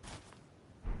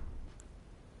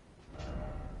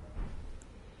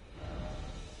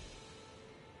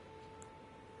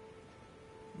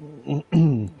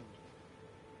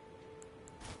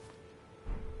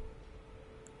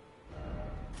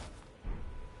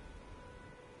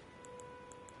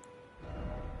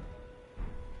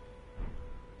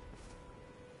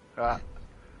 Ah,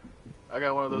 I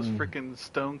got one of those freaking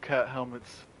stone cat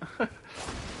helmets.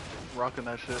 Rocking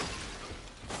that shit.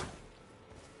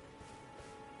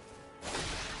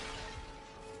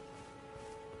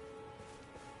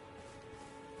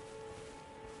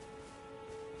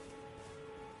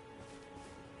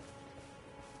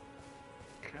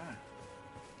 Okay.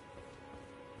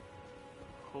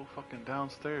 Whole fucking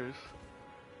downstairs.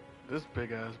 This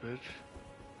big ass bitch.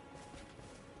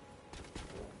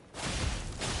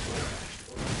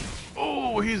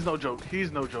 Oh, he's no joke.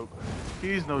 He's no joke.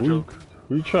 He's no joke.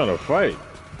 Who you trying to fight?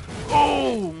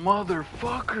 Oh,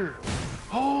 motherfucker.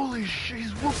 Holy shit,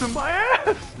 he's whooping my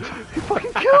ass. He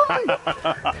fucking killed me.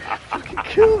 Fucking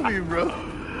killed me, bro.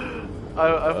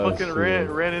 I fucking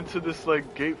ran into this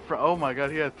like gate front. Oh my god,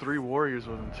 he had 3 warriors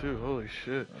with him too. Holy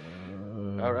shit.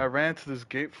 I ran to this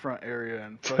gate front area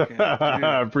and fucking I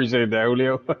dude, appreciate that,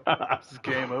 Julio. this is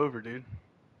game over, dude.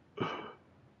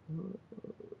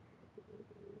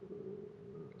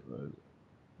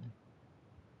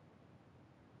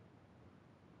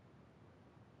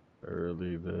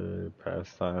 Early the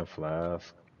pastime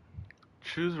flask.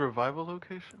 Choose revival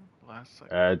location. Last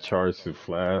second. Add charge to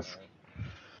flask.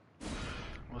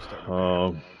 We'll start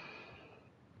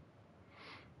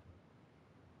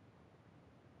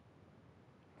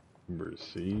repairing.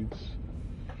 Seeds.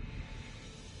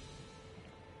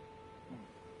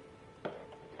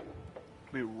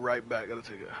 Be right back. Gotta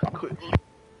take a quick.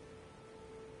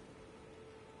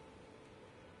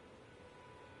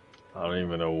 I don't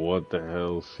even know what the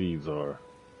hell seeds are.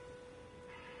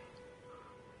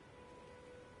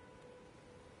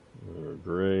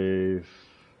 Grave.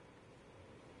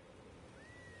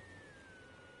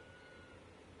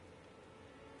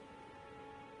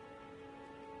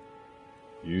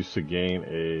 Used to gain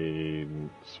a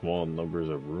small numbers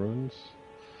of runes.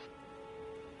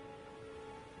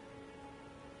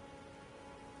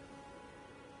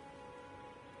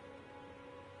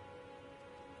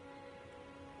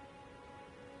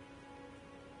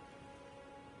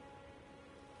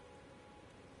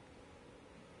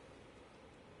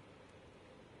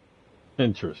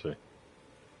 Interesting.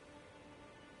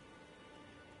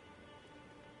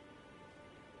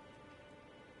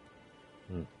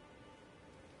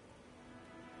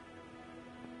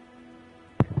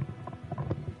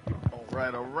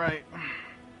 All right.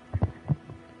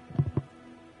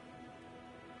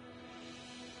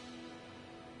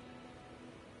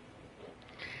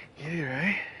 Get it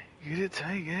right. Get it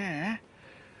tight, yeah.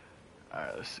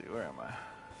 Alright, let's see. Where am I?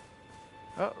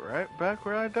 Oh, right back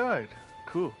where I died.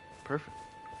 Cool. Perfect.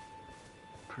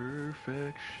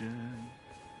 Perfection.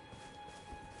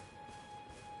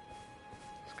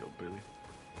 Let's go, Billy.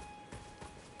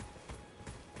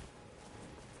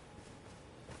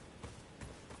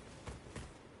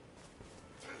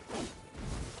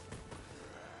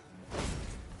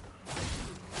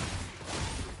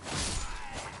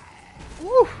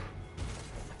 Woo!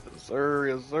 Yes, sir.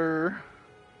 Yes, sir.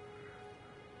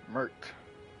 Merc.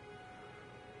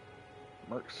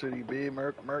 Merc City B.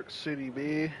 Merc City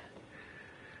B.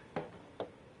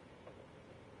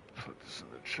 Put this in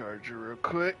the charger real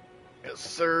quick. Yes,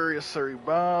 sir. Yes, sir,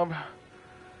 Bob.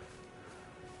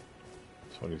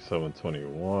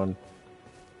 2721.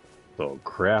 So,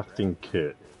 crafting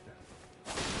kit.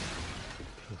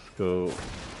 Let's go.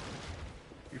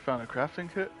 You found a crafting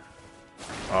kit?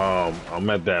 I'm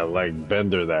at that, like,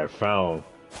 vendor that I found.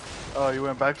 Oh, you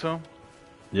went back to him?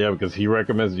 Yeah, because he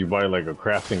recommends you buy, like, a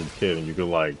crafting kit and you can,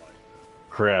 like,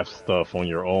 craft stuff on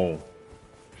your own.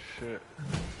 Shit.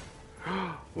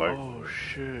 Like, oh,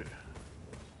 shit.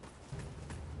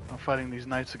 I'm fighting these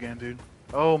knights again, dude.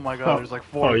 Oh my god, there's like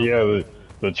 4 Oh, of them. yeah,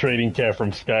 the trading cat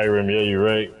from Skyrim. Yeah, you're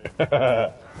right.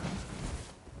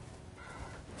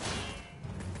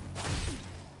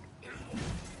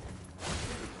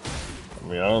 I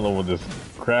mean, I don't know what this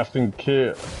crafting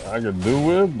kit I could do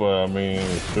with, but I mean,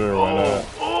 sure, why not?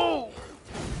 Oh!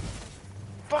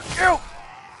 Fuck you!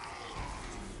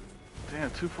 Damn,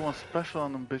 2-for-1 special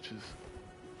on them bitches.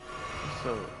 What's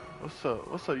up? What's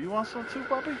up? What's up? You want some too,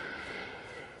 Bobby?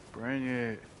 Bring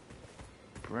it.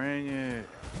 Bring it.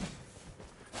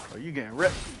 Oh, you getting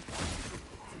ripped.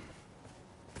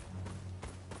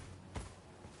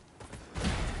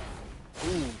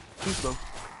 Ooh, too slow.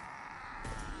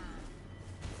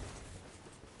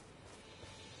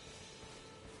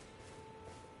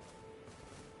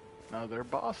 Now their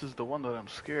boss is the one that I'm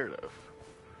scared of.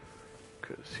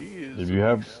 Cause he is If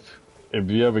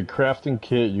you have a crafting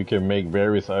kit, you can make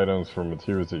various items from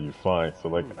materials that you find. So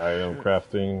like item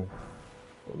crafting,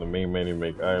 on the main menu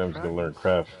make items, you can learn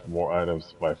craft more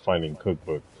items by finding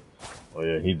cookbooks. Oh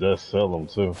yeah, he does sell them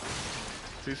too.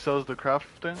 He sells the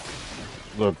crafting?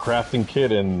 The crafting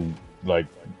kit and like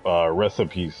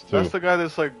recipes too. That's the guy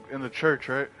that's like in the church,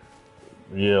 right?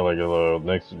 Yeah, like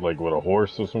next, like with a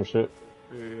horse or some shit.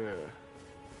 Yeah.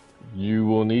 You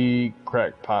will need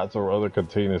cracked pots or other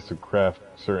containers to craft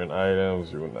certain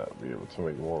items. You will not be able to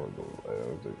make more of those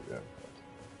items. Yeah.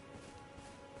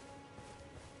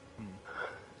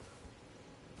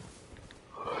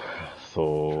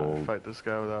 So trying to fight this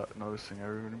guy without noticing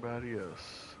everybody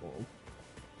else.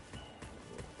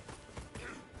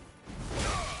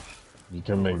 You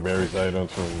can make various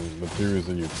items from materials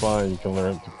that you find. You can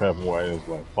learn to craft more items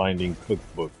by finding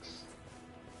cookbooks.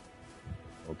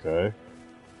 Okay.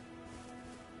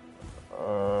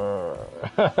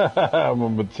 I'm a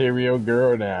material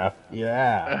girl now.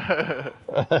 Yeah.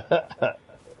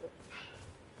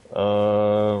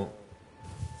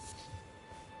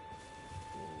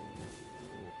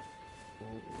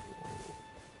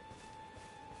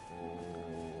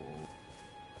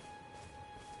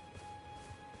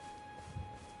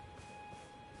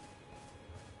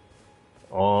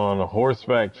 On a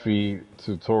horseback feed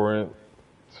to torrent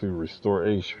to restore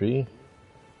HP.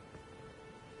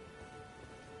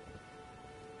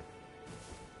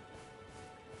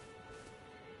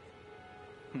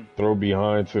 Throw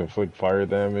behind to inflict fire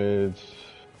damage.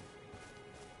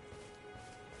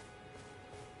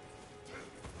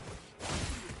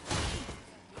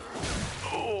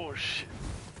 Oh shit.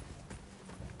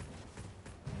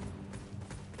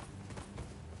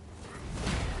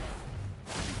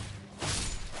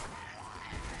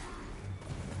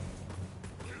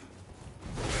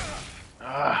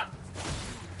 Ah.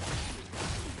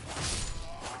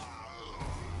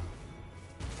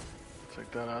 Take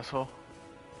that, asshole.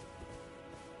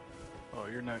 Oh,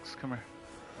 you're next. Come here.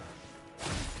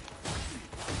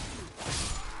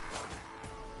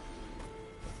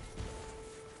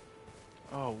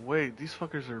 Oh, wait. These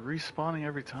fuckers are respawning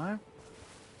every time?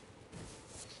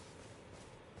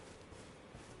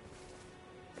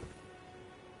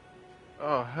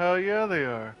 Oh, hell yeah, they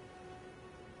are.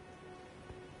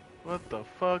 What the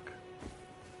fuck?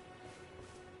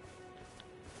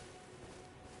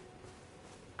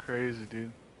 Crazy,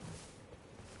 dude.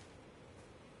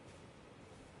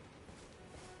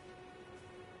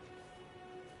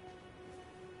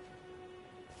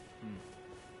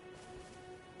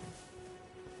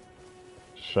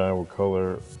 Shine with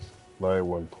color, light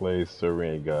when placed,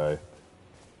 serving a guy.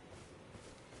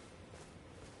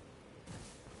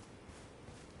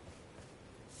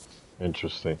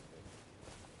 Interesting.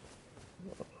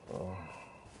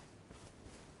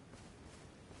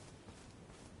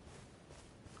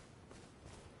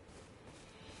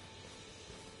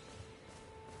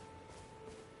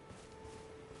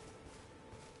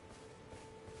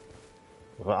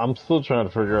 I'm still trying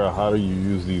to figure out how do you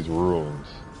use these runes.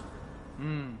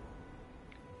 Hmm.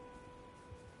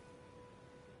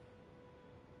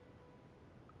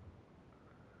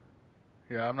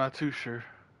 Yeah, I'm not too sure.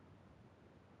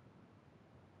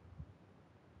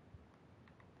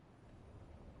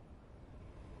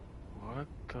 What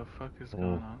the fuck is going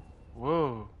on?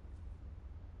 Whoa.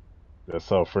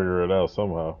 Guess I'll figure it out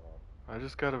somehow. I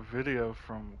just got a video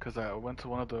from, cause I went to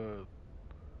one of the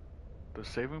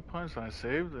saving points and I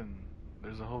saved, and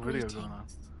there's a whole video going on.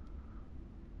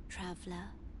 Traveler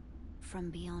from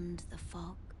beyond the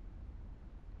fog.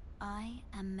 I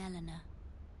am Melina.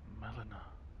 Melina.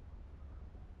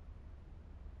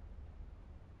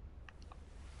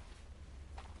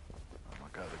 Oh my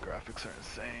god, the graphics are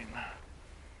insane.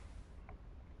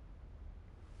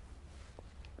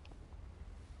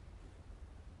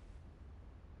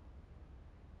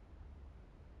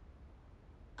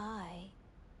 I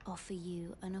offer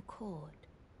you an accord.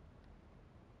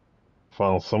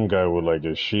 Found some guy with like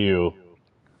a shield.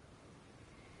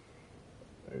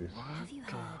 Have you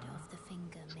heard of the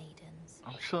Finger Maidens?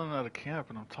 I'm chilling at a camp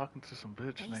and I'm talking to some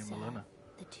bitch They named serve Melina.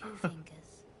 the Two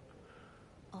Fingers,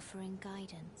 offering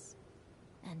guidance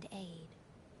and aid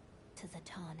to the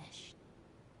tarnished.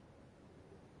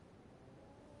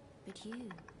 But you,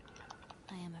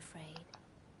 I am afraid,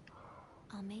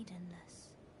 are maidenless.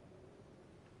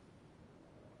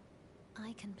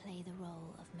 I can play the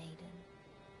role of maiden,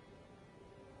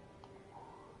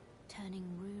 turning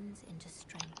runes into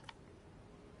strength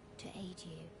to aid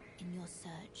you in your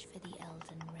search for the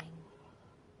Elden Ring.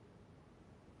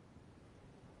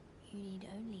 You need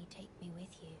only take me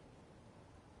with you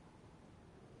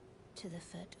to the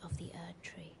foot of the Erd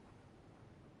Tree.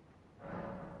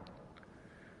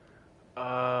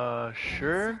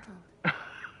 Sure?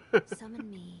 Summon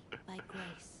me by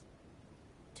grace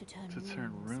to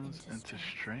turn runes into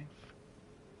strength. strength?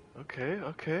 Okay,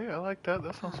 okay, I like that.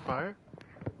 That sounds fire.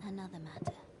 Another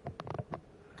matter.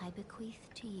 I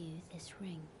bequeath to you this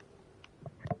ring.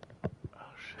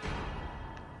 Oh shit.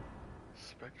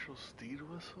 Spectral steed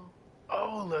whistle?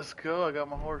 Oh, let's go. I got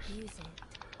my horse. Use it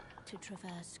to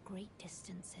traverse great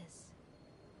distances.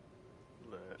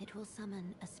 It will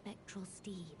summon a spectral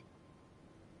steed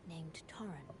named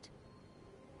Torrent.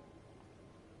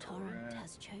 Torrent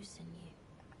has chosen you.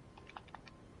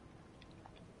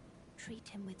 Treat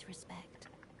him with respect.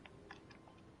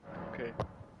 Okay.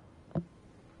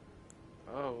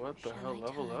 Oh, what the hell?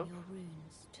 Level up? Your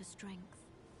runes to strength.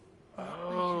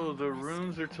 Oh, the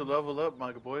runes are to level up,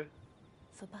 my boy.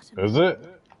 Is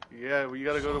it? Yeah, well, you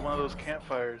gotta go to one of those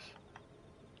campfires.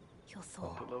 Your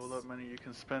thoughts. The level up menu, you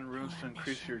can spend runes to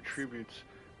increase your attributes.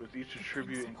 With each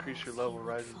attribute, increase your level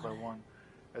rises by 1.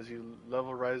 As your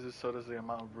level rises, so does the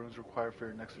amount of runes required for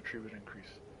your next attribute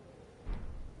increase.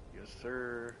 Yes,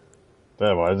 sir.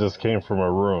 Damn, I just came from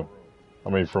a room. I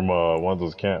mean, from one of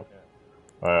those camp.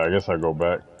 I guess I go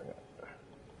back.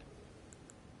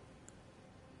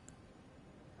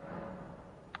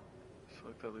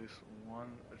 Select at least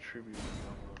one attribute to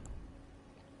level up.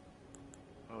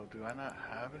 Oh, do I not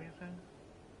have anything?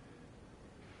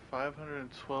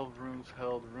 512 runes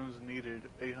held, runes needed,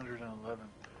 811.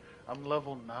 I'm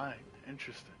level 9.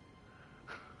 Interesting.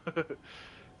 I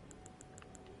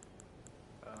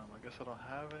guess I don't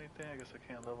have anything. I guess I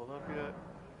can't level up yet.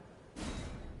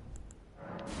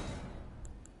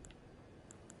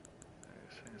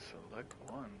 It's saying select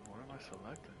one. What am I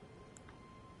selecting?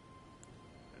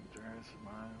 Endurance,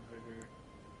 mind, vigor.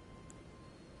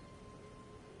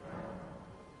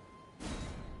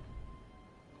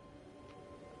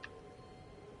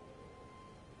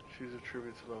 Choose a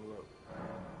tribute to level up.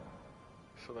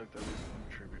 Select at least one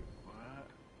tribute. What?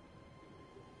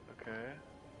 Okay.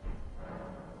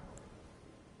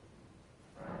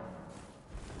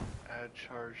 Add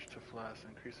charge to flask.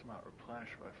 Increase amount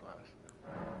replenished by flask.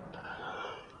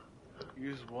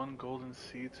 Use one golden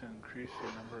seed to increase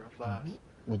your number of flasks.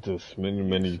 With the spinning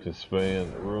menu, you can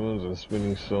span runes and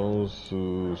spinning stones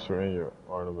to surround your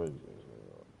ornament.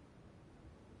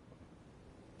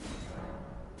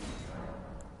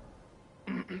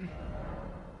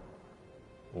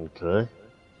 Okay.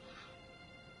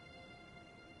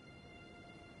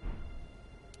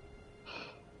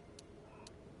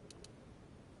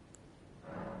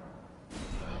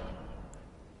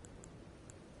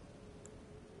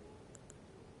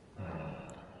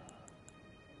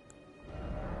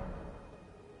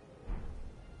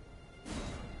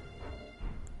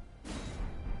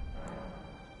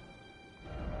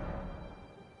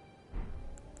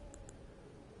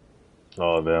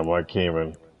 Oh damn, I came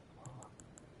in.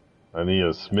 I need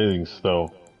a smithing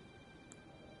stone.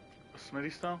 A smithy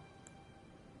stone?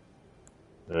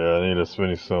 Yeah, I need a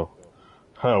smithing stone.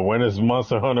 Huh, when is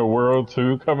Monster Hunter World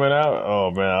 2 coming out?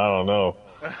 Oh man, I don't know.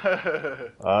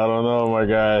 I don't know, my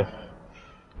guy.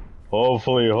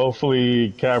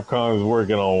 Hopefully Capcom's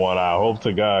working on one. I hope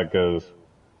to God, cause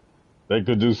they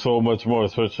could do so much more,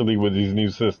 especially with these new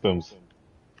systems.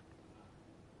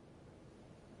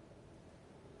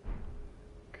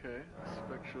 Okay,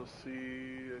 spectral sea.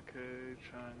 Okay,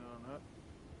 China on up.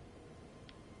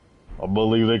 I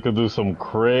believe they could do some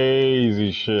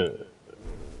crazy shit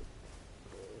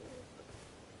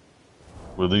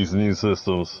with these new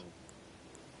systems.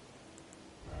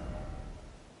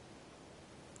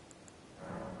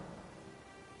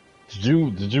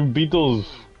 Did you beat those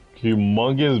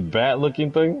humongous bat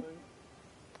looking thing?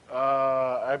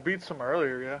 I beat some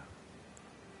earlier, yeah.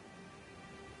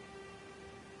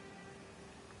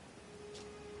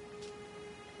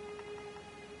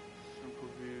 Simple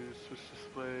view, switch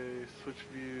display, switch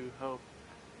view, help.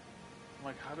 I'm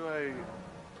like, how do I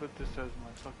put this as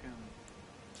my fucking...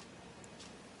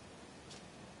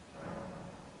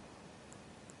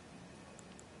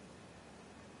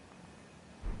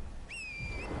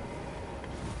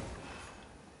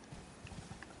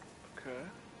 Okay.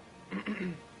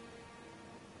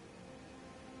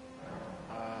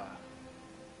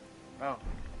 Oh. What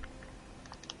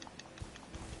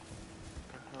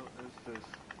the hell is this?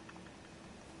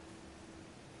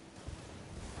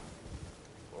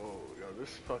 Oh, yo,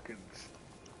 this fucking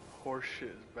horse shit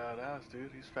is badass,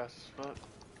 dude. He's fast as fuck.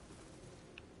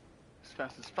 He's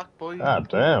fast as fuck, boy. God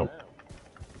damn. What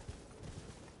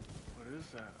is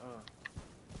that? Oh.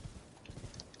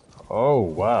 Oh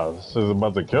wow, this is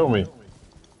about to kill me.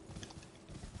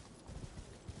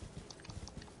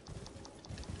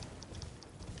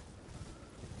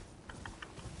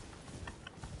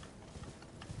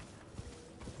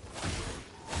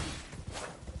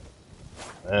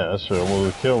 Man, that shit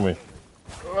almost killed me.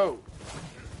 Oh!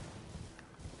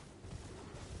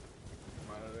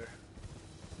 I'm out of there.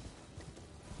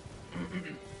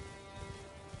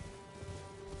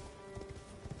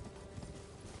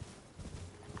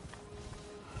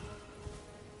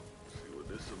 See what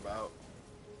this is about.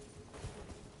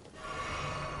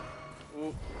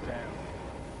 Oh, damn.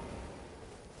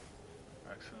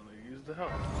 Accidentally used the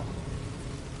health.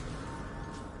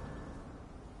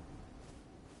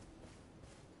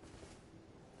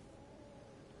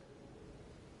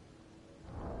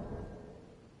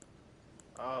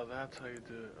 Oh, that's how you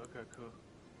do it. Okay, cool.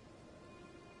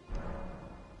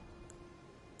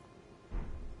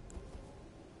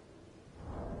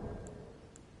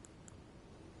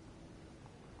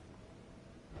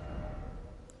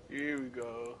 Here we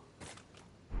go.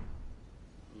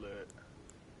 Lit.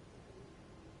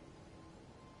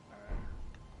 Alright.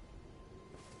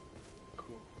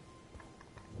 Cool.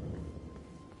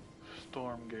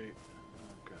 Stormgate.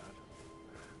 Oh, God.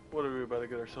 What are we about to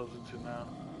get ourselves into now?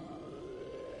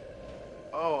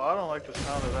 Oh, I don't like the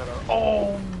sound of that.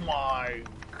 Oh my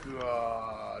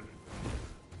god.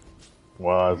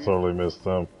 Wow, I totally missed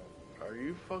him. Are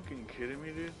you fucking kidding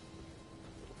me, dude?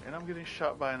 And I'm getting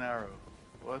shot by an arrow.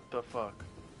 What the fuck?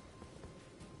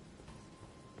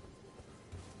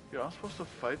 Yo, I'm supposed to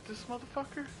fight this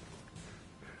motherfucker?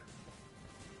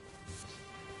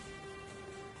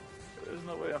 There's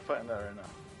no way I'm fighting that right now.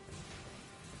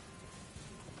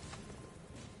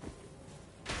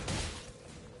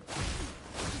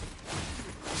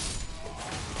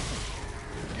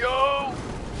 Yo!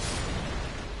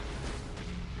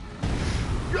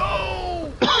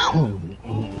 Yo!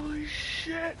 Holy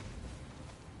shit!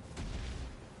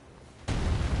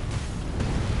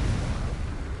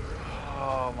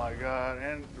 Oh my god,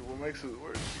 and what makes it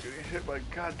worse is getting hit by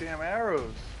goddamn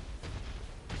arrows.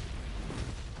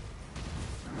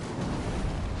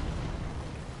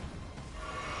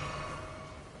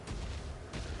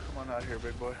 Come on out here,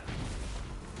 big boy.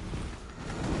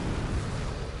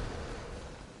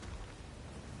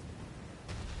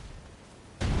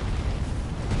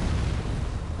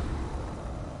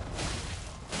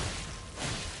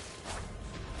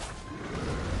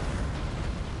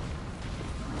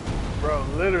 Bro,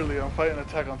 literally, I'm fighting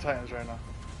Attack on Titans right now.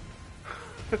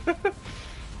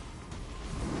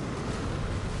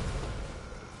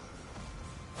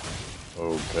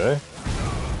 Okay.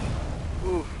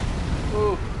 Oof.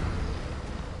 Oof.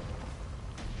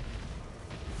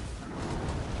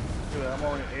 Look at that, I'm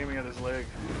only aiming at his leg.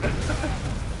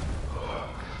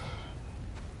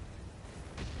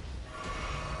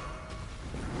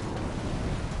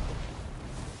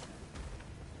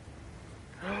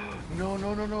 No,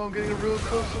 no, no, no, I'm getting real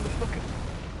close to the fucking...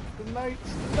 The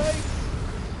knights, the knights!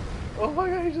 Oh my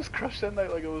god, he just crushed that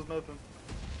knight like it was nothing.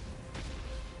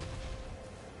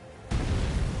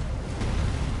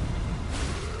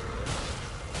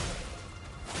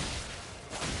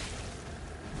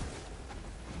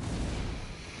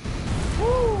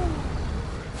 Woo!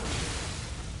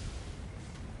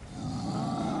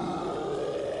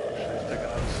 He's taking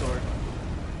out his sword.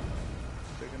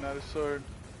 Taking out his sword.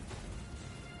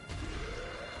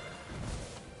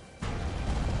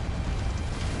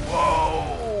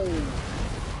 Whoa!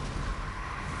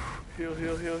 Heal,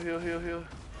 heal, heal, heal, heal, heal.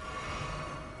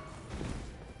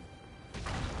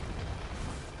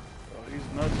 Oh, he's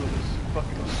nuts with his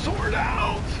fucking sword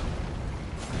out!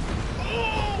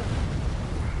 Oh!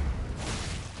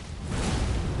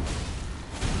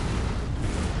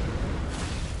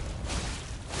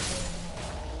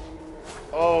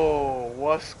 Oh,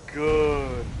 what's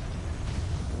good?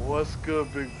 What's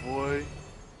good, big boy?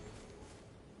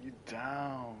 You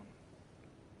down.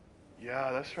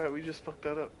 Yeah, that's right, we just fucked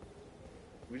that up.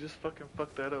 We just fucking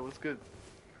fucked that up. What's good?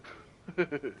 Yeah,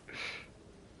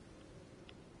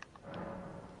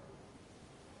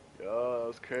 that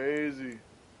was crazy.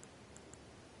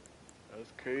 That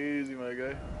was crazy, my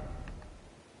guy.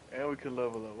 And we can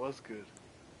level up. What's good?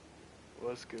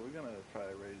 What's good? We're gonna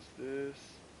probably raise this.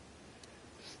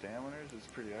 Staminers is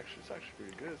pretty actually. It's actually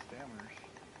pretty good. Staminers.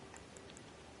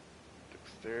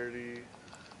 Dexterity.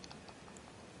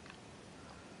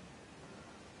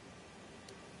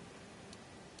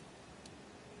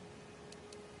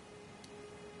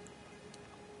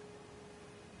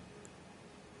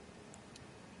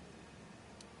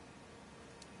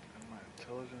 And my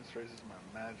intelligence raises my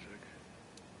magic.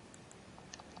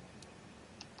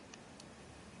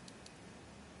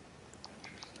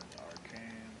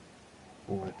 Arcane,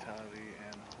 Vitality,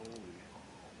 and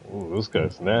Holy. Ooh, this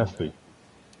guy's nasty.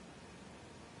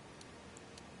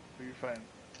 Who you fighting?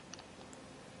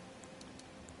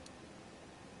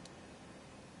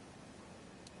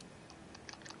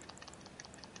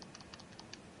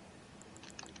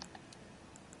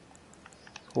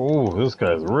 Ooh, this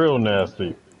guy's real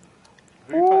nasty.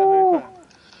 Who you fighting? Who you fighting?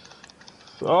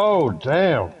 Oh,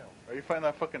 damn. Are you fighting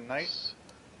that fucking knight?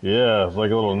 Yeah, it's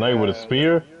like a little knight with a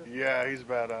spear. Yeah, he's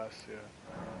badass, yeah.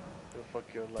 He'll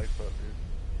fuck your life up,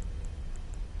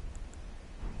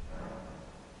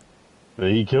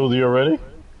 dude. He killed you already?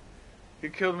 He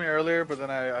killed me earlier, but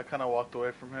then I kind of walked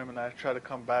away from him, and I tried to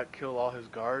come back, kill all his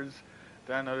guards.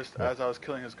 Then I noticed as I was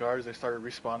killing his guards, they started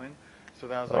respawning. So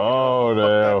then I was like, oh,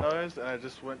 fuck that noise, and I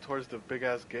just went towards the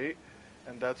big-ass gate,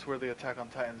 and that's where the Attack on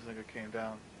Titans nigga came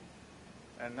down.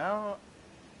 And now,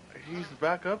 he's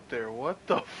back up there. What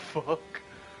the fuck?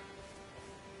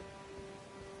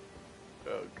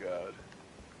 Oh, God.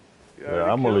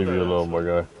 Yeah, I'm gonna leave you alone, my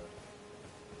guy.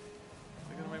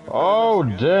 Make Oh,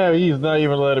 damn, he's not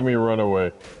even letting me run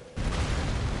away.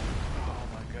 Oh,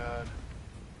 my God.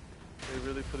 They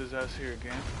really put his ass here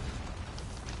again.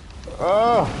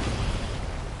 Oh!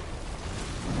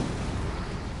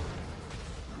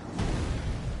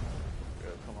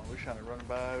 Yeah, come on, we're trying to run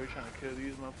by, we're trying to kill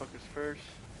these motherfuckers first.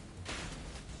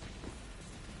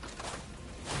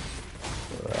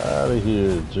 Out of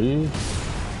here, G.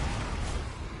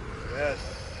 Yes,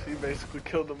 he basically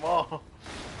killed them all.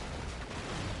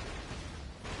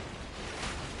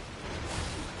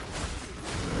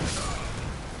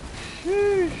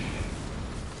 Sheesh.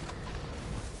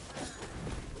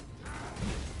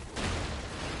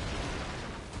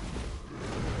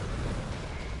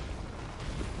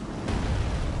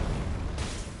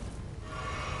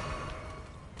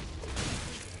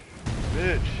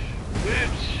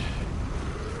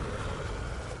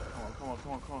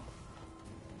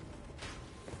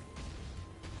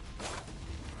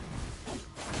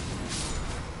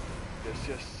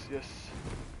 yes, yes.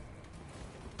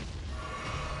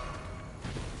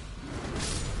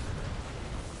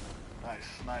 Nice,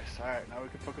 nice. Alright, now we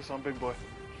can focus on Big Boy.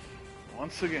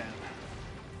 Once again.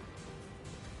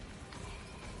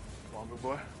 Come on, Big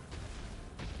Boy.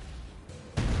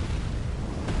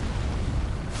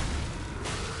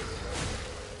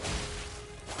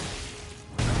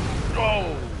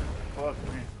 Oh! Fuck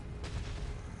me.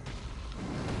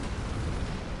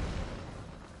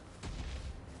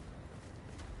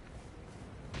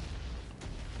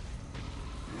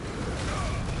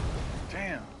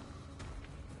 Damn.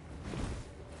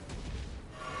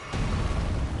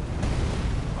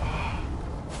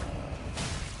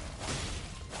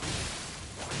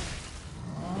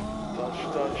 Touch,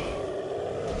 touch.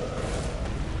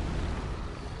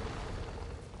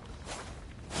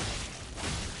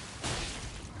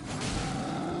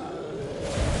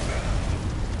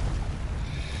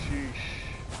 Sheesh.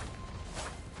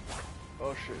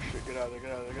 Oh shit, shit, get out of there,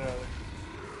 get out of there, get out of there.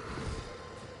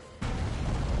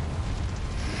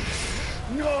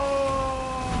 No!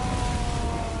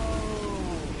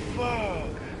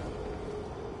 Fuck!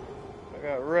 I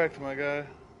got wrecked, my guy.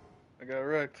 I got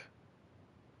wrecked.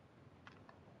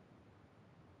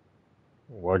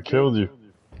 What killed you?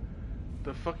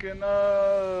 The fucking,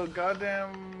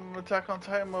 goddamn Attack on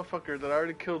Titan motherfucker that I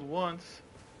already killed once.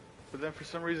 But then for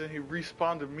some reason he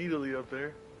respawned immediately up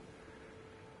there.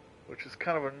 Which is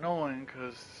kind of annoying,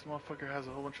 because this motherfucker has a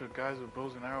whole bunch of guys with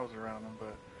bows and arrows around him,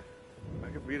 but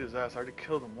I could beat his ass. I already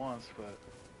killed him once, but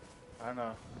I don't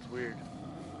know. It's weird.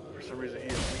 For some reason he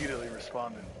immediately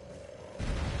responded.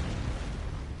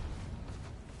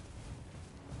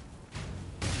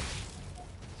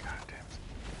 God damn it.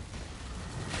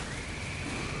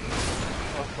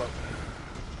 Oh fuck.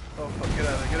 Oh fuck, get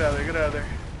out of there, get out of there, get out of there.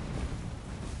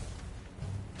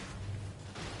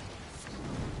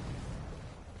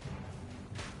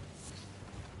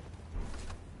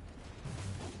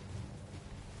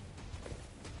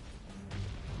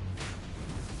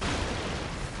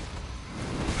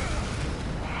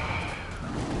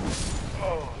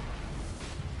 Oh.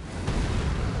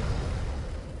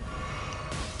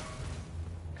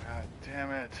 God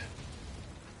damn it.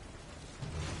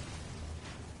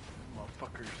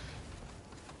 Motherfuckers.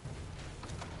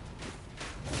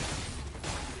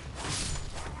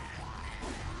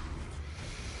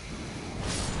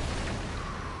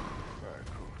 Alright,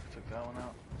 cool. Took that one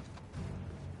out.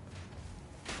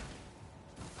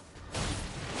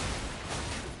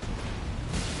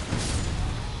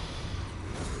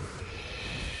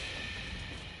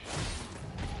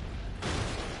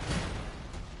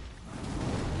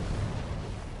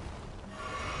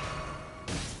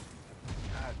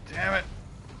 God damn it.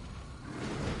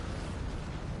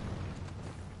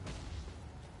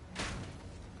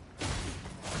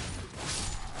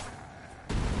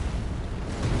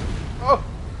 Oh!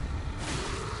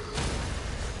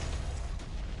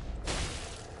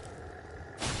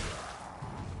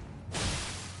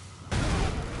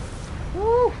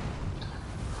 Woo!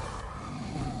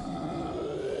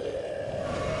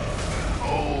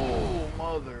 Oh,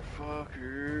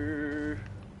 motherfucker.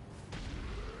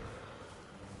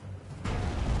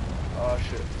 Oh,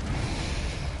 shit.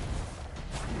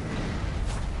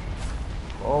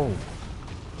 Oh.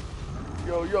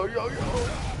 Yo, yo, yo, yo!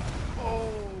 Oh!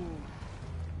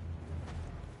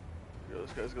 Yo,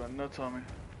 this guy's going nuts on me.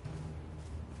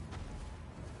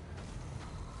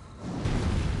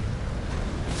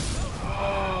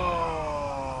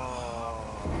 Oh!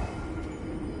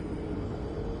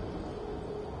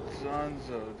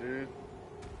 Dunzo, dude.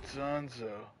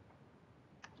 Dunzo.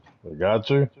 They got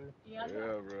you? Yeah,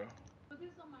 bro.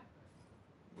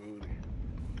 Booty.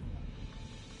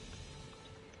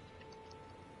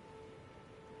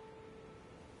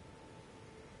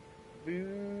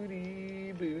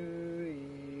 Booty,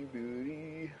 booty,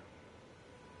 booty.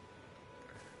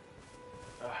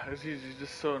 He's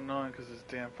just so annoying because his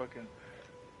damn fucking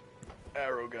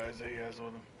arrow guys that he has on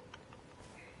him.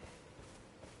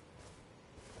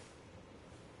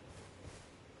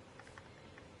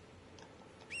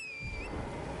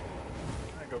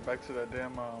 I go back to that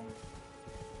damn, see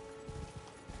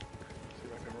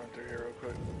if I can run through here real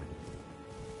quick.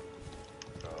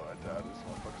 Oh, I doubt this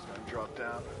motherfucker's gonna drop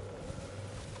down.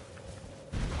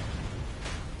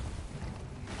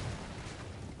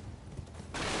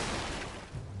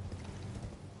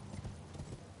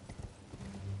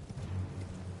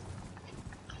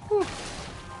 Whew.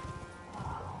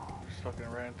 Just fucking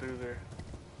ran through there.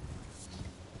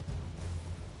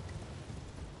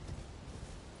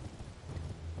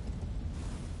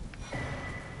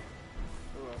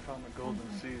 Oh, I found the golden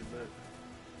seed lit.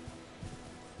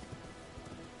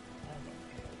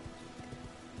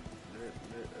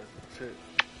 shit.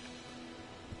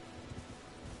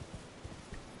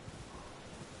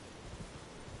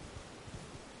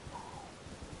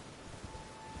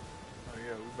 Oh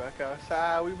yeah, we back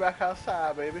outside. We back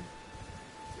outside, baby.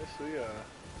 Yes, we are.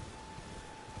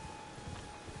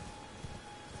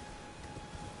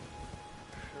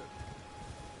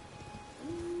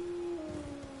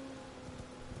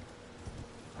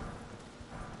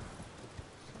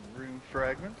 Some rune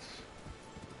fragments.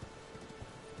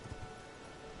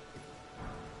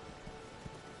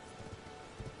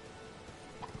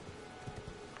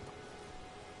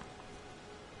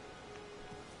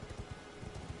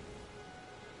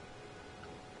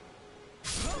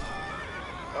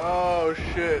 Oh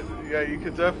shit! Yeah, you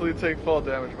could definitely take fall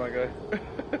damage, my guy.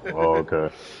 Oh, okay.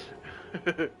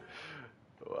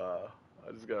 Wow,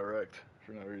 I just got wrecked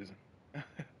for no reason. I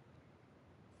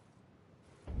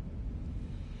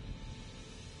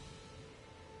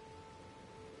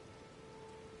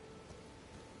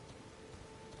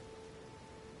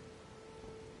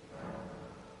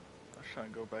was trying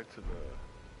to go back to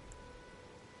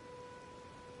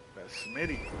that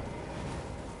Smitty.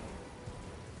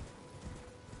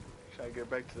 Try to get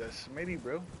back to that Smitty,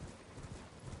 bro.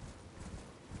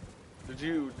 Did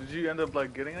you end up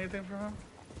like getting anything from him?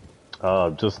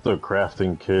 Just the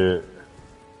crafting kit.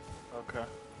 Okay.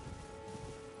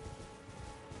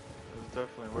 It was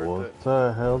definitely worth What it.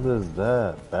 the hell is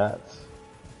that? Bats.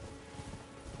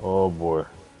 Oh boy.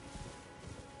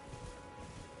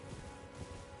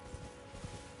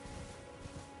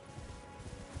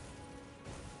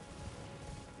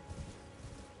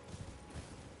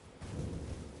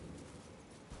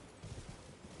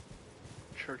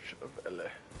 Church of LA.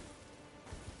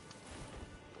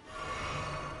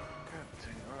 God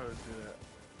dang, why would I do that?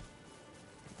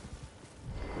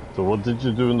 So what did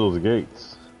you do in those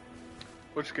gates?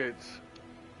 Which gates?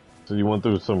 So you went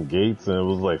through some gates and it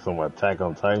was like some Attack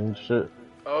on Titan shit?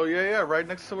 Oh yeah, right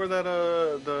next to where that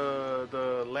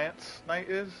the Lance Knight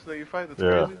is that you fight. That's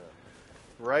Yeah. crazy.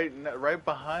 Right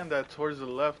behind that, towards the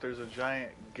left, there's a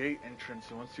giant gate entrance,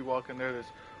 and once you walk in there,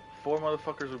 there's 4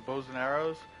 motherfuckers with bows and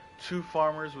arrows, 2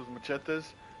 farmers with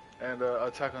machetes, and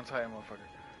Attack on Titan motherfucker.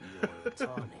 You're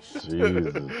tarnished.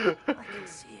 Jesus. I can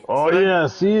see it. Oh yeah, I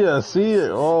see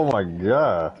it. Oh my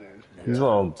god. Dude. He's Yeah.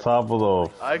 on top of the...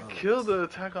 I killed the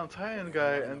Attack on Titan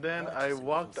guy, and then I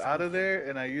walked out of there,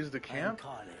 and I used the camp,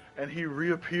 and he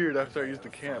reappeared after I used the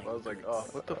camp. I was like, oh,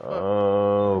 what the fuck?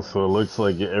 Oh, so it looks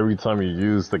like every time you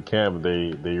use the camp,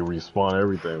 they respawn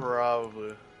everything.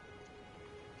 Probably.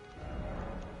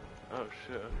 Oh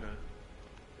shit, okay.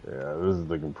 Yeah, this is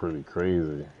looking pretty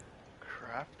crazy.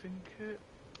 Crafting kit?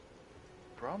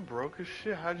 Bro, I'm broke as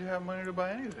shit. How'd you have money to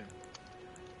buy anything?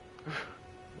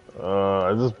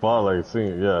 I just bought I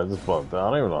just bought that. I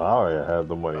don't even know how I had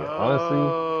the money. Honestly,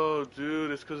 Oh,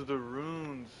 dude, it's because of the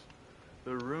runes.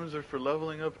 The runes are for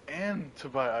leveling up and to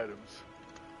buy items.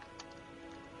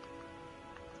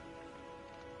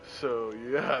 So,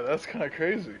 yeah, that's kind of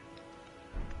crazy.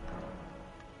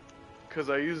 Because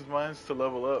I used mines to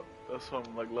level up. That's why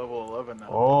I'm like level 11 now.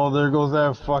 oh, there goes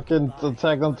that fucking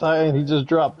Attack on Titan. He just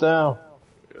dropped down.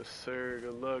 Yes, sir.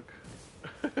 Good luck.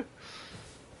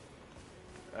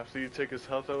 After you take his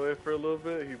health away for a little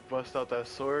bit, he busts out that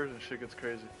sword and shit gets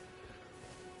crazy.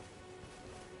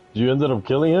 You ended up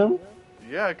killing him?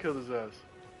 Yeah, I killed his ass.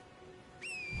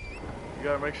 You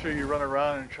gotta make sure you run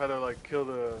around and try to like kill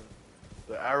the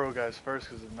arrow guys first,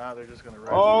 because if not, they're just gonna res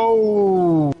you.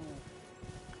 Oh!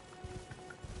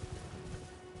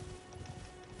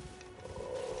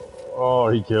 Oh,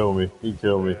 he killed me. He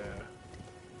killed me.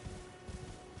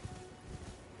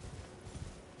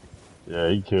 Yeah,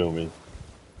 he killed me.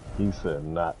 He said,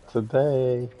 not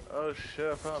today. Oh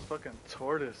shit, I found a fucking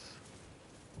tortoise.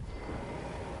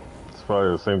 It's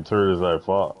probably the same tortoise I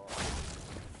fought.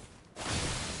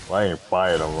 Well, I ain't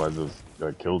fired him, I just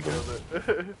killed him. Killed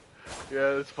it.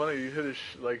 Yeah, it's funny, you hit his,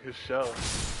 his shell.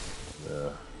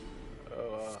 Yeah. Oh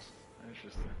wow,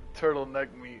 interesting.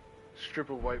 Turtleneck meat, strip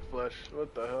of white flesh,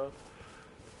 what the hell?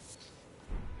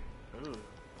 Ooh,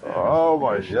 damn, Oh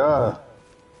my god.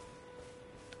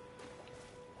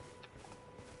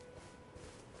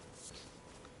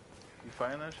 You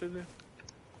find that shit, dude?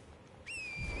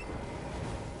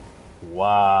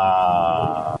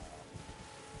 Wow.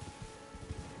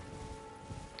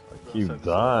 I keep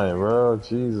dying, bro.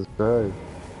 Jesus Christ.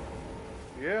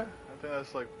 Yeah, I think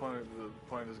that's like the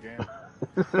point of this game.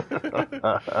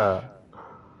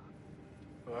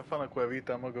 Oh, I found a cuevita.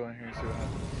 I'm gonna go in here and see what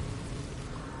happens.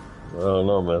 I don't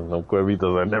know, man. Them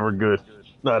cuevitas are never good.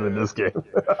 Not in this game.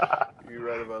 You're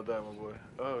right about that, my boy.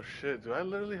 Oh shit, do I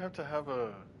literally have to have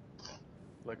a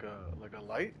like a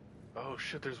light? Oh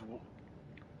shit,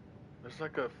 There's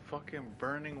like a fucking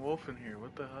burning wolf in here.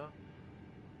 What the hell?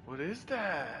 What is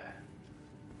that?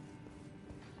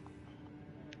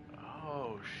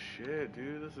 Oh shit,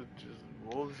 dude. This is just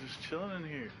wolves just chilling in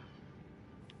here.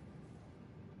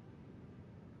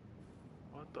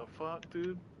 What the fuck,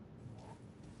 dude?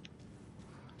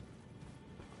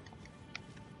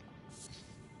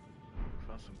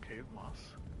 Found some cave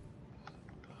moss.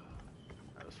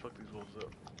 Alright, let's fuck these wolves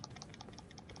up.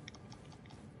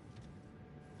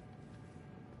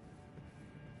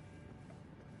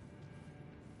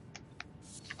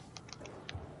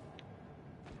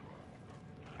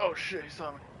 Oh shit, he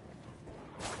saw me.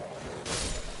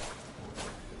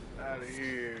 Out of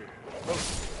here. Oh.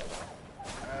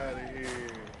 Out of here.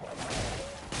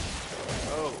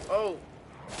 Oh, oh.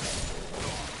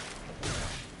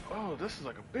 Oh, this is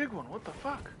like a big one. What the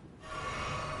fuck?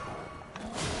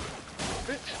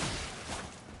 Bitch.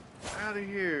 Out of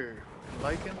here.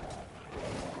 Lichen?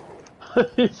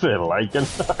 He said lichen.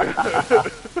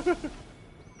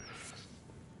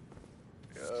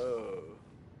 Yo.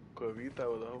 Cuevita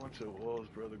with a whole bunch of wolves,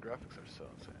 bro. The graphics are so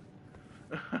insane.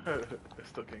 I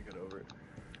still can't get over it.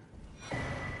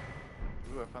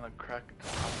 Ooh, I found a crack.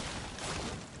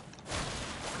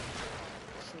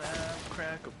 Snap,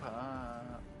 crack a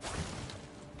pop.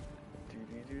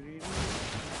 Doo-dee-doo-dee-doo.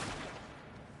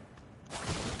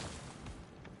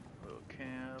 Little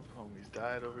camp. Homies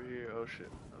died over here. Oh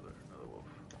shit. Another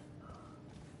wolf.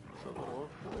 What's up, little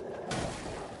wolf?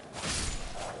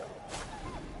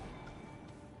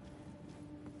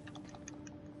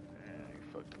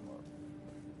 Fucked him up.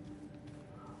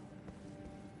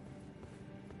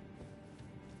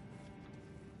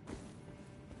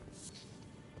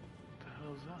 What the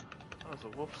hell is that? Oh, it's a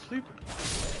wolf sleeping.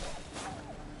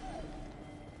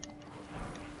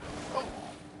 Oh!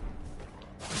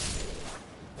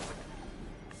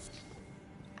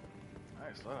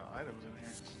 Nice, a lot of items in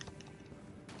here.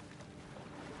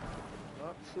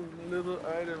 Lots of little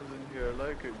items in here. I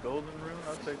like it. Golden rune,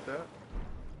 I'll take that.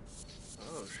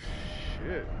 Oh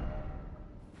shit.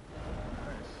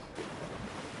 Nice.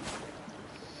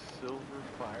 Silver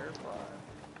firefly.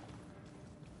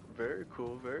 Very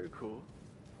cool, very cool.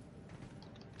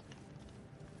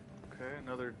 Okay,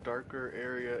 another darker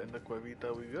area in the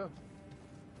Cuevita we go.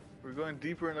 We're going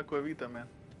deeper in the Cuevita, man.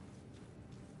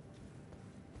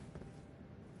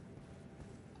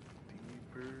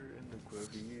 Deeper in the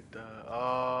Cuevita.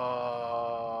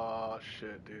 Oh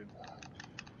shit, dude.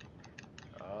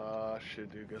 Ah,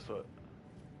 shit, dude. Guess what?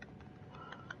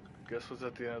 Guess what's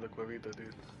at the end of the Cuevita,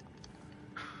 dude?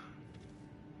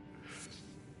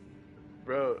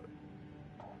 Bro,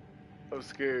 I'm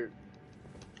scared.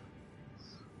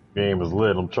 Game is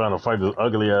lit. I'm trying to fight this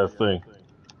ugly ass thing.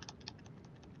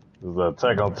 This is the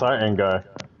Attack on Titan guy.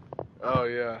 Oh,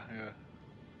 yeah, yeah.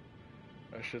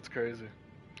 That shit's crazy.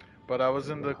 But I was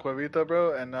in the Cuevita,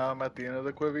 bro, and now I'm at the end of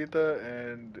the Cuevita,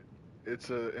 and it's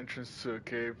an entrance to a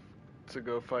cave to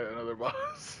go fight another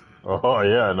boss. Oh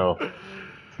yeah, I know.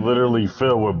 It's literally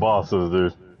filled with bosses,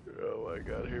 dude. Oh my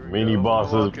god, here we Mini go.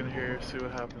 bosses. I'm gonna walk in here, see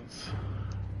what happens.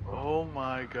 Oh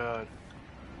my god.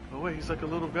 Oh wait, he's like a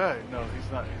little guy. No,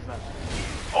 he's not, he's not.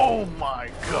 Oh my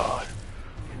god.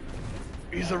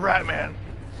 He's a rat man.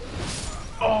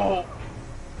 Oh.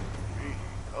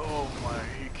 Oh my,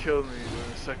 he killed me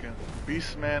in a second.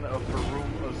 Beastman of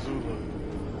Farum Azula.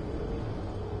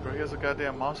 Bro, he has a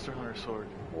goddamn Monster Hunter sword.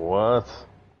 What?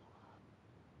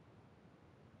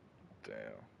 Damn.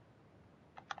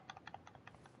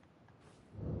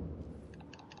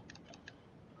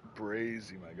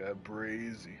 Brazy, my guy,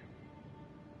 brazy.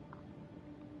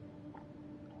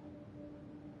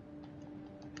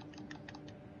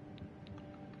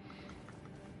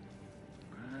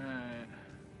 Alright.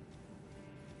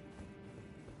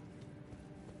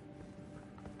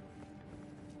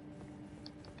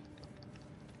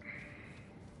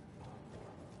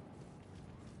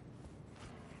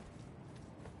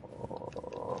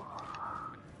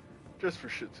 Just for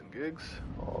shits and gigs.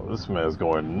 Oh, this man's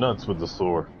going nuts with the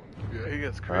sword. Yeah, he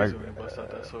gets crazy when he busts out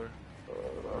that sword.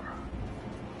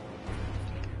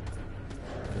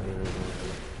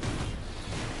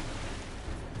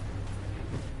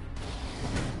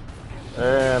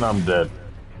 And I'm dead.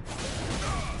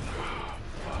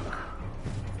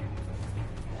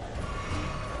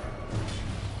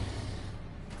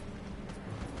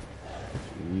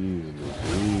 Easy.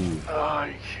 Oh,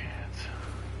 I can't.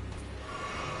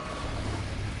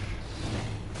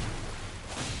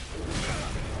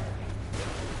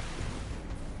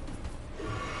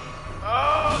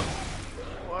 Oh!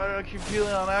 Why did I keep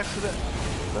healing on accident?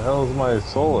 The hell is my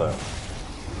soul at?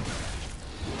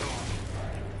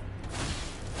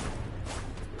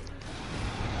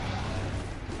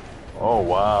 Oh,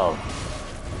 wow.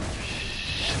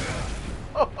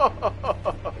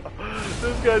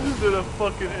 This guy just did a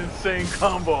fucking insane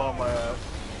combo on my ass.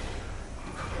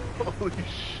 Holy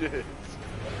shit.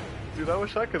 Dude, I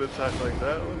wish I could attack like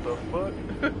that. What the fuck?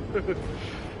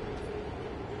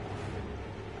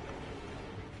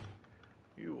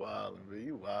 You wildin', bro.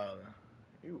 You wildin'.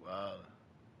 You wildin'.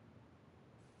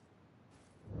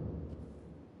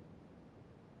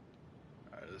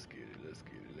 Alright, let's get it. Let's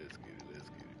get it. Let's get it. Let's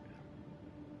get it.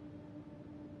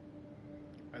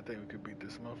 I think we could beat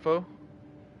this mofo.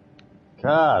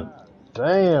 God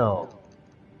damn.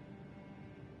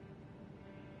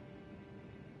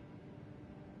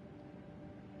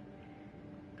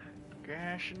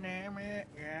 Gosh damn it.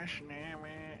 Gosh damn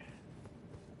it.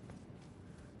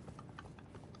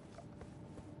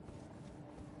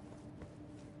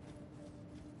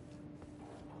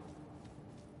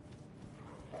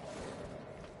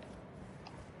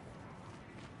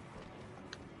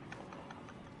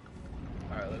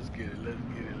 Alright, let's get it. Let's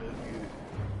get it. Let's get it.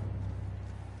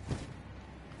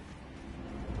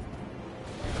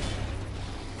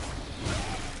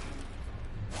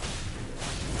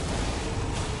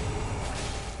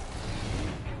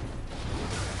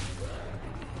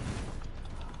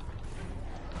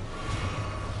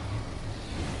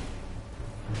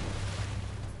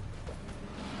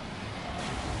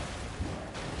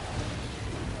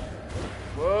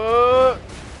 What?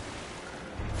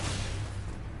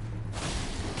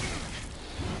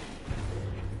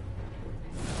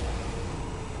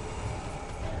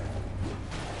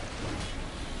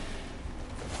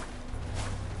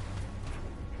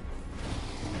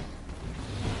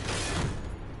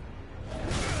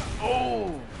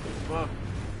 Oh, fuck.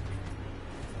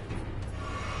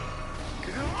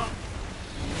 Come on.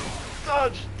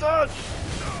 Dodge, dodge.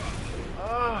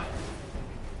 Ah.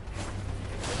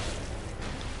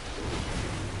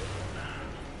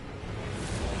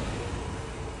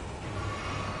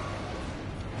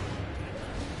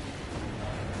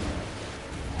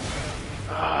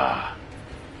 Ah.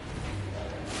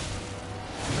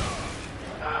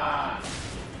 Ah.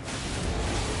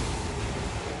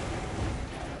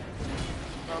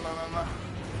 No, no, no, no.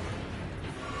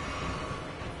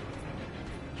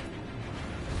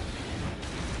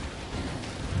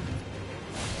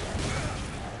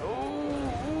 Ooh,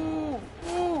 ooh,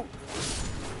 ooh.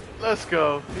 Let's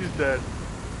go. He's dead.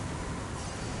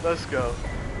 Let's go.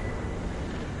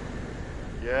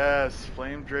 Yes,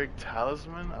 Flame Drake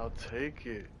Talisman. I'll take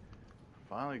it.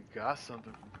 Finally got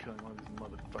something from killing one of these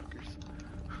motherfuckers.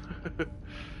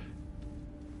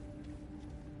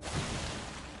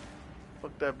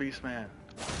 Fuck that beast man.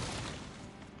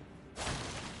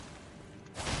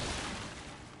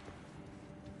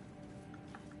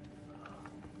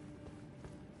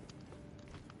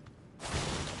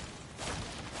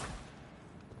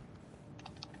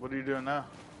 What are you doing now?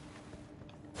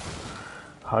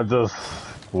 I just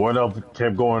went up,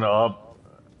 kept going up,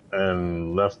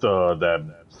 and left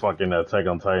that fucking Attack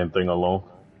on Titan thing alone.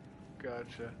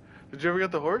 Gotcha. Did you ever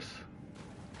get the horse?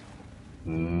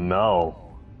 No.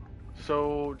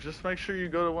 So just make sure you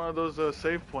go to one of those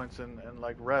save points and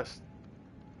like rest.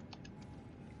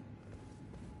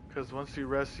 Cause once you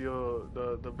rest,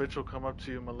 the bitch will come up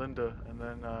to you, Melinda, and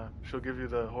then she'll give you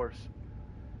the horse.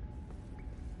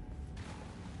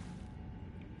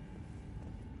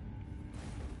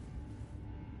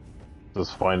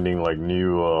 Just finding like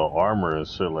new armor and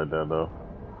shit like that though.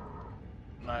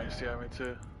 Nice, yeah, me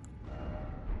too.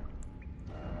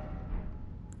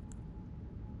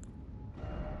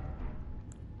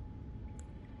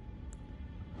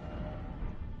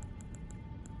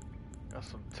 Got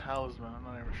some talisman. I'm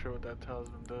not even sure what that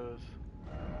talisman does.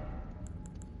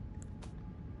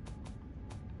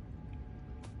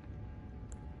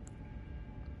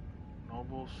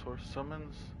 Noble source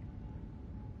summons.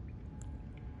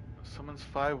 Summons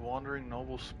 5 wandering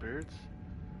noble spirits.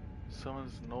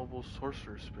 Summons noble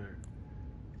sorcerer spirit.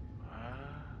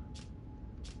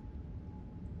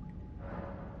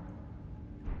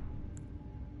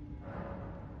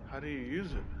 How do you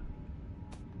use it?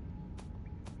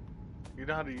 You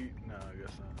know how to use... No, I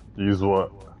guess not. Use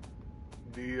what?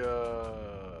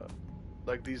 The,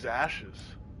 like these ashes.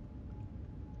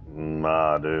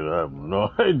 Nah, dude, I have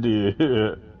no idea.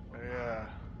 Yeah.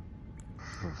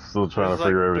 Still trying to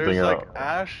figure everything there's out. Like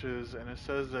ashes, and it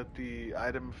says that the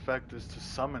item effect is to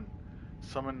summon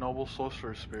noble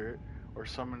sorcerer spirit, or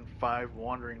summon 5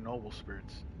 wandering noble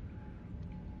spirits.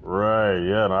 Right,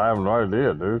 yeah, I have no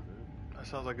idea, dude. That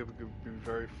sounds like it could be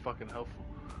very fucking helpful.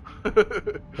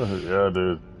 Yeah,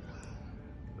 dude.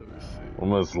 Let me see.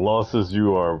 I'm as lost as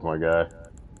you are, my guy.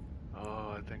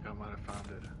 Oh, I think I might have found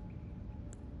it.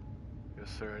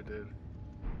 sir, I did.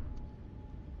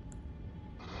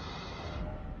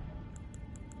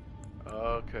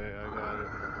 Okay, I got it.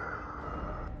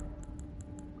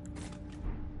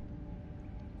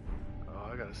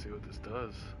 Oh, I gotta see what this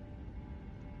does.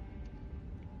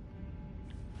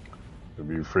 If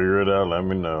you figure it out, let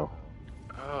me know.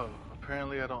 Oh,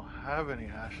 apparently I don't have any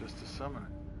ashes to summon it.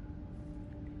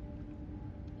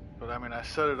 But I mean, I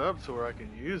set it up to where I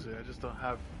can use it. I just don't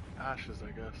have ashes,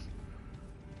 I guess.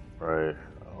 Right.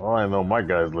 Oh, I know my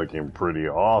guy's looking pretty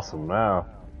awesome now.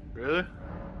 Really?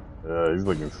 Yeah, he's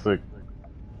looking sick.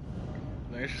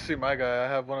 Now you should see my guy. I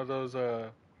have one of those,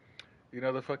 you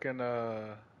know the fucking,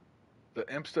 the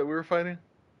imps that we were fighting?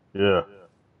 Yeah.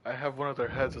 I have one of their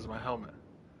heads as my helmet.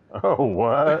 Oh,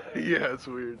 what? Yeah, it's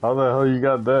weird. How the hell you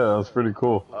got that? That's pretty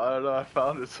cool. I don't know, I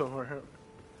found it somewhere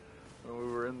when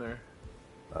we were in there.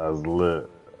 That's lit.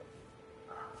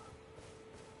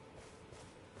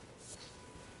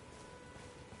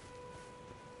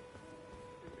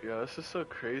 Yeah, this is so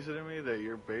crazy to me that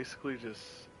you're basically just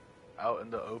out in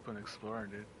the open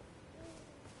exploring, dude.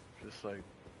 Just like,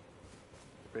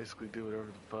 basically do whatever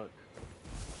the fuck.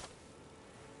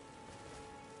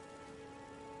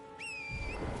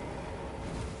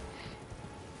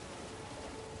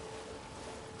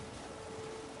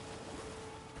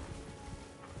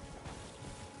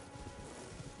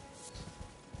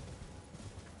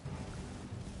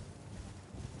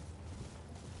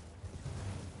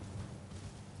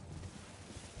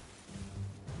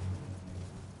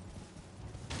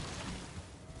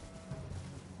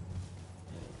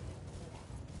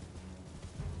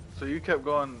 So you kept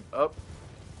going up?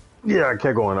 Yeah, I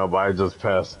kept going up. I just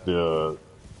passed the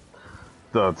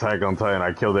Attack on Titan.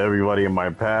 I killed everybody in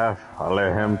my path. I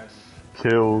let him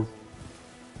kill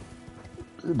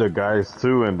the guys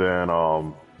too, and then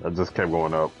I just kept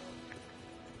going up.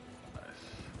 Nice.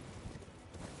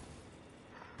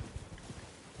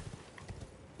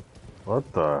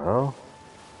 What the hell?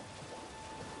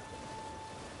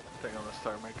 I think I'm gonna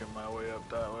start making my way up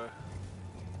that way.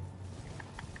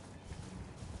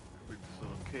 Reach this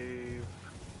little cave.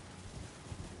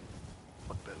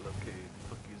 Fuck that little cave.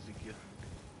 Fuck you, Ezekiel.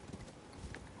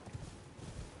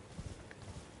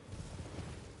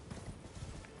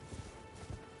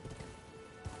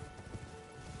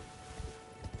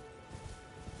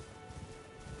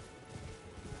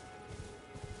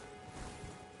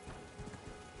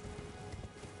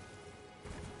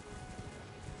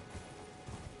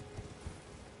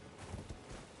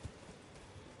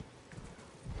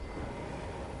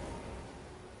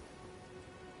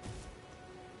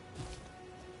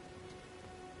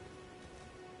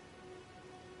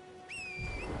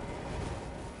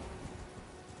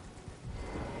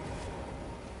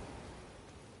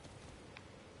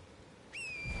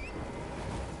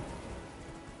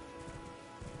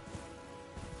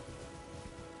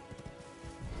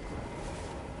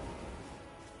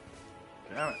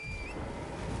 Damn it.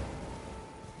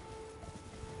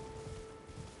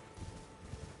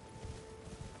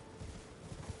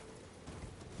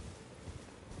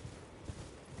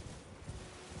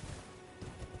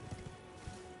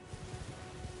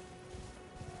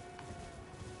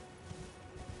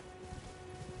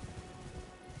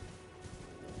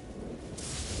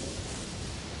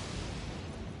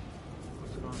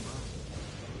 What's going on?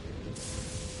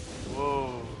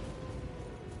 Whoa.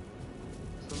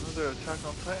 It's another Attack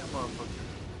on Titan motherfucker.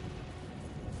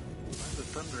 Why is it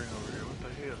thundering over here? What the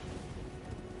hell?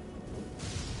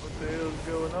 What the hell is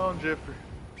going on, Jeffrey?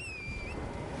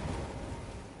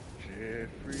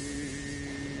 Jeffrey,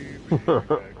 big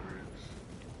back ribs.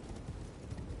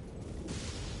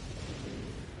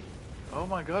 Oh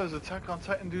my god, there's Attack on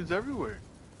Titan dudes everywhere.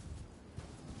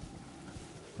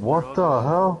 What the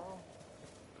hell?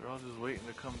 They're all just waiting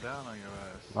to come down on your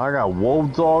I got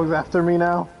wolf dogs after me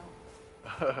now?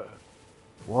 ass.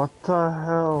 What the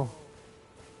hell?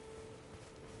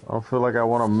 I don't feel like I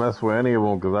want to mess with any of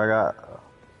them because I got...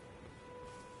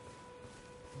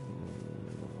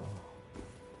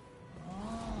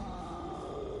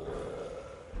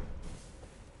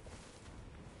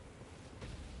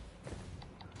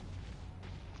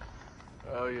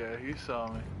 Oh yeah, he saw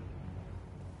me.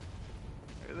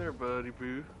 Hey there, buddy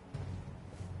boo.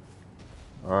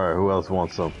 Alright, who else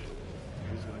wants some?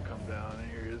 He's gonna come down in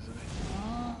here, isn't he?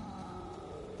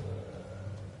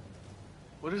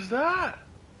 What is that?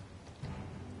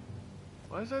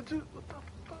 Why is that dude? What the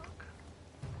fuck?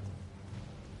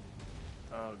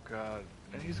 Oh god.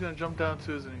 And he's gonna jump down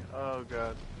too, isn't he? Oh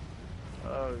god.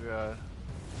 Oh god.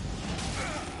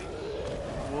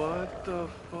 What the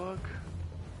fuck?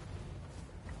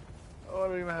 Oh, I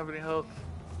don't even have any health.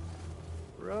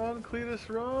 Run, Cletus,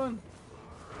 run!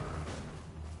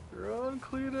 Run,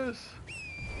 Cletus.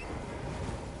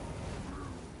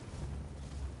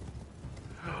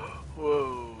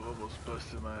 Whoa, almost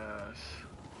busted my ass.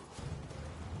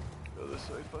 Go this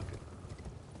way, fuck it.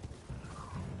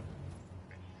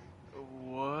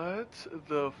 What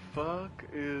the fuck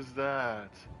is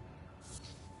that?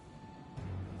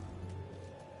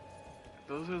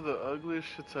 Those are the ugliest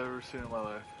shits I've ever seen in my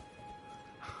life.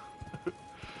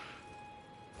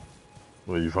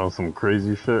 Well, you found some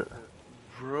crazy shit?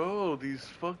 Bro, these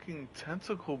fucking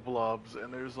tentacle blobs,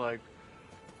 and there's like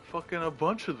fucking a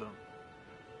bunch of them.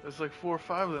 There's like 4 or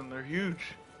 5 of them, they're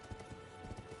huge.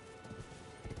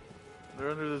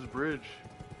 They're under this bridge.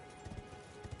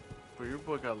 But your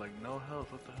boy got like no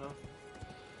health, what the hell?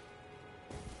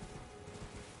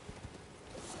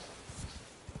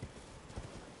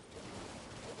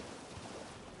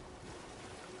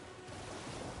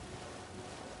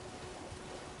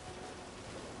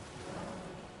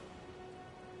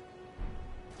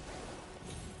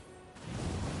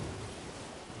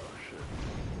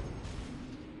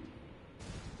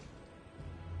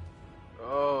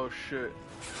 Oh shit.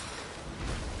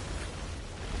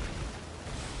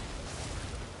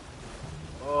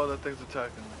 Oh, that thing's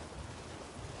attacking me.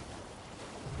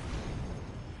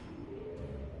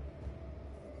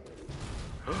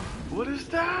 What is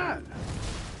that?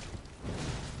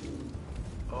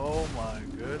 Oh my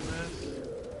goodness.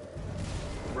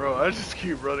 Bro, I just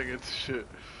keep running into shit.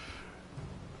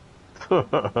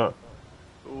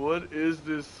 What is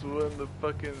this when the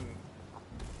fucking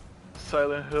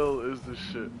Silent Hill is this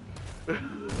shit?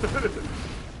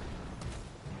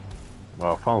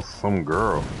 Wow, I found some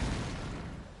girl.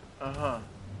 Uh-huh.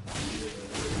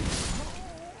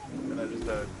 And I just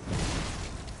died.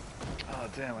 Oh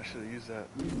damn, I should have used that.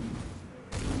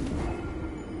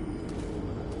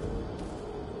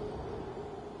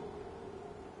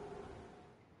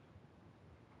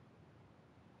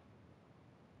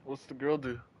 What's the girl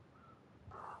do?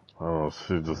 Oh,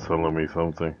 she's just telling me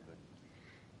something.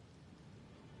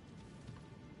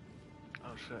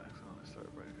 Oh shit, I accidentally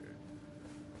started right here.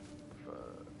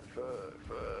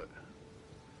 Fuck.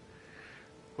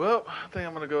 Well, I think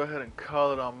I'm gonna go ahead and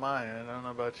call it on my end. I don't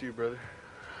know about you, brother.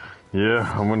 Yeah,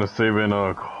 I'm gonna save and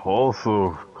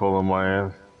also calling my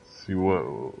aunt. See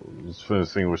what, just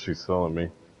finishing what she's telling me.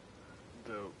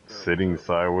 Dope. Sitting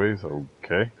sideways,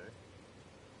 okay.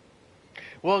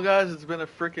 Well, guys, it's been a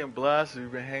freaking blast.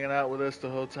 You've been hanging out with us the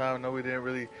whole time. I know we didn't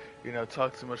really,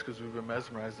 talk too much because we've been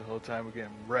mesmerized the whole time. We're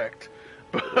getting wrecked.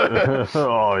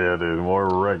 Oh yeah, dude, more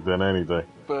wrecked than anything.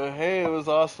 But hey, it was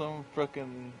awesome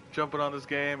freaking jumping on this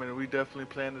game, and we definitely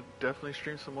plan to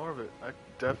stream some more of it. I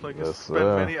definitely can spend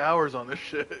many hours on this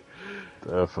shit.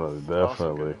 Definitely.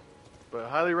 Awesome. But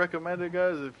highly recommend it,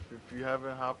 guys. If you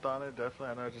haven't hopped on it, definitely.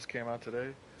 I know it just came out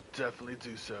today. Definitely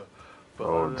do so.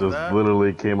 But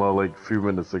literally came out like a few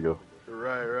minutes ago.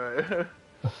 Right.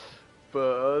 But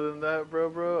other than that,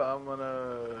 bro, I'm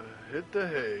gonna hit the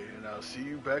hay, and I'll see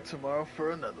you back tomorrow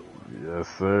for another one. Yes,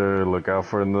 sir. Look out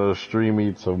for another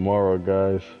streamy tomorrow,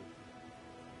 guys.